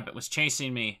 That rabbit was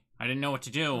chasing me. I didn't know what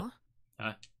to do.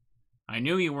 Huh? I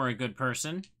knew you were a good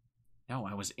person. No,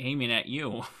 I was aiming at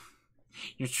you.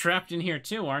 You're trapped in here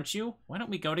too, aren't you? Why don't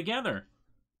we go together?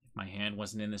 If my hand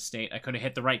wasn't in this state, I could have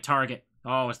hit the right target.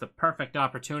 Oh, it was the perfect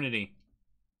opportunity.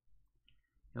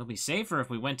 It'll be safer if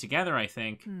we went together, I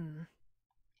think.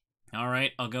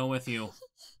 Alright, I'll go with you.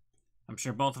 I'm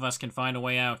sure both of us can find a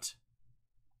way out.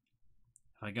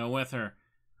 If I go with her,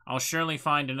 I'll surely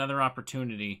find another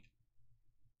opportunity.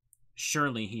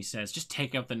 Surely, he says. Just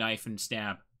take out the knife and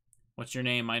stab. What's your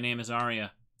name? My name is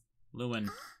Aria. Lewin.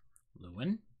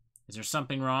 Lewin? Is there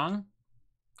something wrong?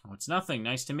 Oh, it's nothing.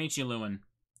 Nice to meet you, Lewin.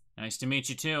 Nice to meet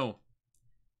you, too.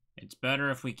 It's better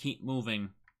if we keep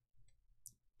moving.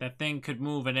 That thing could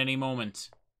move at any moment.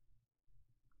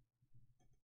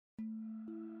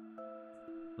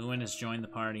 Lewin has joined the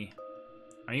party.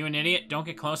 Are you an idiot? Don't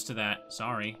get close to that.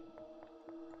 Sorry.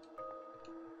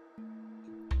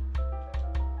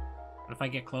 What if I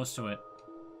get close to it?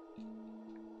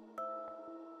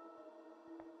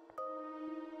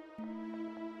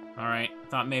 Alright, I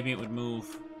thought maybe it would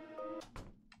move.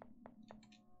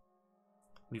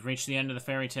 We've reached the end of the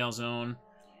fairy tale zone.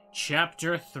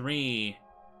 Chapter 3.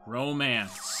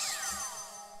 Romance.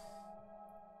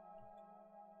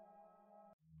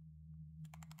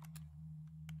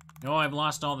 Oh, I've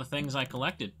lost all the things I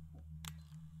collected.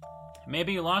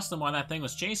 Maybe you lost them while that thing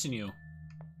was chasing you.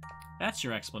 That's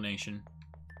your explanation.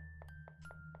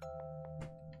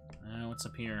 What's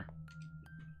up here?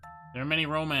 There are many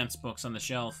romance books on the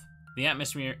shelf. The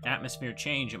atmosphere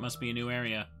changed. It must be a new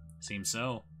area. Seems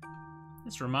so.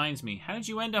 This reminds me, how did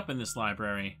you end up in this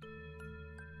library?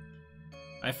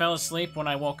 I fell asleep when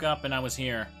I woke up and I was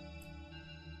here.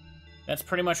 That's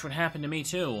pretty much what happened to me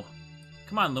too.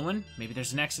 Come on, Lewin. Maybe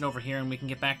there's an exit over here and we can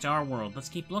get back to our world. Let's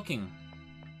keep looking.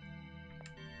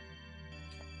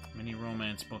 Many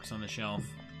romance books on the shelf.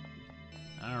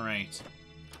 Alright.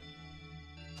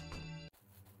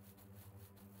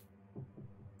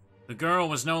 The girl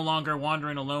was no longer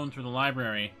wandering alone through the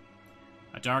library.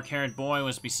 A dark-haired boy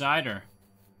was beside her.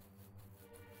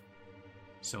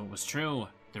 So it was true.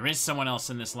 There is someone else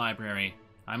in this library.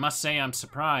 I must say I'm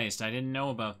surprised. I didn't know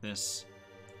about this.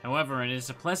 However, it is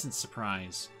a pleasant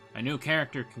surprise. A new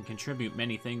character can contribute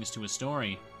many things to a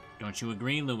story. Don't you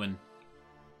agree, Lewin?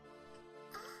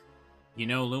 You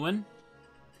know Lewin?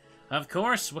 Of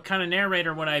course! What kind of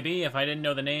narrator would I be if I didn't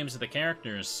know the names of the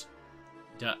characters?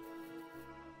 Duh.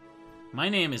 My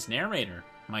name is Narrator.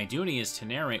 My duty is to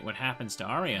narrate what happens to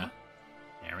Aria.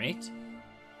 Narrate?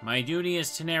 My duty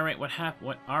is to narrate what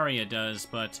Aria does,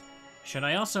 but should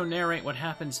I also narrate what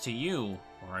happens to you,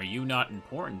 or are you not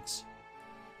important?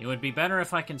 It would be better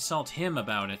if I consult him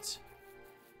about it.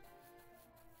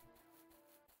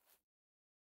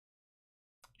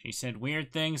 She said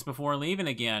weird things before leaving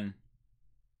again.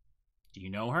 Do you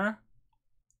know her?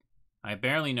 I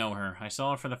barely know her. I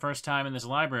saw her for the first time in this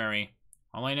library.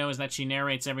 All I know is that she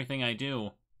narrates everything I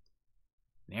do.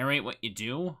 Narrate what you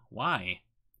do? Why?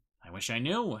 I wish I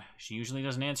knew. She usually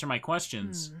doesn't answer my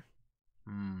questions.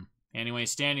 Anyway,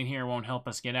 standing here won't help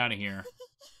us get out of here.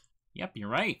 Yep, you're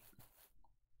right.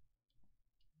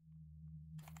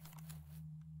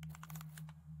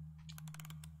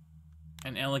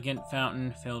 An elegant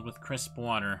fountain filled with crisp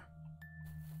water.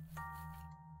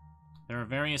 There are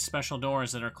various special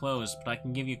doors that are closed, but I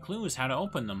can give you clues how to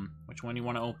open them. Which one do you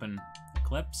want to open?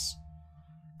 Eclipse?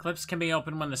 Eclipse can be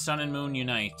opened when the sun and moon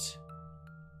unite.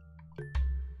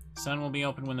 Sun will be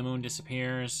open when the moon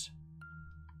disappears.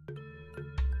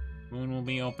 Moon will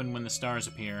be open when the stars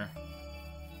appear.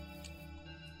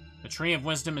 The Tree of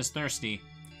Wisdom is thirsty.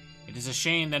 It is a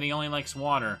shame that he only likes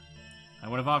water. I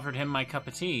would have offered him my cup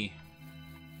of tea.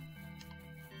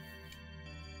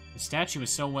 The statue is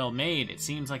so well made, it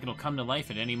seems like it'll come to life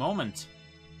at any moment.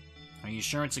 Are you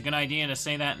sure it's a good idea to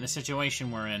say that in the situation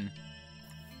we're in?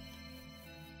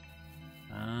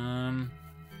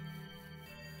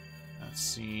 Let's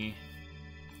see.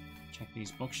 Check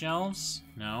these bookshelves.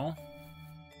 No.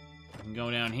 I can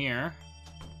go down here.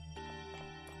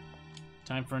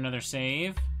 Time for another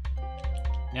save.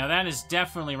 Now that is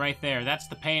definitely right there. That's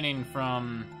the painting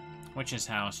from Witch's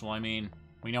house. Well, I mean,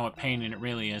 we know what painting it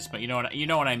really is, but you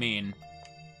know what I mean.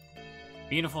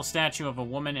 Beautiful statue of a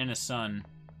woman and a sun.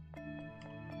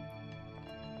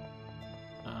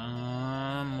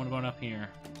 What about up here?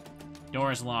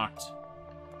 Door is locked.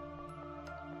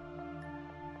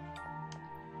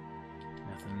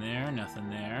 Nothing there, nothing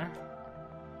there.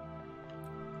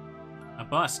 A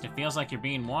bust. It feels like you're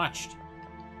being watched.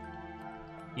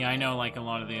 Yeah, I know, like, a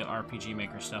lot of the RPG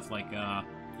Maker stuff, like,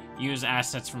 use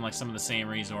assets from, like, some of the same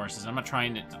resources. I'm not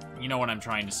trying to... You know what I'm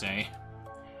trying to say.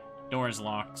 Door is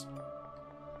locked.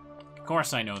 Of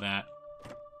course I know that.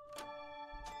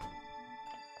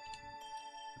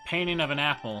 A painting of an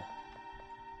apple.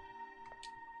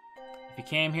 If you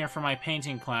came here for my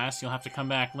painting class, you'll have to come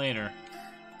back later.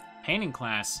 Painting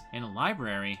class? In a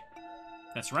library?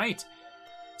 That's right.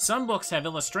 Some books have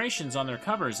illustrations on their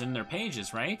covers and their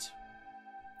pages, right?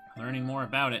 Learning more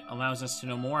about it allows us to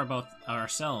know more about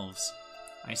ourselves.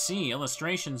 I see,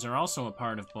 illustrations are also a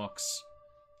part of books.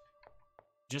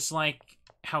 Just like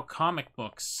how comic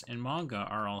books and manga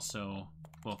are also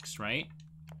books, right?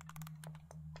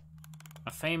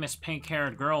 A famous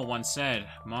pink-haired girl once said,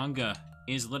 manga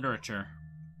is literature.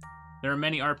 There are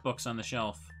many art books on the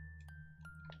shelf.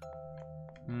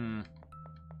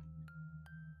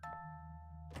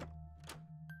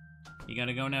 You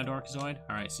gotta go now, Dorkazoid?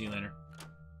 Alright, see you later.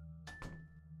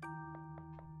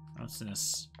 What's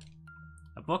this?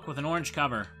 A book with an orange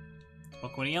cover. A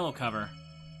book with a yellow cover.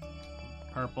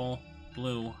 Purple,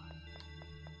 blue.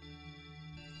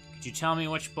 Could you tell me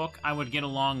which book I would get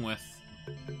along with?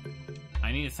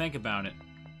 I need to think about it.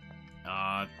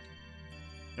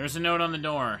 There's a note on the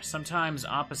door. Sometimes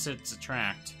opposites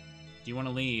attract. Do you want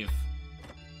to leave?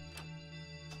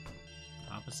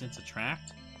 Opposites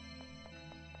attract?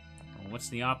 Well, what's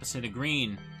the opposite of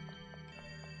green?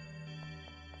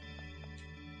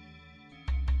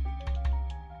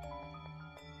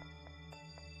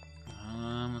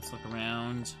 Let's look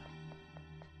around.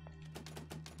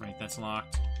 Right, that's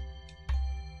locked.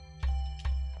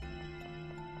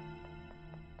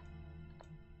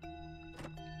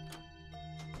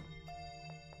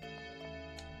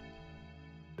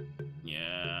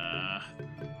 Yeah.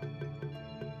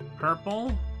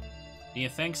 Purple? Do you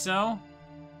think so?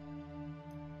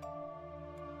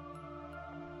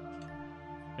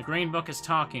 The green book is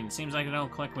talking. It seems like they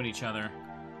don't click with each other.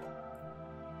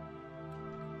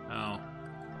 Oh.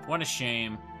 What a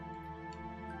shame.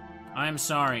 I'm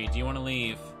sorry. Do you want to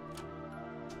leave?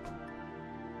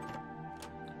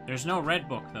 There's no red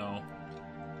book, though.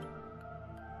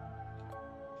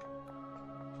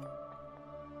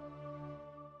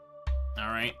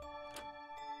 Alright.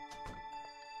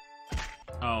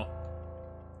 Oh.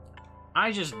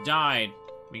 I just died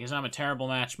because I'm a terrible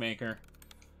matchmaker.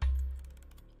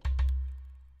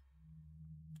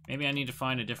 Maybe I need to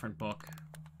find a different book.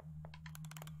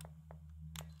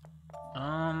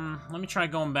 Let me try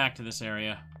going back to this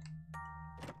area.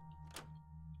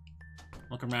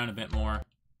 Look around a bit more.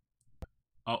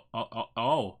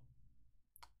 Oh.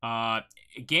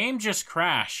 Game just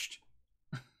crashed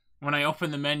when I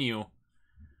opened the menu.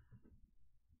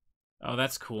 Oh,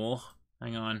 that's cool.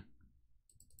 Hang on.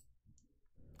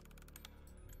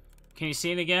 Can you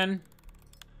see it again?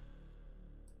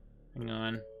 Hang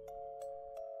on.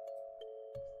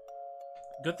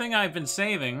 Good thing I've been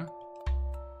saving.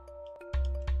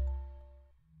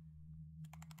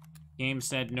 Game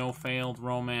said no failed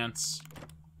romance.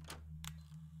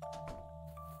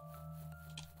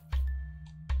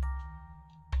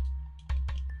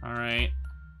 Alright.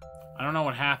 I don't know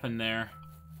what happened there.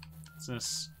 What's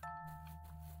this?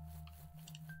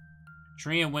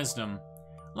 Tree of Wisdom.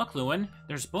 Look, Lewin,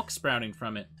 there's books sprouting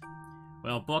from it.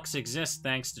 Well, books exist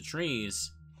thanks to trees.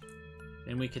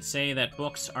 Then we could say that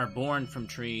books are born from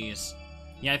trees.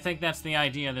 Yeah, I think that's the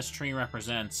idea this tree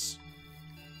represents.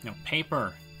 You know,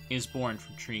 paper is born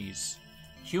from trees.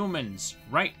 Humans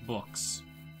write books.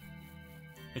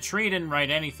 The tree didn't write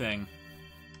anything.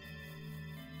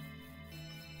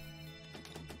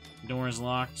 Door is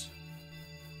locked.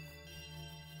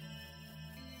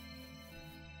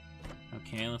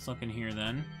 Okay, let's look in here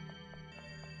then.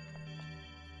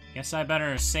 Guess I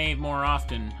better save more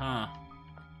often, huh?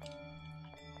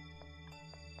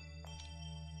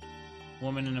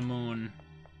 Woman in the moon.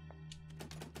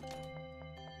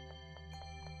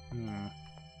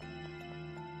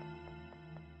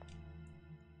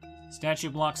 Statue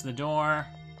blocks the door.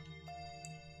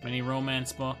 Many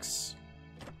romance books.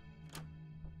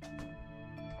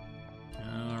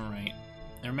 Alright.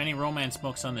 There are many romance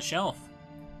books on the shelf.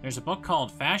 There's a book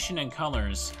called Fashion and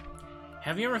Colors.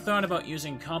 Have you ever thought about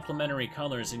using complementary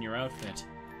colors in your outfit?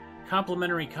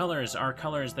 Complementary colors are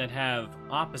colors that have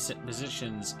opposite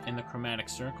positions in the chromatic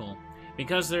circle.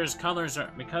 Because these colors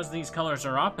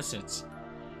are opposites,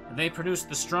 they produce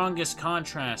the strongest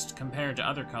contrast compared to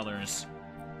other colors.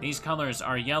 These colors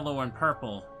are yellow and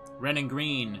purple, red and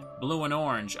green, blue and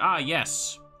orange. Ah,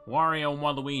 yes! Wario and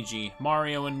Waluigi,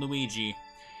 Mario and Luigi,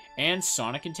 and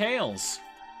Sonic and Tails.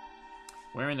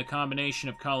 Wearing the combination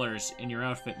of colors in your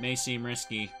outfit may seem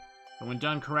risky, but when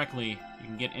done correctly, you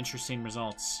can get interesting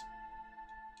results.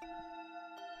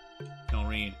 Don't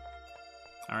read.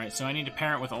 Alright, so I need to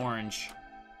pair it with orange.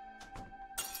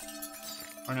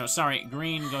 Or no, sorry,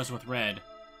 green goes with red.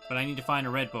 But I need to find a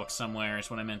red book somewhere,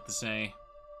 is what I meant to say.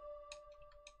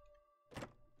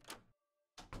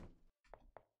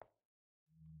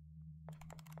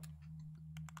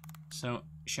 So,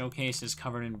 showcase is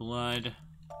covered in blood.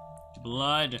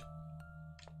 Blood!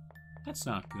 That's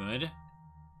not good.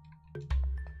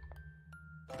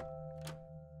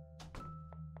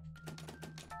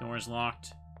 Door's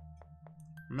locked.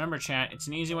 Remember, chat, it's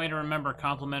an easy way to remember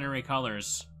complementary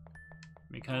colors.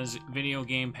 Because video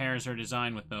game pairs are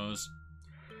designed with those.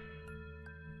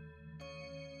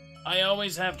 I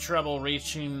always have trouble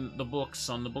reaching the books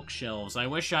on the bookshelves. I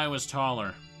wish I was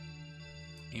taller.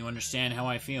 You understand how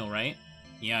I feel, right?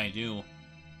 Yeah, I do.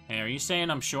 Hey, are you saying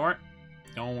I'm short?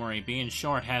 Don't worry, being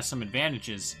short has some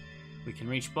advantages. We can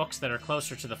reach books that are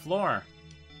closer to the floor.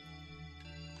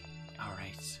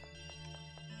 Alright.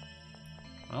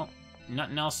 Well,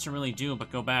 nothing else to really do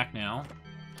but go back now.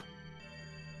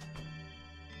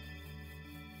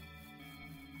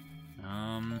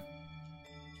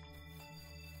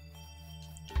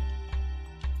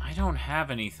 I don't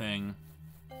have anything.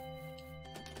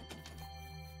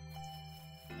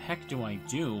 The heck do I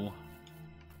do?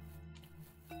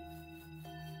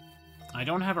 I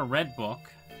don't have a red book.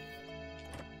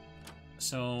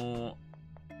 So...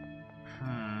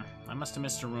 I must have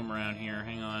missed a room around here.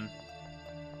 Hang on.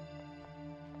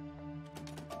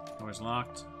 Door's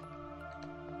locked.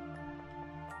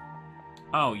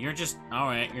 Oh, you're just...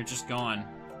 Alright, you're just gone.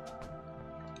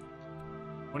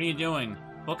 What are you doing?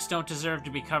 Books don't deserve to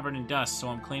be covered in dust, so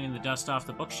I'm cleaning the dust off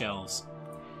the bookshelves.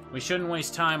 We shouldn't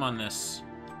waste time on this.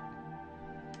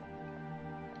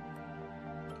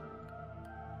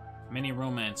 Many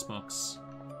romance books.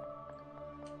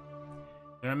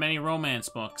 There are many romance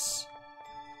books.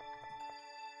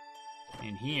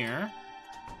 In here...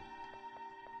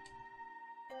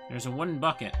 There's a wooden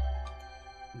bucket.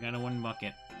 We got a wooden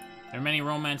bucket. There are many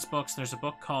romance books. There's a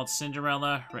book called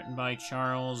Cinderella, written by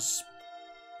Charles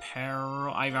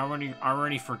Perrault. I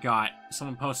already forgot.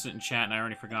 Someone posted it in chat and I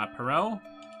already forgot. Perrault?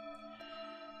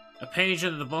 A page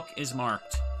of the book is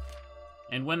marked.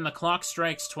 And when the clock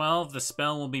strikes 12, the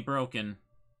spell will be broken.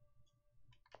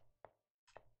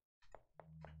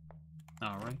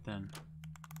 Alright then.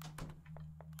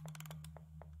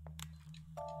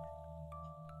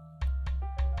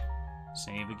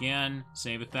 Save again.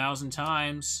 Save 1,000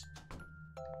 times.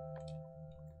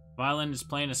 Violin is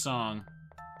playing a song.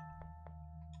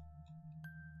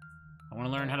 I want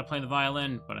to learn how to play the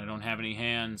violin, but I don't have any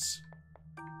hands.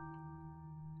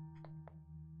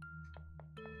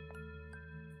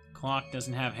 Clock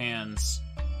doesn't have hands.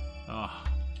 Ugh.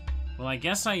 Well, I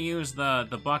guess I use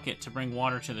the bucket to bring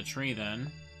water to the tree,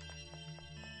 then.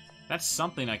 That's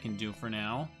something I can do for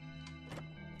now.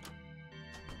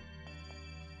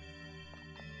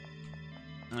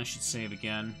 I should save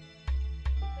again.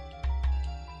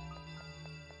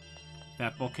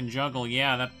 That book can juggle.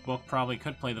 Yeah, that book probably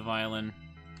could play the violin.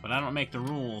 But I don't make the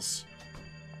rules.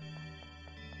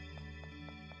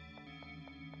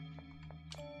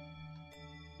 Are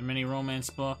there many romance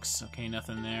books? Okay,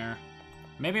 nothing there.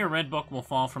 Maybe a red book will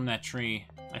fall from that tree.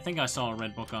 I think I saw a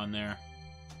red book on there.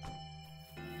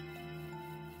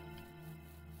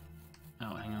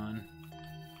 Oh, hang on.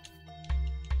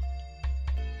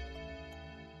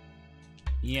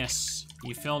 Yes,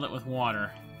 you filled it with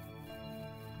water.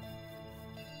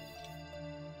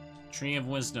 Tree of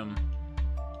Wisdom.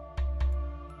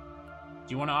 Do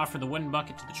you want to offer the wooden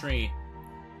bucket to the tree?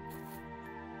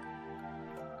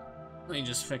 Let me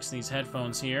just fix these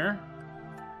headphones here.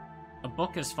 A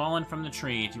book has fallen from the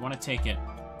tree. Do you want to take it?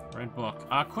 Red book.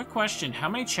 Quick question. How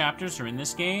many chapters are in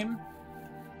this game?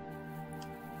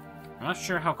 I'm not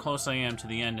sure how close I am to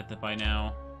the end by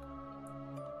now.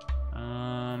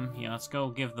 Yeah, let's go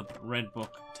give the red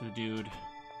book to the dude.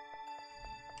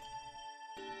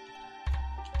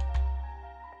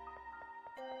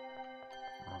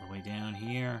 All the way down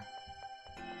here.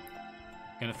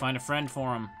 Gotta find a friend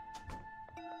for him.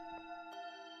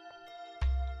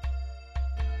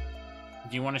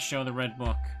 Do you want to show the red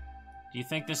book? Do you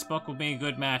think this book will be a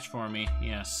good match for me?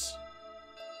 Yes.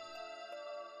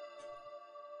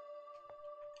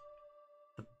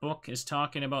 The book is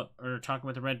talking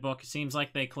with the red book. It seems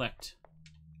like they clicked.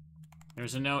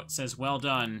 There's a note that says, well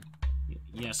done.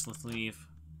 Yes, let's leave.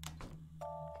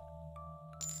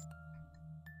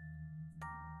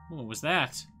 Ooh, what was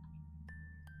that?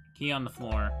 Key on the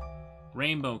floor.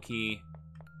 Rainbow key.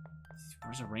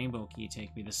 Where's a rainbow key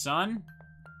take me? The sun?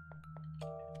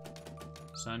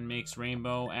 Sun makes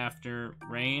rainbow after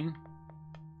rain.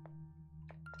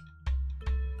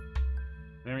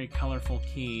 Very colorful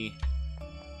key.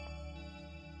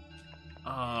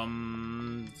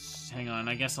 Hang on,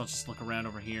 I guess I'll just look around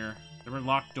over here. There were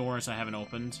locked doors I haven't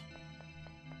opened.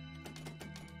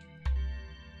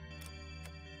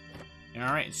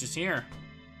 Alright, it's just here.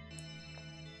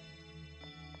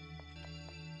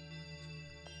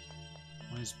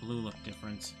 Why does blue look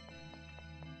different?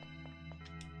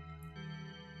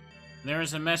 There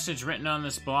is a message written on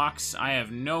this box. I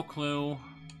have no clue.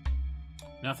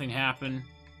 Nothing happened.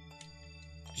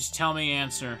 Just tell me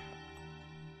answer.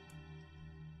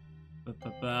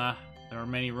 There are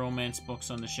many romance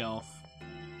books on the shelf.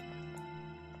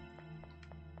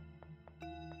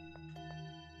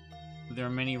 There are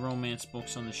many romance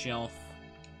books on the shelf.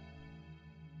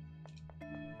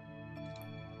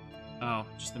 Oh,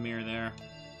 just the mirror there.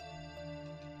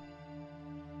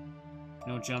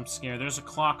 No jump scare. There's a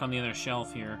clock on the other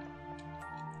shelf here.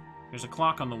 There's a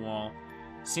clock on the wall.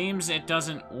 Seems it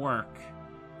doesn't work.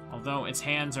 Although its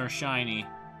hands are shiny. Do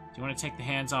you want to take the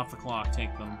hands off the clock?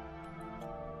 Take them.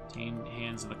 Obtain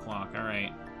hands of the clock.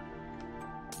 Alright.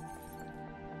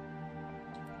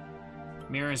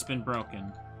 Mirror has been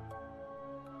broken.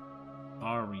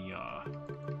 Aria.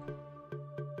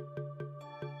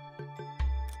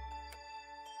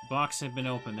 Box had been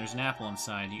opened. There's an apple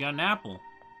inside. You got an apple.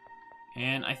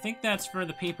 And I think that's for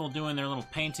the people doing their little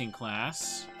painting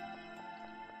class.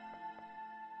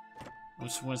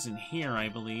 Which wasn't here, I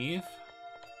believe.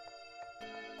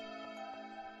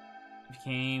 If you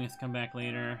came, it's come back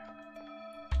later.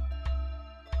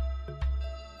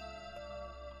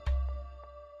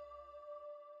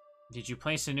 Did you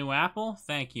place a new apple?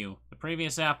 Thank you. The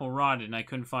previous apple rotted and I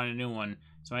couldn't find a new one,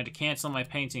 so I had to cancel my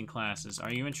painting classes.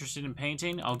 Are you interested in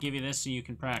painting? I'll give you this so you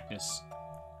can practice.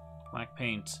 Black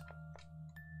paint.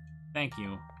 Thank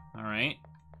you. Alright.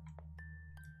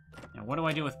 Now, what do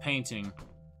I do with painting?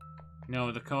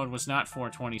 No, the code was not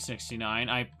 42069.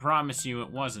 I promise you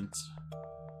it wasn't.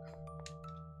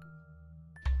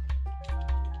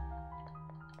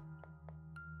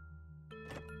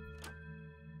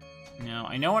 Now,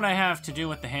 I know what I have to do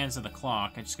with the hands of the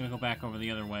clock. I'm just gonna go back over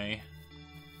the other way.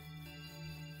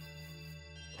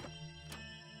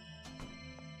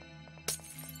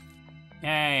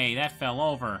 Hey, that fell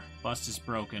over. Bust is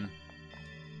broken.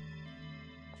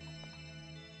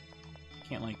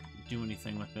 Can't, like, do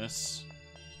anything with this.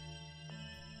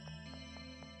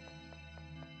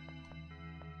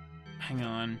 Hang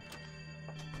on.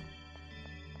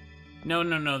 No,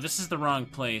 no, no, this is the wrong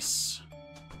place.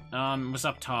 It was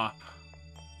up top.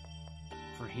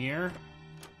 For here?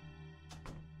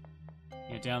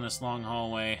 Yeah, down this long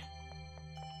hallway.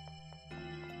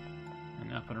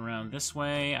 And up and around this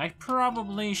way. I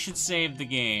probably should save the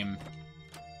game.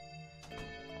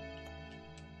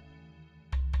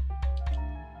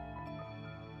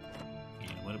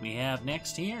 And what do we have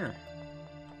next here?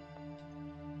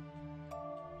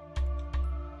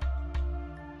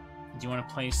 Do you want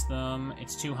to place them?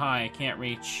 It's too high, I can't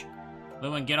reach.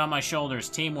 Lewin, get on my shoulders.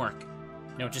 Teamwork.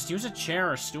 No, just use a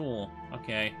chair or stool.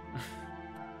 Okay.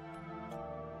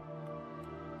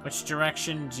 Which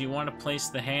direction do you want to place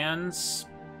the hands?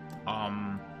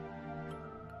 I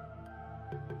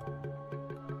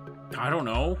don't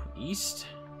know. East?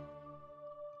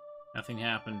 Nothing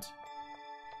happened.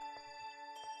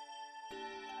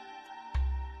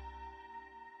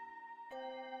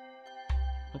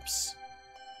 Oops.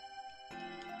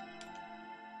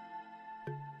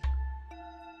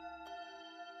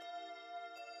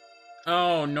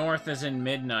 Oh, north is in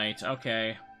midnight.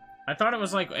 Okay. I thought it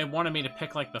was like, it wanted me to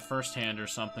pick like the first hand or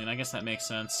something. I guess that makes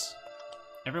sense.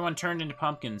 Everyone turned into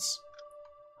pumpkins.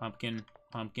 Pumpkin,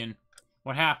 pumpkin.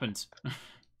 What happened?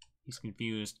 He's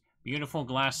confused. Beautiful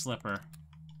glass slipper.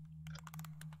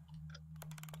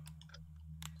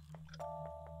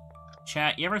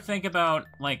 Chat, you ever think about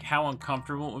like how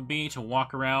uncomfortable it would be to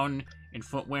walk around in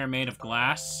footwear made of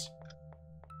glass?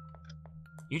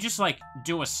 You just, like,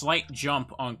 do a slight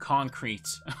jump on concrete.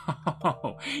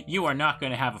 You are not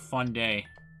going to have a fun day.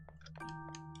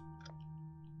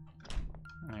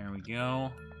 There we go.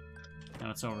 Now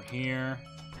it's over here.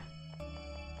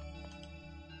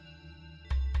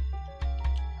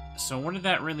 So what did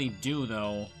that really do,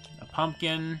 though? A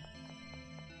pumpkin.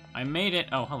 I made it.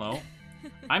 Oh, hello.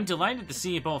 I'm delighted to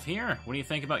see you both here. What do you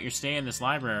think about your stay in this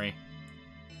library?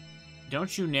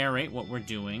 Don't you narrate what we're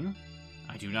doing?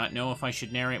 I do not know if I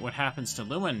should narrate what happens to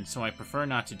Lewin, so I prefer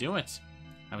not to do it.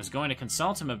 I was going to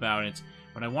consult him about it,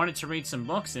 but I wanted to read some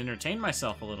books and entertain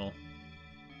myself a little.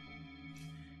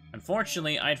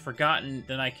 Unfortunately, I'd forgotten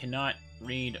that I cannot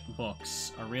read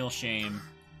books. A real shame.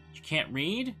 You can't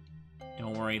read?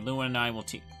 Don't worry, Lewin and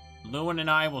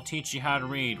I will teach you how to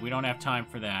read. We don't have time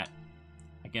for that.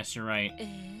 I guess you're right.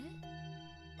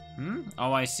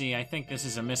 Oh, I see. I think this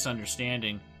is a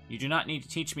misunderstanding. You do not need to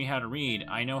teach me how to read.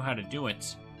 I know how to do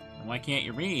it. And why can't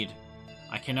you read?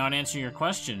 I cannot answer your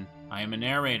question. I am a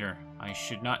narrator. I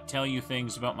should not tell you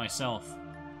things about myself.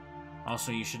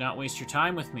 Also, you should not waste your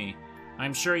time with me.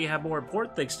 I'm sure you have more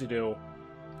important things to do.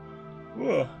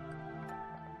 Ugh.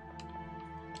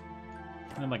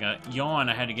 I had like a yawn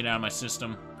I had to get out of my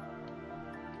system.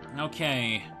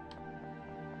 Okay.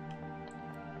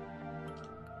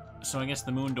 So I guess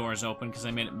the moon door is open because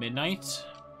I made it midnight.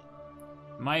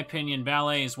 In my opinion,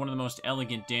 ballet is one of the most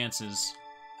elegant dances.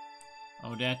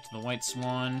 Odette, the white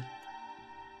swan.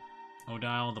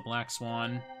 Odile, the black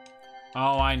swan.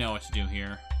 Oh, I know what to do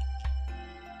here.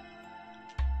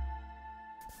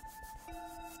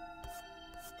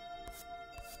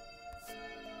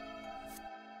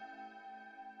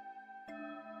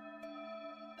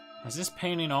 Has this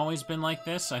painting always been like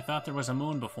this? I thought there was a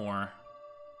moon before.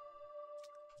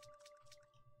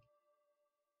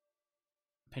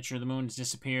 Picture of the moon has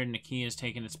disappeared and a key has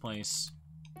taken its place.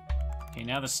 Okay,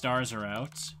 now the stars are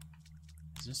out.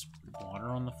 Is this water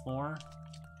on the floor?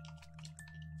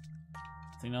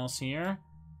 Nothing else here? In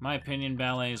my opinion,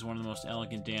 ballet is one of the most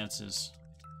elegant dances.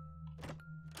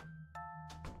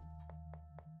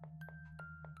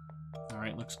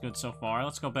 Alright, looks good so far.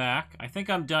 Let's go back. I think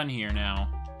I'm done here now.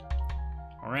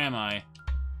 Or am I?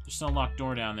 There's still a locked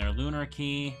door down there. Lunar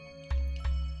key.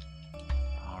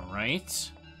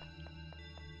 Alright.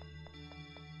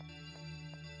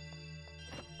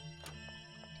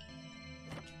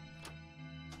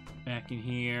 Back in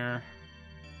here.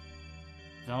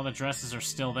 All the dresses are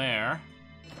still there.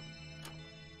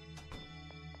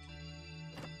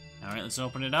 Alright, let's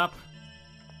open it up.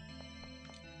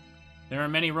 There are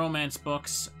many romance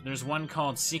books. There's one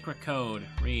called Secret Code.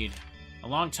 Read. A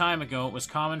long time ago, it was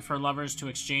common for lovers to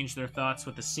exchange their thoughts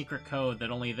with a secret code that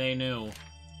only they knew.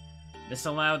 This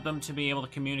allowed them to be able to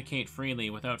communicate freely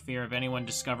without fear of anyone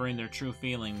discovering their true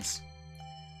feelings.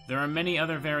 There are many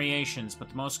other variations, but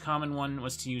the most common one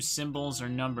was to use symbols or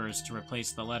numbers to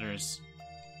replace the letters.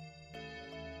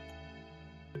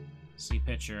 See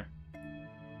picture.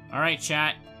 Alright,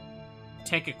 chat.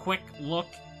 Take a quick look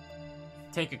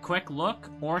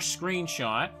or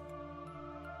screenshot.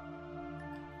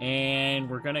 And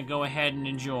we're gonna go ahead and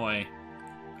enjoy.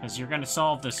 Because you're gonna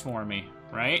solve this for me,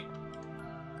 right?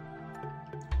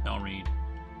 I'll read.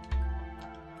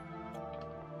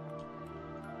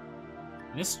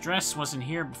 This dress wasn't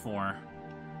here before.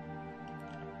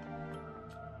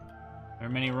 There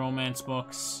are many romance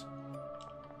books.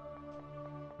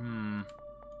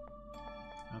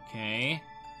 Okay.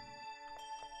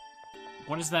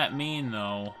 What does that mean,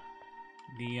 though?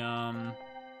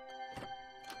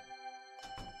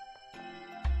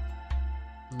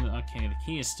 Okay, the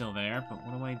key is still there, but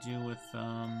what do I do with,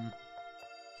 I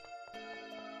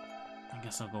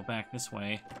guess I'll go back this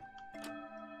way.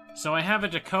 So I have a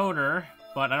decoder,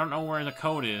 but I don't know where the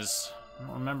code is. I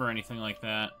don't remember anything like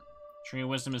that. Tree of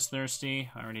Wisdom is thirsty.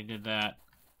 I already did that.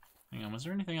 Hang on, was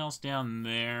there anything else down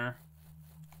there?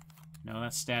 No,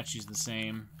 that statue's the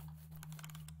same.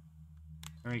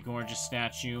 Very gorgeous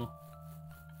statue.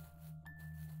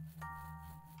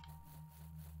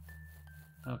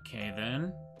 Okay,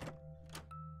 then.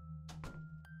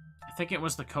 I think it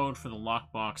was the code for the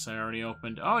lockbox I already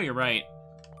opened. Oh, you're right.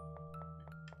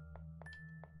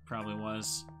 Probably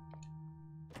was.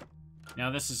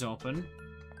 Now this is open.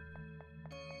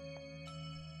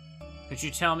 Could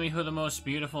you tell me who the most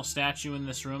beautiful statue in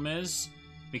this room is?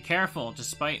 Be careful,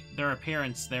 despite their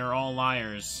appearance, they are all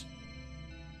liars.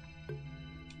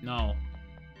 No.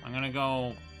 I'm gonna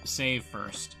go save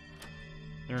first.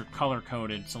 They're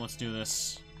color-coded, so let's do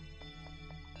this.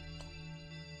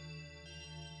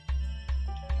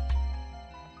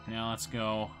 Now let's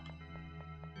go.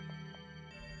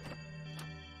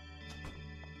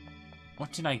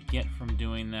 What did I get from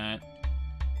doing that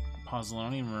puzzle? I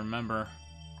don't even remember.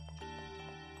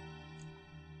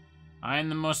 I am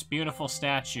the most beautiful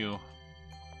statue.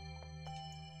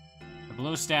 The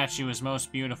blue statue is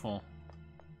most beautiful.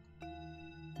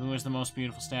 Who is the most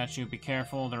beautiful statue? Be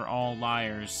careful, they're all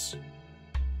liars.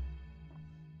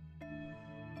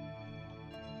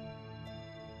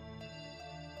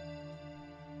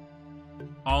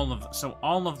 So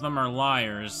all of them are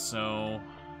liars, so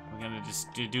we're gonna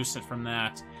just deduce it from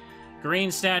that. Green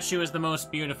statue is the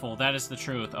most beautiful, that is the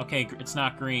truth. Okay, it's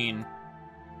not green.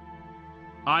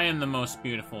 I am the most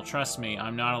beautiful, trust me,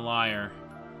 I'm not a liar.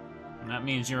 And that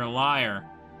means you're a liar.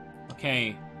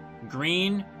 Okay,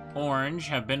 green, orange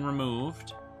have been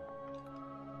removed.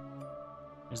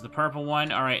 Is the purple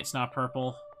one? Alright, it's not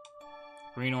purple.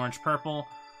 Green, orange, purple.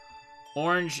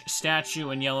 Orange statue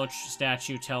and yellow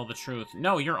statue tell the truth.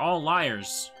 No, you're all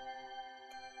liars.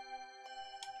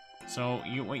 So,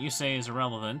 what you say is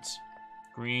irrelevant.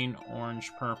 Green, orange,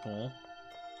 purple.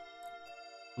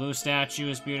 Blue statue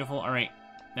is beautiful. Alright,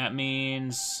 that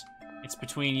means it's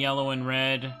between yellow and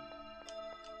red.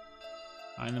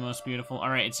 I'm the most beautiful.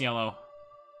 Alright, it's yellow.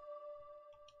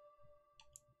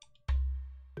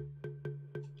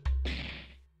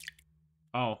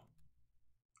 Oh.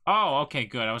 Oh, okay,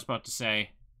 good. I was about to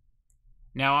say.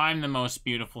 Now I'm the most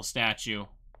beautiful statue.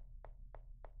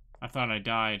 I thought I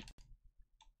died.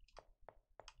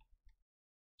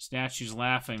 Statue's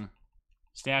laughing.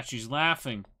 Statue's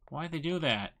laughing. Why'd they do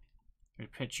that? The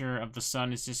picture of the sun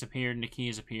has disappeared and the key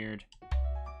has appeared.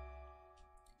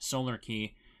 Solar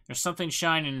key. There's something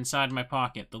shining inside my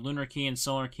pocket. The lunar key and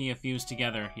solar key have fused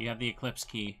together. You have the eclipse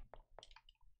key.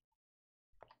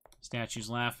 Statue's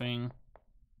laughing.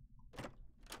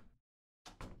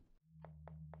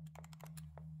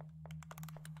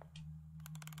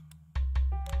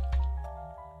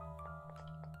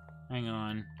 Hang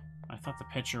on. I thought the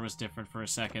picture was different for a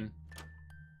second.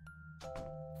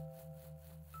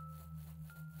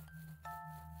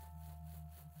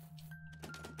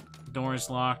 Door is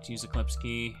locked. Use Eclipse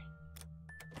key.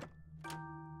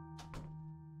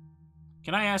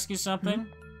 Can I ask you something?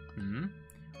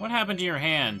 What happened to your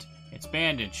hand? It's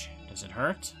bandaged. Does it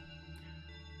hurt?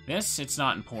 This, it's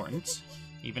not important.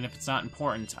 Even if it's not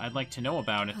important, I'd like to know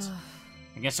about it.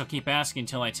 I guess I'll keep asking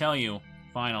until I tell you.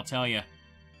 Fine, I'll tell you.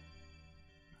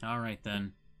 Alright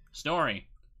then. Story.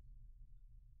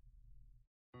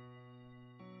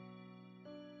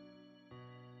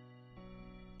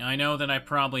 I know that I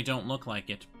probably don't look like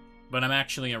it, but I'm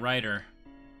actually a writer.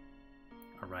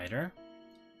 A writer?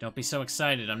 Don't be so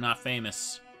excited, I'm not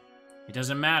famous. It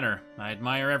doesn't matter, I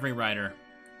admire every writer.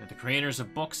 They're the creators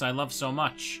of books I love so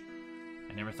much.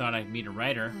 I never thought I'd meet a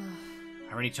writer.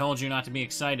 I already told you not to be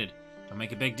excited. Don't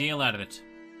make a big deal out of it.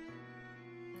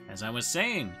 As I was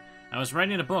saying, I was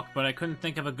writing a book, but I couldn't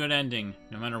think of a good ending.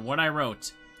 No matter what I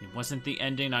wrote, it wasn't the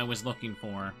ending I was looking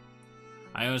for.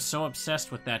 I was so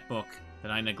obsessed with that book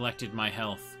that I neglected my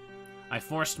health. I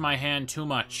forced my hand too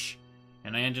much,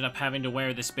 and I ended up having to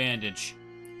wear this bandage.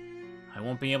 I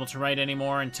won't be able to write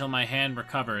anymore until my hand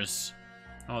recovers.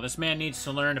 Oh, this man needs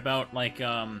to learn about, like,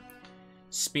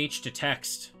 speech to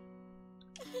text.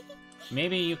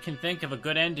 Maybe you can think of a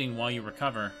good ending while you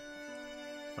recover.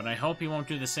 But I hope you won't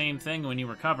do the same thing when you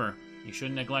recover. You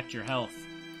shouldn't neglect your health.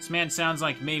 This man sounds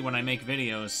like me when I make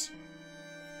videos.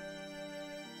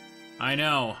 I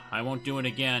know. I won't do it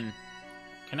again.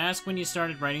 Can I ask when you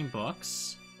started writing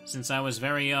books? Since I was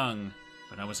very young.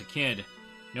 But I was a kid.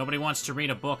 Nobody wants to read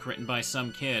a book written by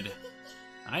some kid.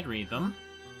 I'd read them.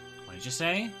 What did you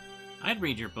say? I'd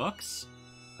read your books.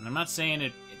 But I'm not saying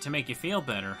it to make you feel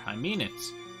better. I mean it.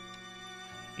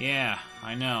 Yeah,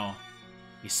 I know.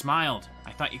 You smiled.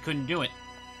 I thought you couldn't do it.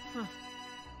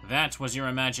 That was your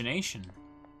imagination.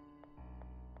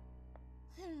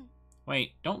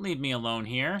 Wait, don't leave me alone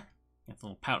here. Get the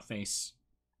little pout face.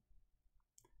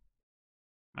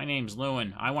 My name's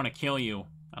Lewin. I want to kill you.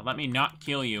 Now let me not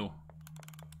kill you.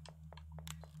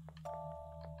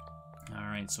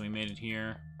 Alright, so we made it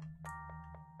here.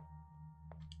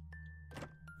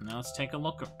 Now let's take a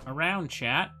look around,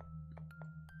 chat.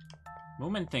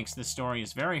 Moomin thinks this story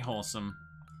is very wholesome.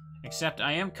 Except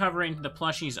I am covering the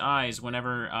plushie's eyes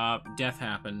whenever death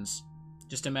happens.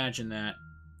 Just imagine that.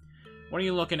 What are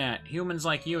you looking at? Humans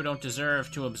like you don't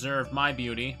deserve to observe my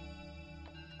beauty.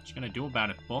 What you gonna do about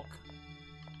it, book?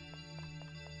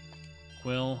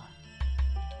 Quill.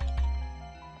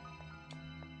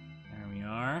 There we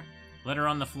are. Letter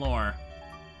on the floor.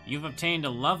 You've obtained a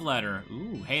love letter.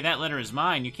 Ooh, hey, that letter is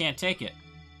mine. You can't take it.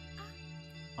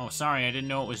 Oh, sorry, I didn't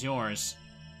know it was yours.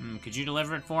 Could you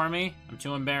deliver it for me? I'm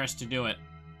too embarrassed to do it.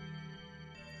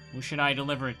 Who should I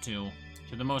deliver it to?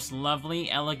 To the most lovely,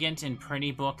 elegant, and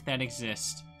pretty book that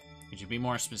exists. Could you be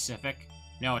more specific?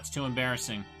 No, it's too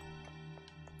embarrassing.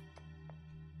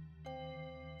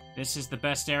 This is the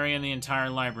best area in the entire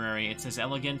library. It's as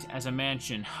elegant as a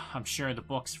mansion. I'm sure the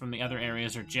books from the other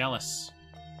areas are jealous.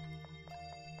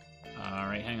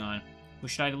 Alright, hang on. Who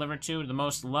should I deliver it to? The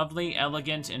most lovely,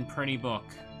 elegant, and pretty book.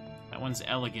 That one's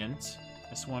elegant.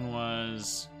 This one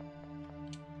was...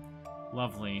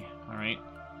 lovely. Alright.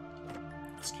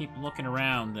 Let's keep looking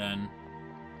around, then.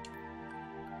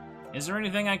 Is there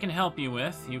anything I can help you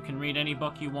with? You can read any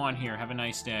book you want here. Have a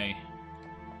nice day.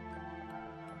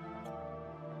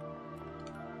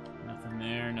 Nothing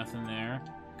there, nothing there.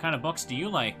 What kind of books do you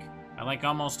like? I like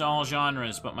almost all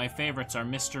genres, but my favorites are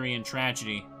mystery and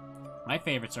tragedy. My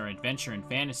favorites are adventure and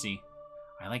fantasy.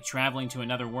 I like traveling to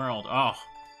another world. Oh,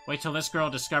 wait till this girl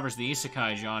discovers the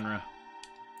isekai genre.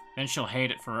 Then she'll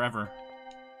hate it forever.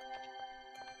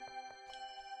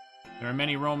 There are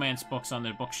many romance books on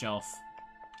the bookshelf.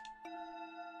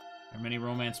 There are many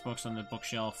romance books on the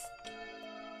bookshelf.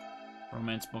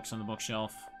 Romance books on the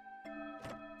bookshelf.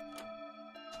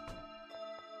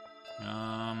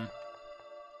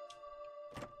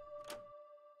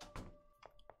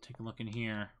 Take a look in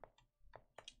here.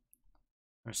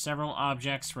 There are several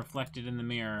objects reflected in the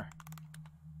mirror.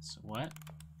 So what?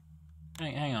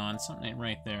 Hang on, something ain't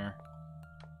right there.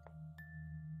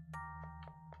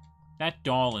 That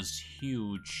doll is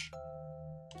huge.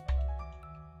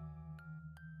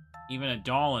 Even a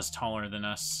doll is taller than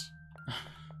us.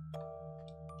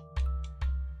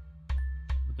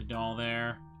 Put the doll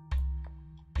there.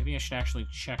 Maybe I should actually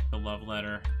check the love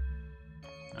letter.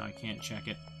 No, I can't check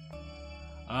it.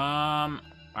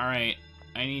 Alright.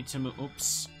 I need to move...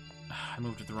 Oops. I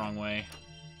moved it the wrong way.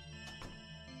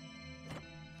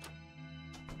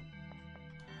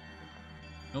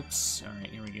 Oops. Alright,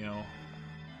 here we go.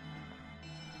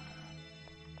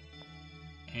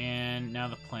 And now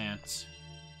the plant.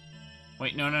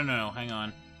 Wait, no, hang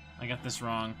on. I got this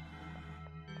wrong.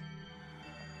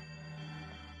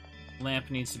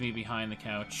 Lamp needs to be behind the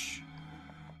couch.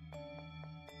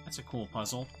 That's a cool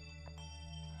puzzle.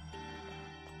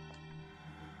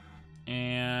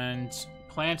 And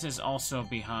plant is also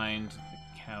behind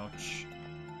the couch.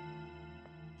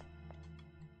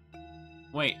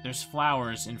 Wait, there's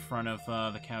flowers in front of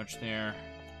the couch there.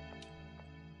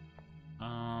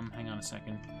 Hang on a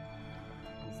second.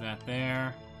 Move that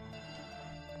there.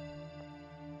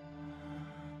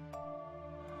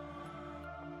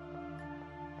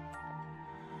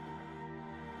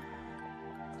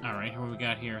 Alright, what do we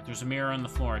got here? There's a mirror on the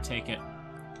floor. Take it.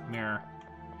 Mirror.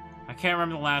 I can't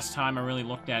remember the last time I really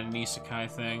looked at an isekai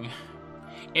thing.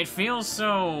 It feels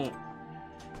so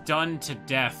done to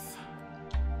death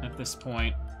at this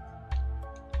point.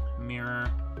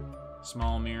 Mirror.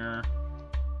 Small mirror.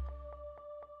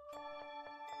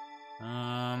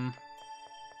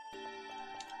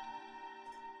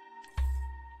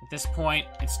 At this point,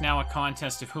 it's now a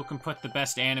contest of who can put the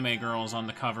best anime girls on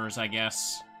the covers, I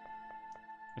guess.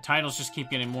 The titles just keep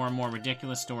getting more and more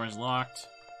ridiculous. Door is locked.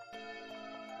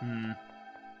 What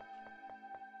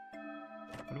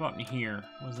about in here?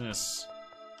 What is this?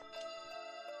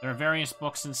 There are various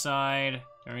books inside.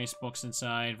 Various books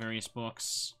inside. Various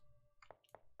books.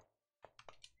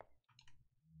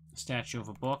 Statue of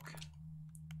a book.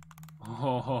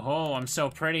 Oh, ho, ho, I'm so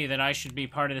pretty that I should be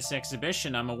part of this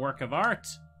exhibition. I'm a work of art.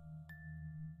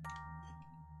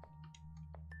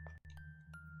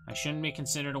 I shouldn't be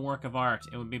considered a work of art.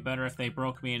 It would be better if they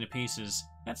broke me into pieces.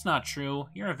 That's not true.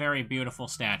 You're a very beautiful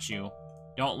statue.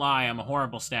 Don't lie, I'm a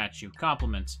horrible statue.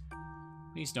 Compliment.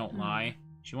 Please don't lie.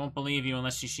 She won't believe you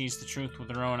unless she sees the truth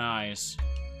with her own eyes.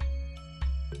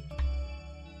 Do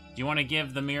you want to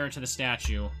give the mirror to the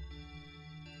statue?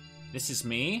 This is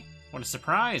me? What a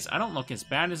surprise! I don't look as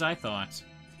bad as I thought.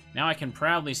 Now I can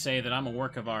proudly say that I'm a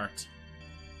work of art.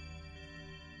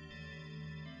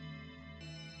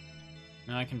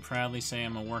 Now I can proudly say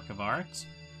I'm a work of art.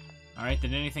 Alright,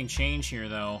 did anything change here,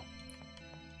 though?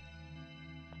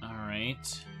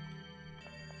 Alright.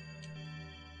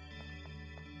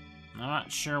 I'm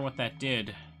not sure what that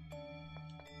did.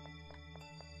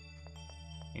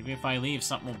 Maybe if I leave,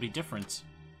 something will be different.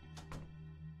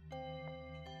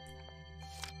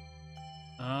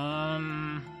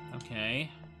 Okay.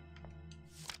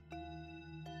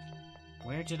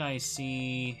 Where did I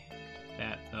see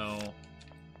that, though?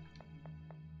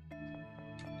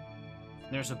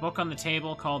 There's a book on the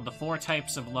table called The 4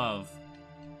 Types of Love.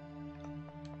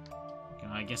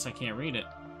 I guess I can't read it.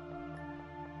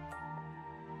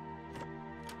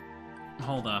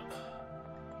 Hold up.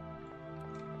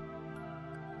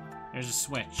 There's a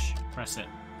switch. Press it.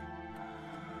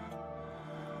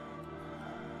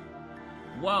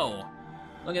 Whoa!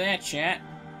 Look at that, chat.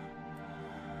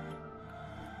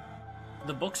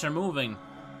 The books are moving.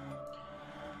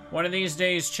 One of these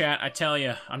days, chat, I tell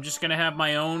you, I'm just gonna have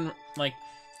my own, like,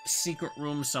 secret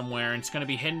room somewhere, and it's gonna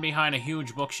be hidden behind a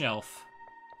huge bookshelf.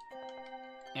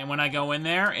 And when I go in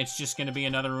there, it's just gonna be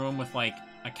another room with, like,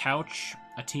 a couch,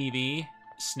 a TV,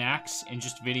 snacks, and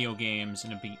just video games,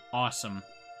 and it'd be awesome.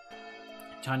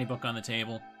 Tiny book on the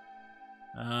table.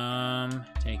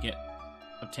 Take it.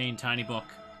 Obtain tiny book.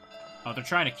 Oh, they're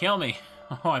trying to kill me.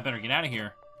 Oh, I better get out of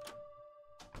here.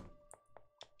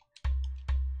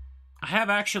 I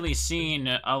have actually seen,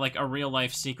 like, a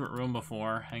real-life secret room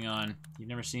before. Hang on. You've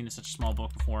never seen such a small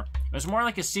book before. It was more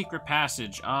like a secret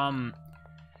passage. It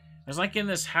was like in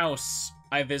this house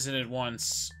I visited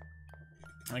once.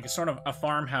 Like a sort of a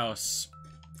farmhouse.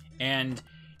 And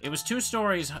it was 2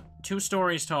 stories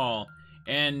tall.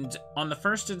 And on the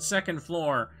first and second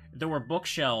floor, there were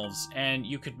bookshelves, and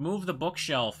you could move the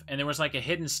bookshelf, and there was like a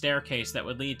hidden staircase that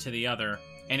would lead to the other,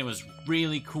 and it was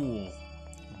really cool.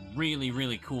 Really,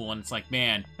 really cool, and it's like,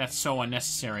 man, that's so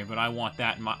unnecessary, but I want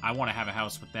that, I want to have a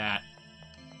house with that.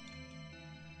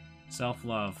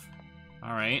 Self-love.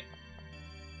 Alright.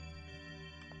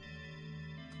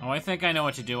 Oh, I think I know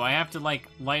what to do. I have to, like,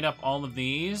 light up all of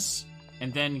these,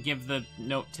 and then give the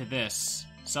note to this.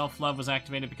 Self-love was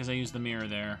activated because I used the mirror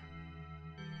there.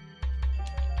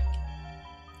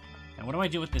 Now, what do I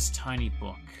do with this tiny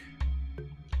book?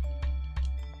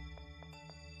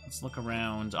 Let's look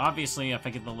around. Obviously, if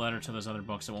I get the letter to those other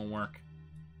books, it won't work.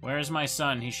 Where is my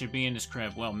son? He should be in his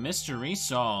crib. Well, mystery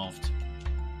solved.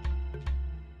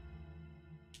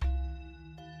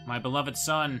 My beloved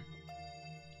son.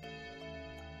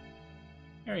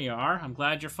 There you are. I'm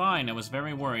glad you're fine. I was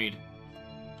very worried.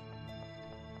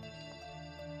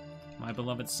 My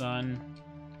beloved son.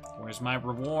 Where's my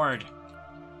reward?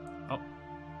 Oh,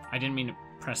 I didn't mean to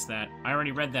press that. I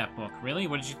already read that book. Really?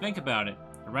 What did you think about it?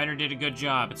 The writer did a good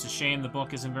job. It's a shame the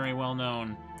book isn't very well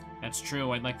known. That's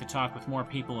true. I'd like to talk with more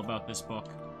people about this book.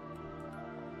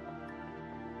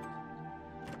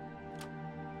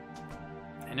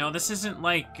 No, this isn't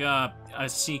like a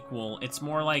sequel. It's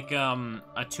more like a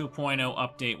 2.0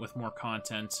 update with more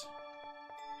content.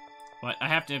 But I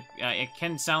have to... it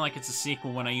can sound like it's a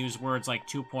sequel when I use words like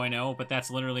 2.0, but that's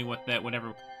literally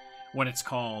what it's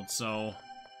called, so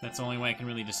that's the only way I can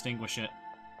really distinguish it.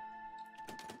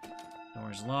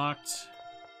 Door's locked.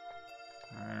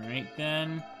 Alright,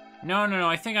 then. No,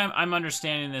 I think I'm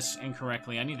understanding this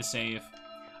incorrectly. I need to save.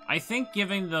 I think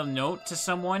giving the note to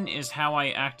someone is how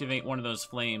I activate one of those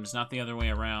flames, not the other way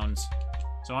around.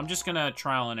 So I'm just gonna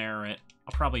trial and error it.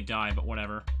 I'll probably die, but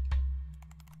whatever.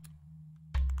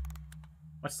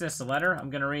 What's this, a letter? I'm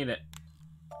gonna read it.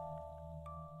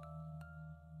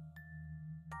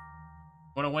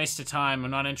 What a waste of time.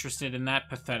 I'm not interested in that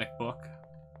pathetic book.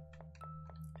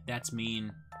 That's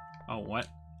mean. Oh, what?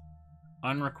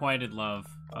 Unrequited love.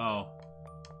 Oh.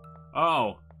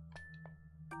 Oh!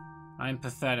 I'm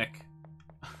pathetic.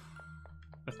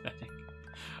 Pathetic.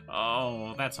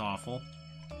 Oh, that's awful.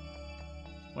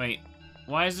 Wait,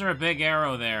 why is there a big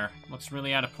arrow there? Looks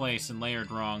really out of place and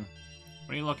layered wrong.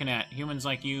 What are you looking at? Humans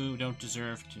like you don't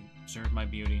deserve to observe my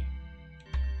beauty.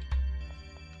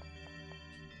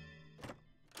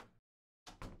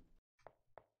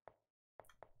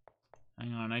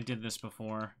 Hang on, I did this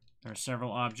before. There are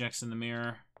several objects in the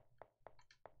mirror.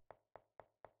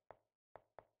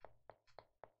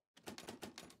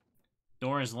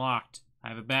 Door is locked. I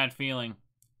have a bad feeling.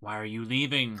 Why are you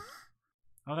leaving?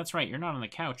 Oh, that's right. You're not on the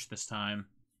couch this time.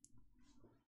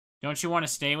 Don't you want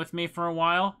to stay with me for a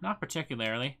while? Not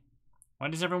particularly. Why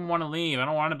does everyone want to leave? I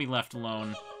don't want to be left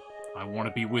alone. I want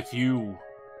to be with you.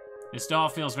 This doll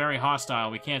feels very hostile.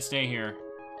 We can't stay here.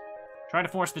 Try to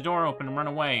force the door open and run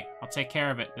away. I'll take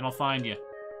care of it. Then I'll find you.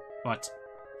 But...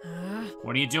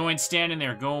 what are you doing standing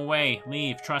there? Go away.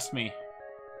 Leave. Trust me.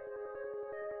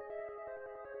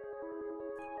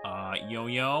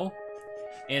 Yo-yo?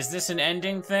 Is this an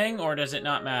ending thing, or does it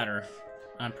not matter?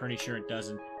 I'm pretty sure it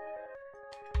doesn't.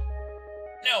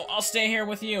 No, I'll stay here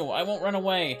with you. I won't run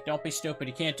away. Don't be stupid.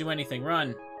 You can't do anything.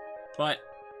 Run. But...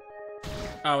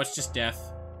 oh, it's just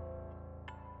death.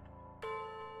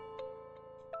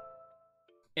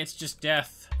 It's just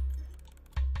death.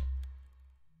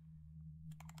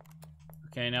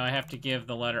 Okay, now I have to give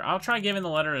the letter. I'll try giving the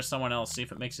letter to someone else, see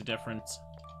if it makes a difference.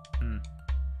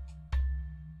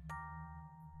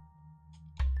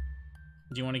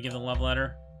 Do you want to give the love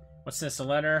letter? What's this, a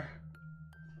letter?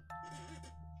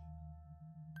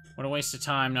 What a waste of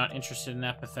time, not interested in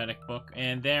that pathetic book.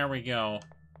 And there we go.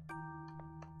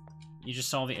 You just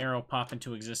saw the arrow pop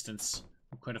into existence.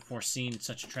 Who could have foreseen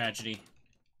such a tragedy?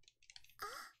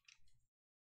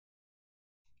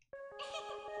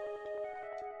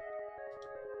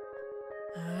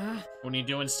 What are you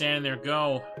doing standing there?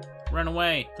 Go! Run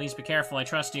away! Please be careful, I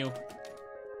trust you.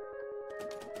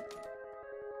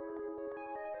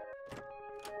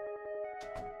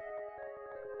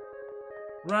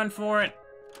 Run for it!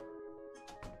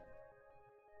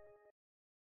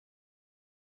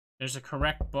 There's a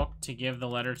correct book to give the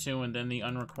letter to, and then the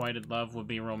unrequited love would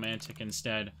be romantic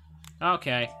instead.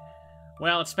 Okay.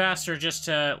 Well, it's faster just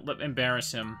to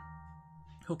embarrass him.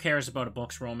 Who cares about a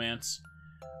book's romance?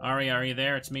 Aria, are you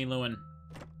there? It's me, Lewin.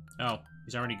 Oh,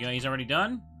 he's already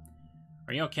done?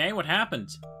 Are you okay? What happened?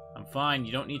 I'm fine.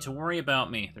 You don't need to worry about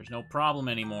me. There's no problem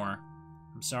anymore.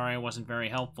 I'm sorry I wasn't very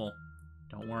helpful.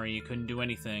 Don't worry, you couldn't do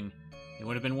anything. It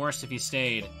would have been worse if you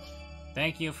stayed.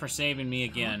 Thank you for saving me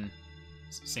again.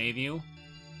 Save you?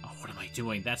 Oh, what am I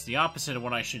doing? That's the opposite of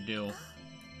what I should do.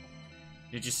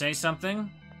 Did you say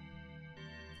something?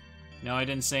 No, I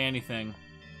didn't say anything.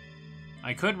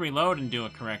 I could reload and do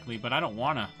it correctly, but I don't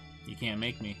wanna. You can't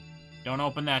make me. Don't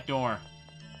open that door.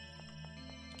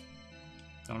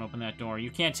 Don't open that door.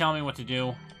 You can't tell me what to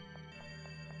do.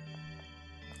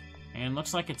 And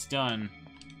looks like it's done.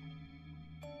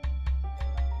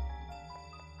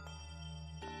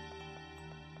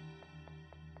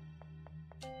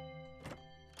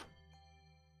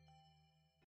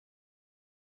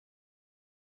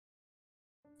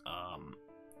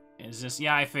 Is this...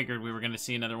 yeah, I figured we were gonna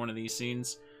see another one of these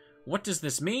scenes. What does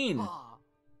this mean?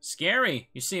 Scary.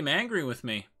 You seem angry with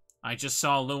me. I just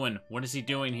saw Lewin. What is he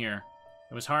doing here?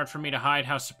 It was hard for me to hide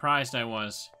how surprised I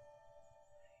was.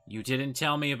 You didn't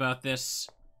tell me about this.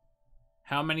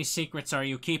 How many secrets are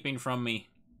you keeping from me?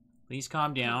 Please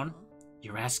calm down.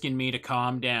 You're asking me to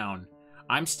calm down.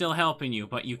 I'm still helping you,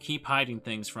 but you keep hiding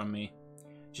things from me.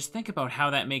 Just think about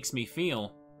how that makes me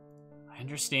feel. I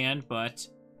understand, but...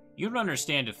 you don't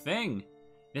understand a thing.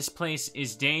 This place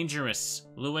is dangerous.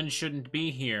 Lewin shouldn't be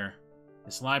here.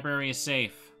 This library is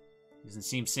safe. Doesn't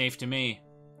seem safe to me.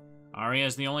 Aria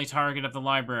is the only target of the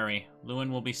library.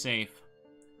 Lewin will be safe.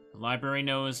 The library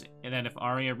knows that if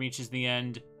Aria reaches the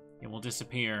end, it will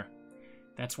disappear.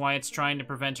 That's why it's trying to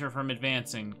prevent her from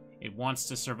advancing. It wants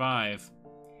to survive.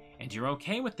 And you're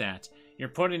okay with that. You're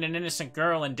putting an innocent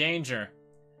girl in danger.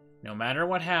 No matter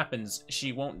what happens,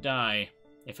 she won't die.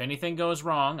 If anything goes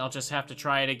wrong, I'll just have to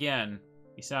try it again.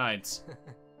 Besides,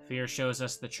 fear shows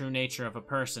us the true nature of a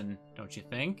person, don't you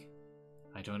think?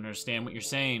 I don't understand what you're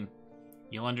saying.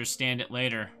 You'll understand it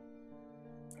later.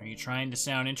 Are you trying to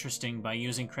sound interesting by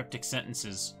using cryptic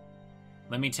sentences?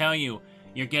 Let me tell you,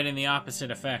 you're getting the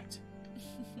opposite effect.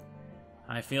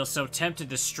 I feel so tempted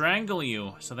to strangle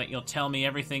you so that you'll tell me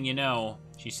everything you know,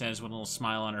 she says with a little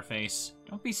smile on her face.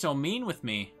 Don't be so mean with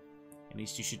me. At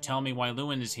least you should tell me why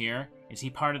Lewin is here. Is he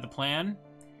part of the plan?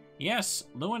 Yes,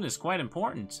 Lewin is quite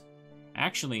important.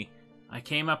 Actually, I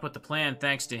came up with the plan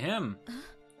thanks to him.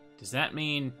 Does that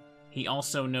mean he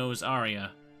also knows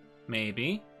Aria?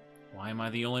 Maybe. Why am I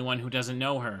the only one who doesn't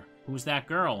know her? Who's that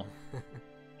girl?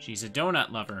 She's a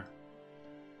donut lover.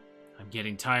 I'm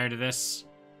getting tired of this.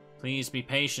 Please be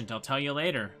patient, I'll tell you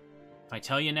later. If I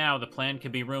tell you now, the plan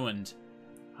could be ruined.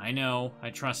 I know, I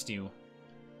trust you.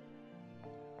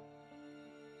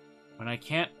 But I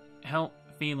can't help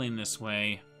feeling this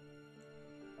way.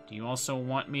 Do you also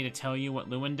want me to tell you what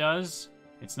Lewin does?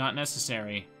 It's not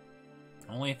necessary.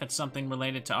 Only if it's something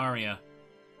related to Aria.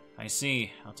 I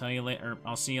see. I'll tell you later.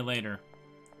 I'll see you later.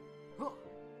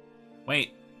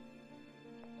 Wait.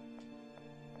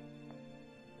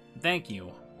 Thank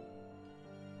you.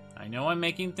 I know I'm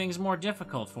making things more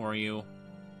difficult for you.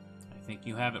 I think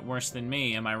you have it worse than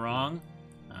me, am I wrong?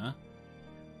 Huh?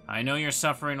 I know you're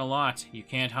suffering a lot. You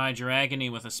can't hide your agony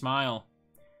with a smile.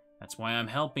 That's why I'm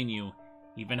helping you,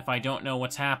 even if I don't know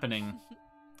what's happening.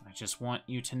 I just want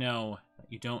you to know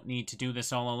that you don't need to do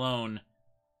this all alone.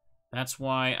 That's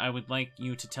why I would like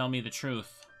you to tell me the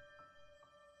truth.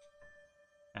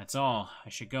 That's all. I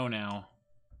should go now.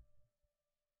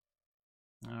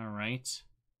 Alright.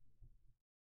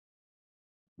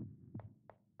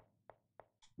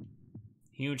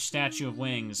 Huge statue of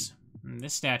wings.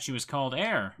 This statue is called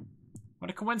Air.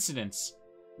 What a coincidence.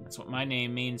 That's what my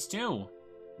name means too.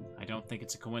 I don't think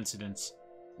it's a coincidence.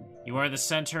 You are the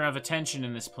center of attention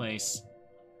in this place.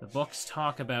 The books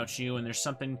talk about you, and there's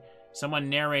someone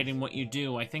narrating what you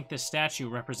do. I think this statue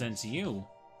represents you.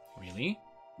 Really?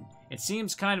 It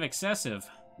seems kind of excessive.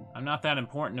 I'm not that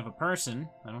important of a person.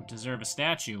 I don't deserve a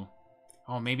statue.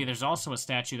 Oh, maybe there's also a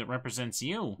statue that represents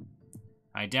you.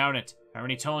 I doubt it. I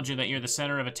already told you that you're the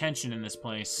center of attention in this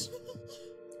place.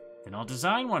 Then I'll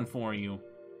design one for you.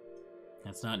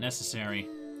 That's not necessary.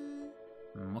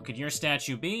 What could your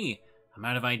statue be? I'm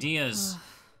out of ideas.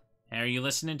 Are you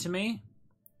listening to me?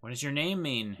 What does your name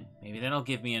mean? Maybe that'll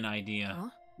give me an idea. Huh?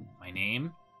 My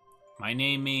name? My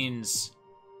name means...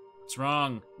 What's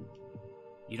wrong?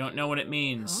 You don't know what it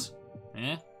means. Huh?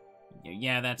 Eh?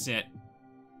 Yeah, that's it.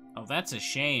 Oh, that's a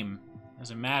shame.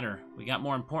 Doesn't matter. We got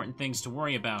more important things to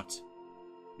worry about.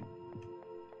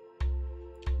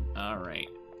 Alright.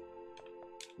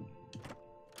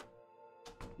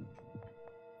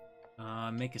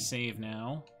 Make a save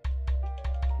now.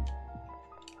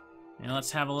 And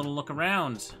let's have a little look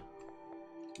around.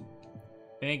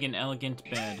 Big and elegant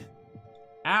bed.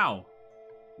 Ow!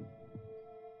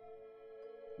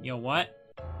 Yo,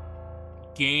 what?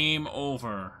 Game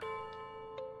over.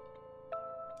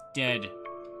 Dead.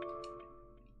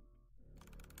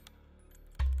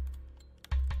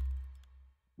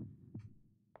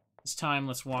 This time,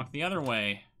 let's walk the other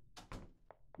way.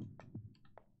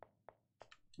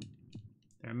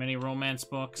 There are many romance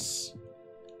books.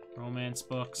 Romance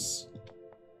books.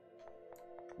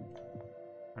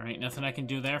 Alright, nothing I can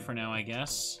do there for now, I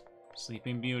guess.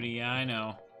 Sleeping Beauty, yeah, I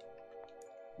know.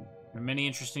 There are many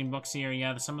interesting books here,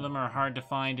 yeah, some of them are hard to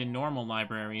find in normal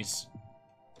libraries.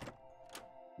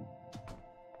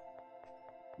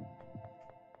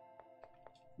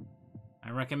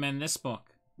 I recommend this book.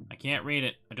 I can't read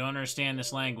it. I don't understand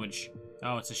this language.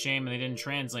 Oh, it's a shame they didn't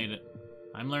translate it.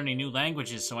 I'm learning new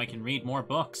languages so I can read more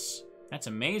books. That's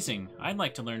amazing. I'd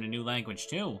like to learn a new language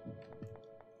too.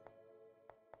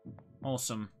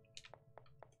 Wholesome.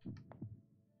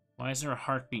 Why is there a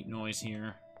heartbeat noise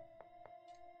here?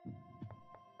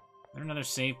 Is there another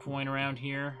save point around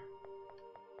here?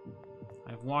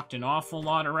 I've walked an awful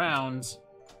lot around.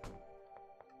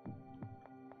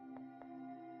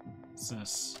 What's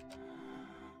this?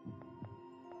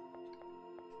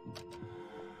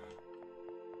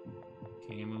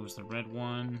 Okay, it moves the red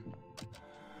one.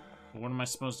 But what am I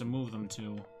supposed to move them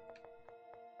to?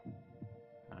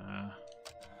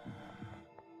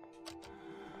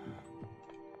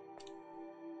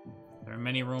 There are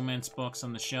many romance books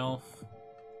on the shelf.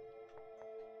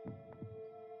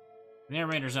 The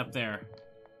narrator's up there.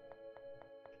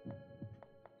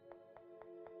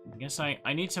 I guess I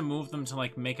need to move them to,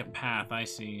 like, make a path, I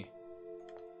see.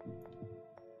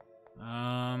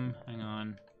 Hang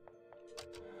on.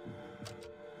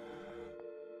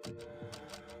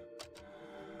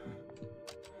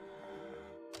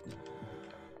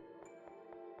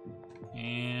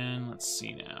 And let's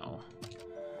see now.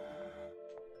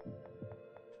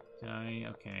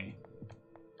 Okay.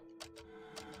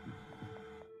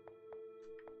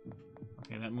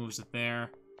 Okay, that moves it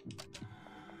there.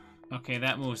 Okay,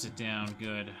 that moves it down.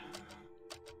 Good.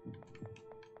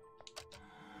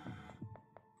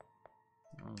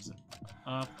 Moves it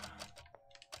up.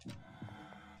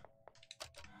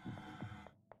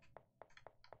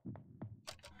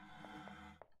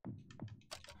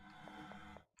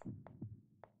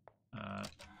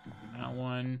 That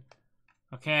one.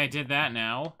 Okay, I did that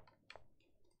now.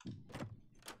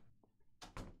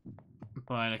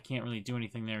 But I can't really do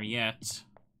anything there yet.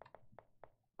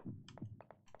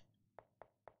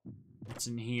 What's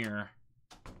in here?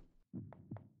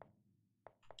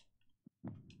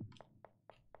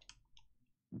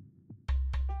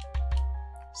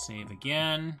 Save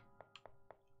again.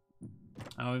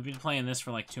 Oh, we've been playing this for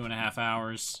like 2.5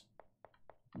 hours.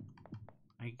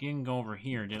 I didn't go over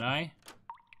here, did I?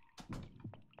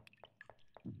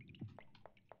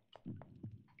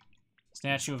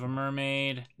 Statue of a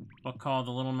Mermaid. Book called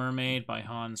The Little Mermaid by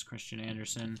Hans Christian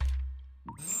Andersen.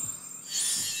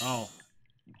 Oh.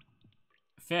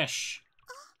 Fish.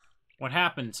 What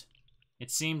happened?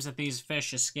 It seems that these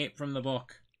fish escaped from the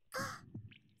book.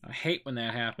 I hate when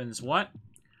that happens. What?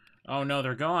 Oh no,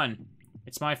 they're gone.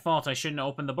 It's my fault. I shouldn't have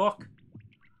opened the book.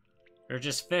 They're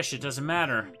just fish. It doesn't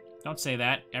matter. Don't say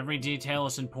that. Every detail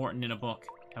is important in a book,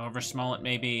 however small it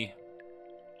may be.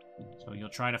 So you'll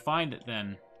try to find it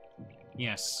then.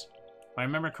 Yes. If I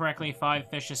remember correctly, 5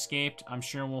 fish escaped. I'm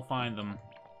sure we'll find them.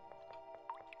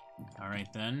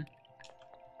 Alright then.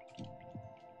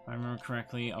 If I remember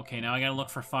correctly. Okay, now I gotta look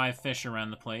for 5 fish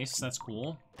around the place. That's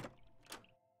cool.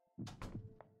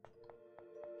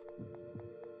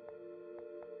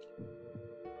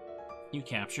 You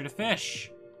captured a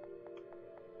fish.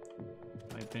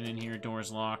 I've been in here, door's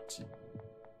locked.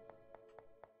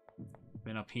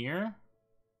 Been up here.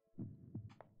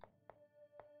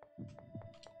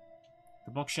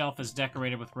 The bookshelf is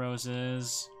decorated with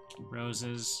roses.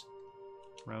 Roses.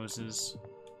 Roses.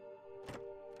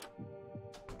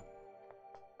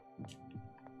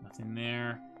 Nothing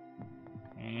there.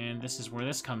 And this is where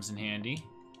this comes in handy.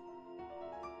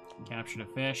 Captured a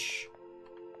fish.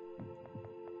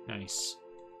 Nice.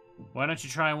 Why don't you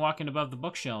try walking above the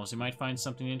bookshelves? You might find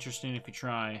something interesting if you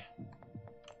try.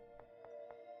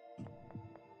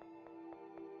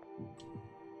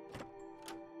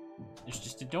 There's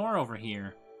just a door over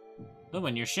here.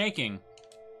 Lewin, you're shaking.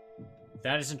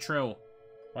 That isn't true.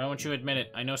 Why won't you admit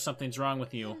it? I know something's wrong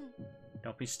with you.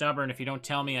 Don't be stubborn. If you don't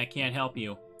tell me, I can't help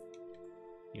you.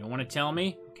 You don't want to tell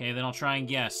me? Okay, then I'll try and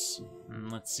guess.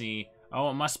 Let's see.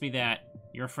 Oh, it must be that.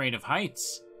 You're afraid of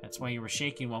heights. That's why you were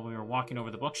shaking while we were walking over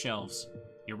the bookshelves.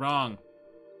 You're wrong.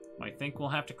 I think we'll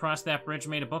have to cross that bridge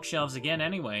made of bookshelves again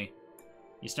anyway.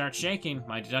 You start shaking,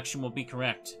 my deduction will be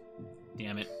correct.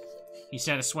 Damn it. He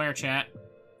said a swear, chat.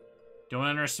 Don't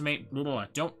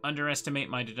underestimate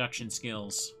my deduction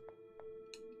skills.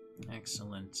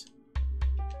 Excellent.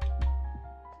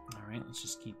 Alright, let's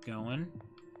just keep going.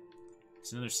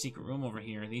 There's another secret room over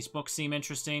here. These books seem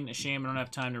interesting. A shame I don't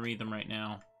have time to read them right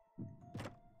now.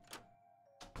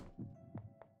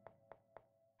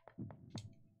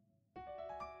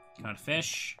 Got a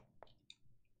fish.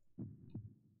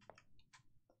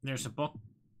 There's a book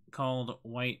called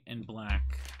White and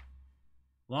Black.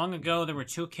 Long ago, there were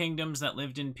 2 kingdoms that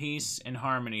lived in peace and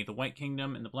harmony. The White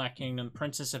Kingdom and the Black Kingdom. The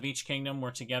princes of each kingdom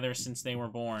were together since they were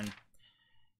born.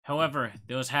 However,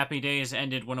 those happy days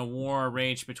ended when a war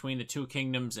raged between the 2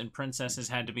 kingdoms and princesses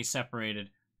had to be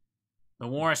separated. The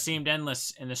war seemed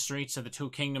endless, and the streets of the 2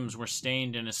 kingdoms were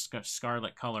stained in a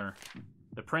scarlet color.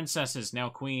 The princesses, now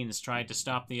queens, tried to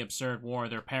stop the absurd war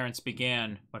their parents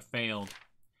began, but failed.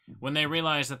 When they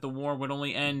realized that the war would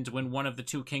only end when one of the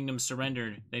 2 kingdoms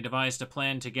surrendered, they devised a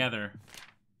plan together.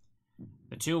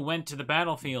 The 2 went to the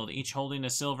battlefield, each holding a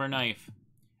silver knife.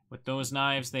 With those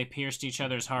knives, they pierced each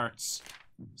other's hearts.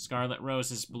 Scarlet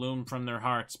roses bloomed from their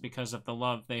hearts because of the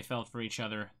love they felt for each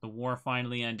other. The war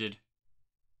finally ended.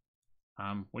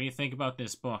 What do you think about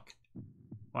this book?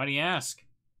 Why do you ask?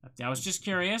 I was just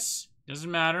curious.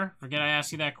 Doesn't matter. Forget I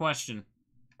asked you that question.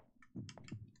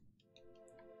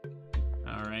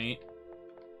 Alright.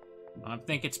 I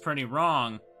think it's pretty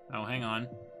wrong. Oh, hang on.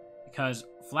 Because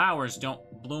flowers don't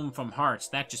bloom from hearts.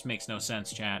 That just makes no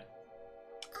sense, chat.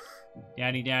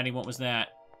 Daddy, what was that?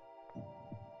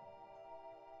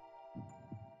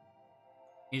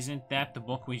 Isn't that the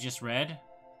book we just read?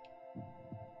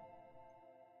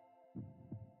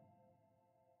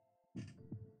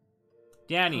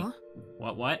 Daddy. Huh?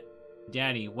 What?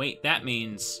 Daddy, wait, that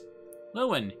means...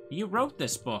 Lewin, you wrote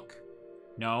this book.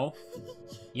 No.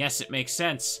 Yes, it makes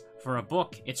sense. For a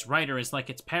book, its writer is like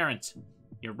its parent.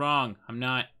 You're wrong, I'm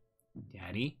not.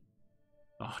 Daddy?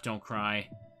 Oh, don't cry.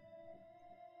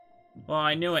 Well,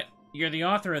 I knew it. You're the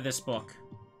author of this book.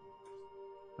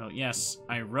 Well, yes,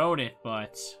 I wrote it,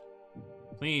 but...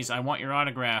 Please, I want your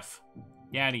autograph.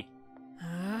 Daddy.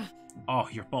 Oh,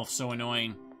 you're both so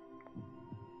annoying.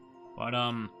 But,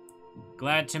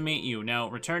 glad to meet you. Now,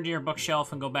 return to your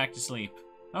bookshelf and go back to sleep.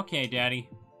 Okay, Daddy.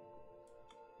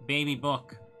 Baby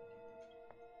book.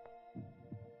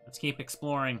 Let's keep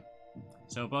exploring.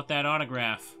 So, about that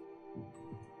autograph.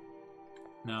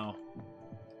 No.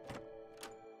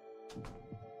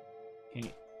 Can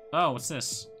you... Oh, what's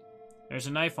this? There's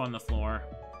a knife on the floor.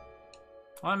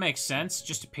 Well, that makes sense.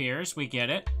 Just appears. We get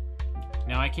it.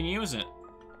 Now I can use it.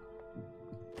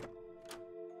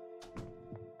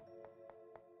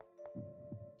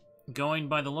 Going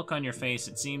by the look on your face,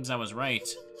 it seems I was right.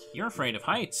 You're afraid of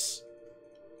heights.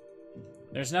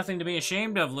 There's nothing to be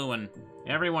ashamed of, Lewin.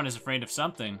 Everyone is afraid of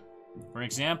something. For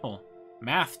example,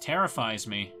 math terrifies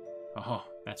me. Oh,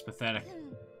 that's pathetic.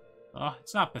 Oh,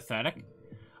 it's not pathetic.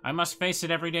 I must face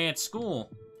it every day at school.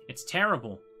 It's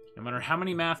terrible. No matter how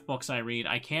many math books I read,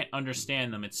 I can't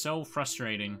understand them. It's so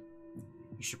frustrating.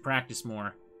 You should practice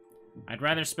more. I'd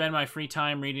rather spend my free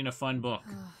time reading a fun book.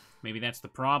 Maybe that's the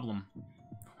problem.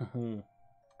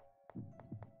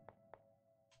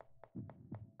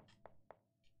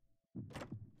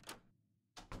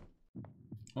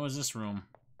 What was this room?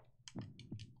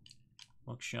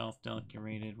 Bookshelf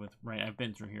decorated with... Right, I've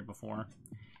been through here before.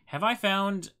 Have I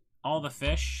found all the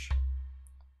fish?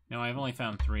 No, I've only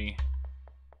found 3.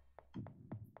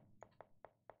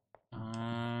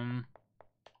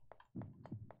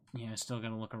 Yeah, still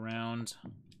gotta look around.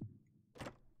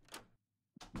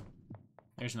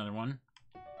 There's another one.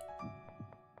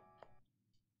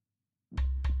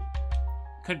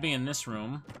 Could be in this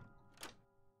room.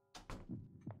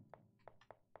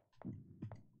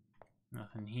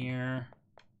 Nothing here.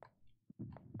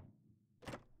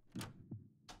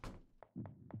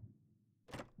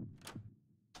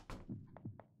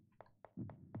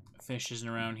 Fish isn't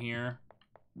around here.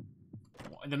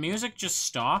 The music just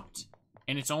stopped,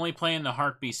 and it's only playing the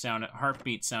heartbeat sound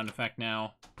effect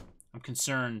now. I'm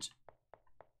concerned.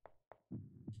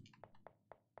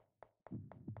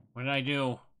 What did I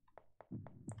do?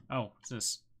 Oh, what's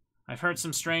this? I've heard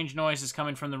some strange noises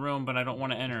coming from the room, but I don't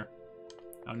want to enter.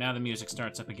 Oh, now the music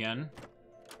starts up again.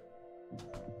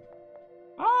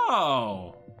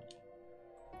 Oh!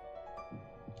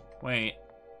 Wait.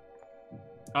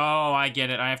 Oh, I get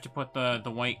it. I have to put the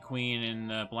white queen and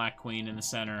the black queen in the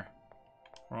center.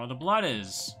 Where all the blood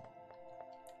is.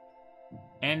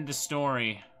 End the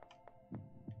story.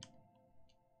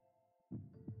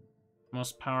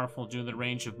 Most powerful due to the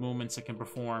range of movements it can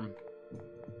perform.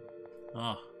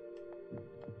 Ugh.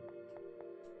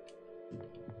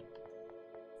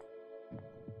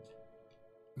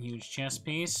 Huge chess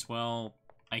piece. Well,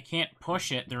 I can't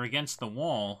push it. They're against the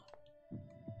wall.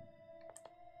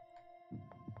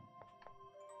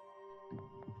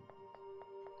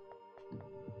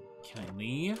 Can I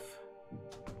leave?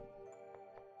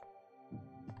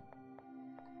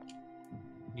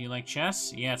 Do you like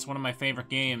chess? Yeah, it's one of my favorite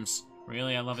games.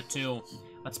 Really, I love it too.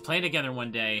 Let's play together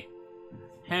one day.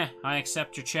 Heh, I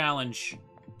accept your challenge.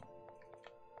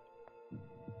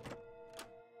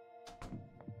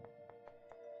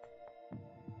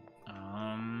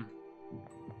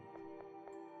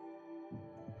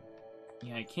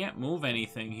 Yeah, I can't move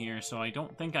anything here, so I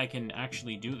don't think I can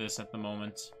actually do this at the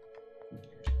moment.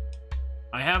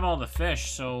 I have all the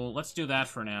fish, so let's do that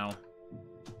for now.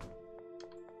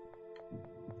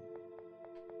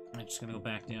 I'm just gonna go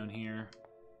back down here.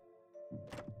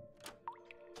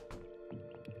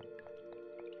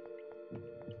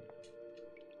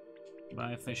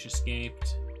 Bye, fish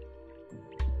escaped.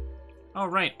 Oh,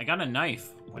 right, I got a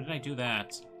knife. Why did I do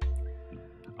that?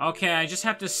 Okay, I just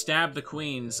have to stab the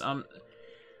queens.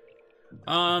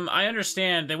 I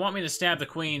understand. They want me to stab the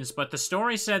queens, but the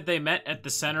story said they met at the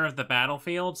center of the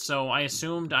battlefield, so I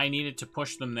assumed I needed to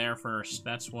push them there first.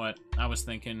 That's what I was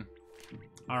thinking.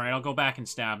 Alright, I'll go back and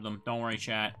stab them. Don't worry,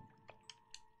 chat.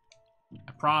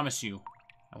 I promise you,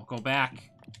 I will go back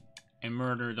and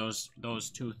murder those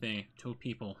two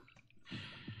people.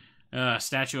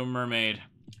 Statue of a mermaid.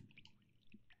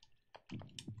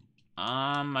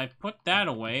 I put that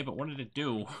away, but what did it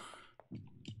do?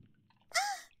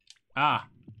 Ah,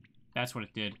 that's what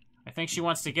it did. I think she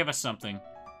wants to give us something.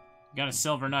 Got a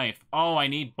silver knife. Oh, I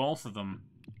need both of them.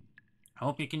 I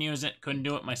hope you can use it. Couldn't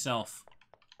do it myself.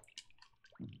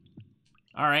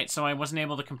 Alright, so I wasn't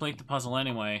able to complete the puzzle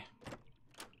anyway.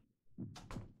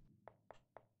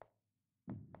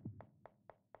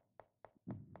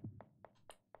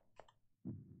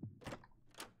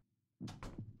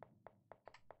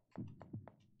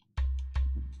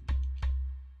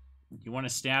 You want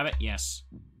to stab it? Yes.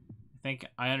 I think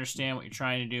I understand what you're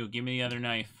trying to do. Give me the other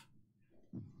knife.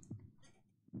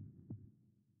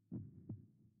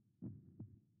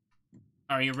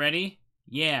 Are you ready?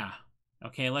 Yeah.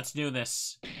 Okay, let's do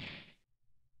this.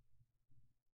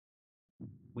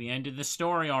 We ended the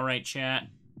story, alright, chat.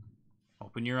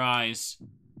 Open your eyes.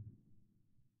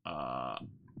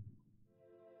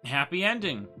 Happy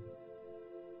ending.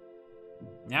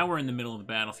 Now we're in the middle of the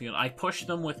battlefield. I pushed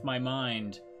them with my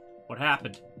mind. What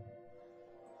happened?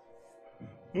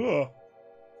 Ugh.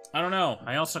 I don't know.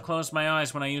 I also closed my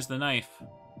eyes when I used the knife.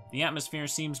 The atmosphere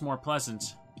seems more pleasant.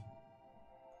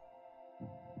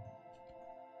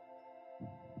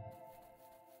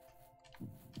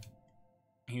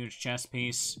 huge chess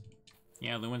piece.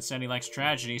 Yeah, Lewin said he likes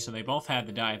tragedy, so they both had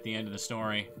to die at the end of the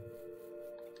story.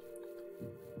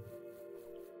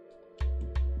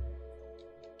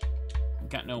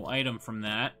 Got no item from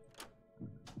that.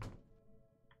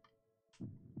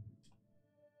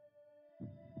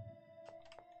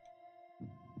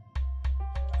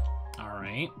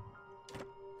 Alright.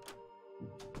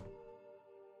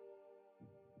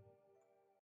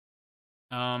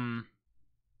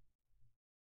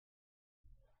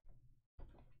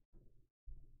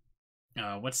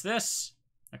 What's this?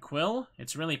 A quill?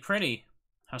 It's really pretty.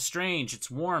 How strange. It's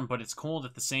warm, but it's cold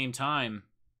at the same time.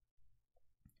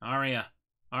 Aria.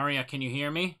 Aria, can you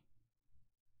hear me?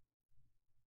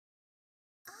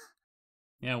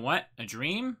 Yeah, what? A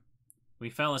dream? We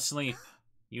fell asleep.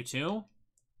 You too?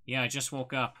 Yeah, I just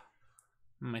woke up.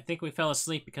 I think we fell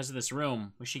asleep because of this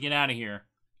room. We should get out of here.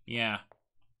 Yeah.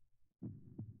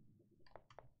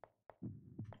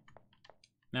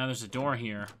 Now there's a door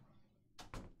here.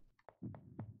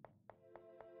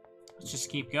 Let's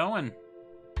just keep going.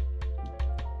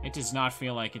 It does not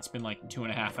feel like it's been like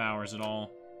 2.5 hours at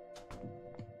all.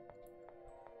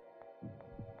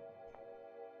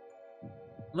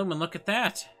 Lumen, look at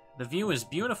that! The view is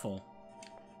beautiful.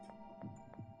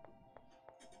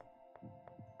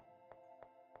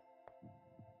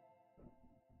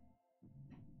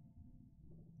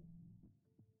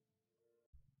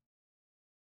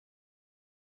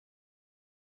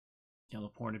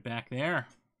 Teleported back there.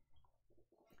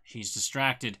 She's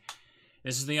distracted.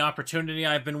 This is the opportunity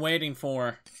I've been waiting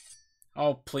for.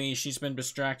 Oh, please, she's been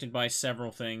distracted by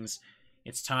several things.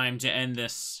 It's time to end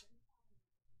this.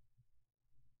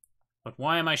 But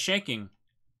why am I shaking?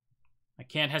 I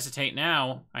can't hesitate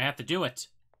now. I have to do it.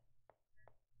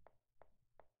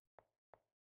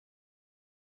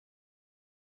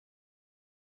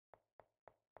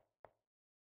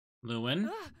 Lewin?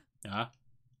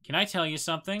 Can I tell you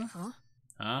something?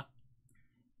 Huh?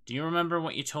 Do you remember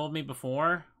what you told me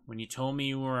before? When you told me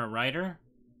you were a writer?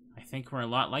 I think we're a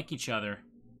lot like each other.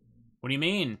 What do you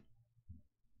mean?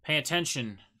 Pay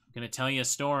attention. I'm gonna tell you a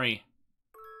story.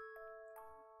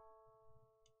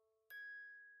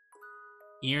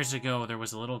 Years ago, there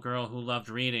was a little girl who loved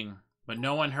reading, but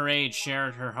no one her age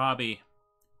shared her hobby.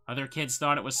 Other kids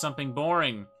thought it was something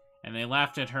boring, and they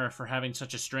laughed at her for having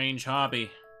such a strange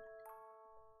hobby.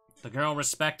 The girl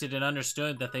respected and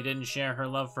understood that they didn't share her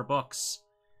love for books,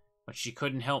 but she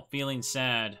couldn't help feeling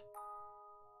sad.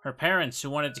 Her parents,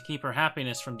 who wanted to keep her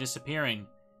happiness from disappearing,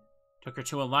 took her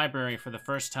to a library for the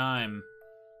first time.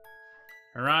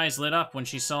 Her eyes lit up when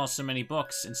she saw so many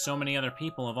books and so many other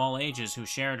people of all ages who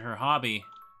shared her hobby.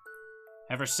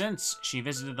 Ever since, she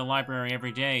visited the library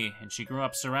every day, and she grew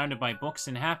up surrounded by books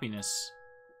and happiness.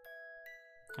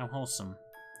 How wholesome.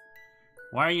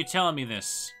 Why are you telling me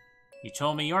this? You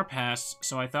told me your past,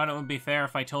 so I thought it would be fair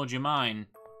if I told you mine.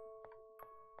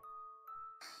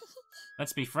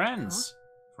 Let's be friends.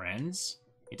 Friends?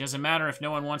 It doesn't matter if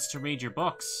no one wants to read your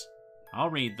books. I'll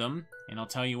read them, and I'll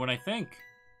tell you what I think.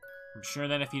 I'm sure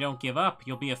that if you don't give up,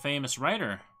 you'll be a famous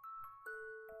writer.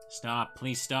 Stop,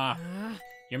 please stop.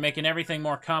 You're making everything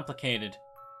more complicated.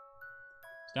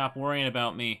 Stop worrying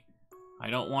about me. I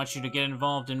don't want you to get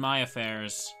involved in my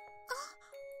affairs.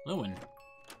 Lewin.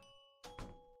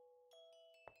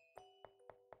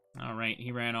 Alright,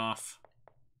 he ran off.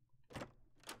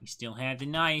 He still had the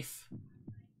knife.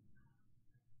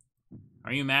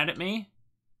 Are you mad at me?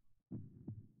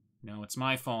 No, it's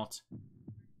my fault.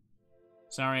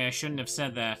 Sorry, I shouldn't have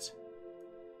said that.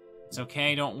 It's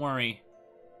okay, don't worry.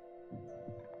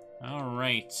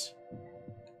 Alright.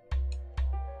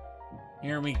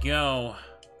 Here we go.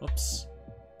 Oops.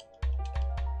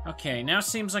 Okay, now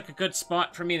seems like a good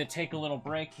spot for me to take a little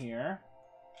break here.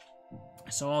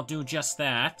 So I'll do just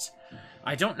that.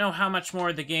 I don't know how much more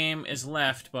of the game is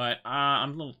left, but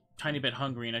I'm a little tiny bit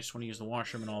hungry and I just want to use the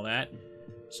washroom and all that.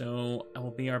 So I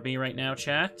will BRB right now,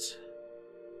 chat.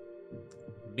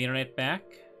 Be right back.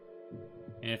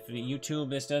 And if YouTube,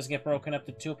 this does get broken up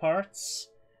to 2 parts,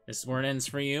 this is where it ends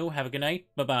for you. Have a good night.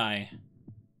 Bye-bye.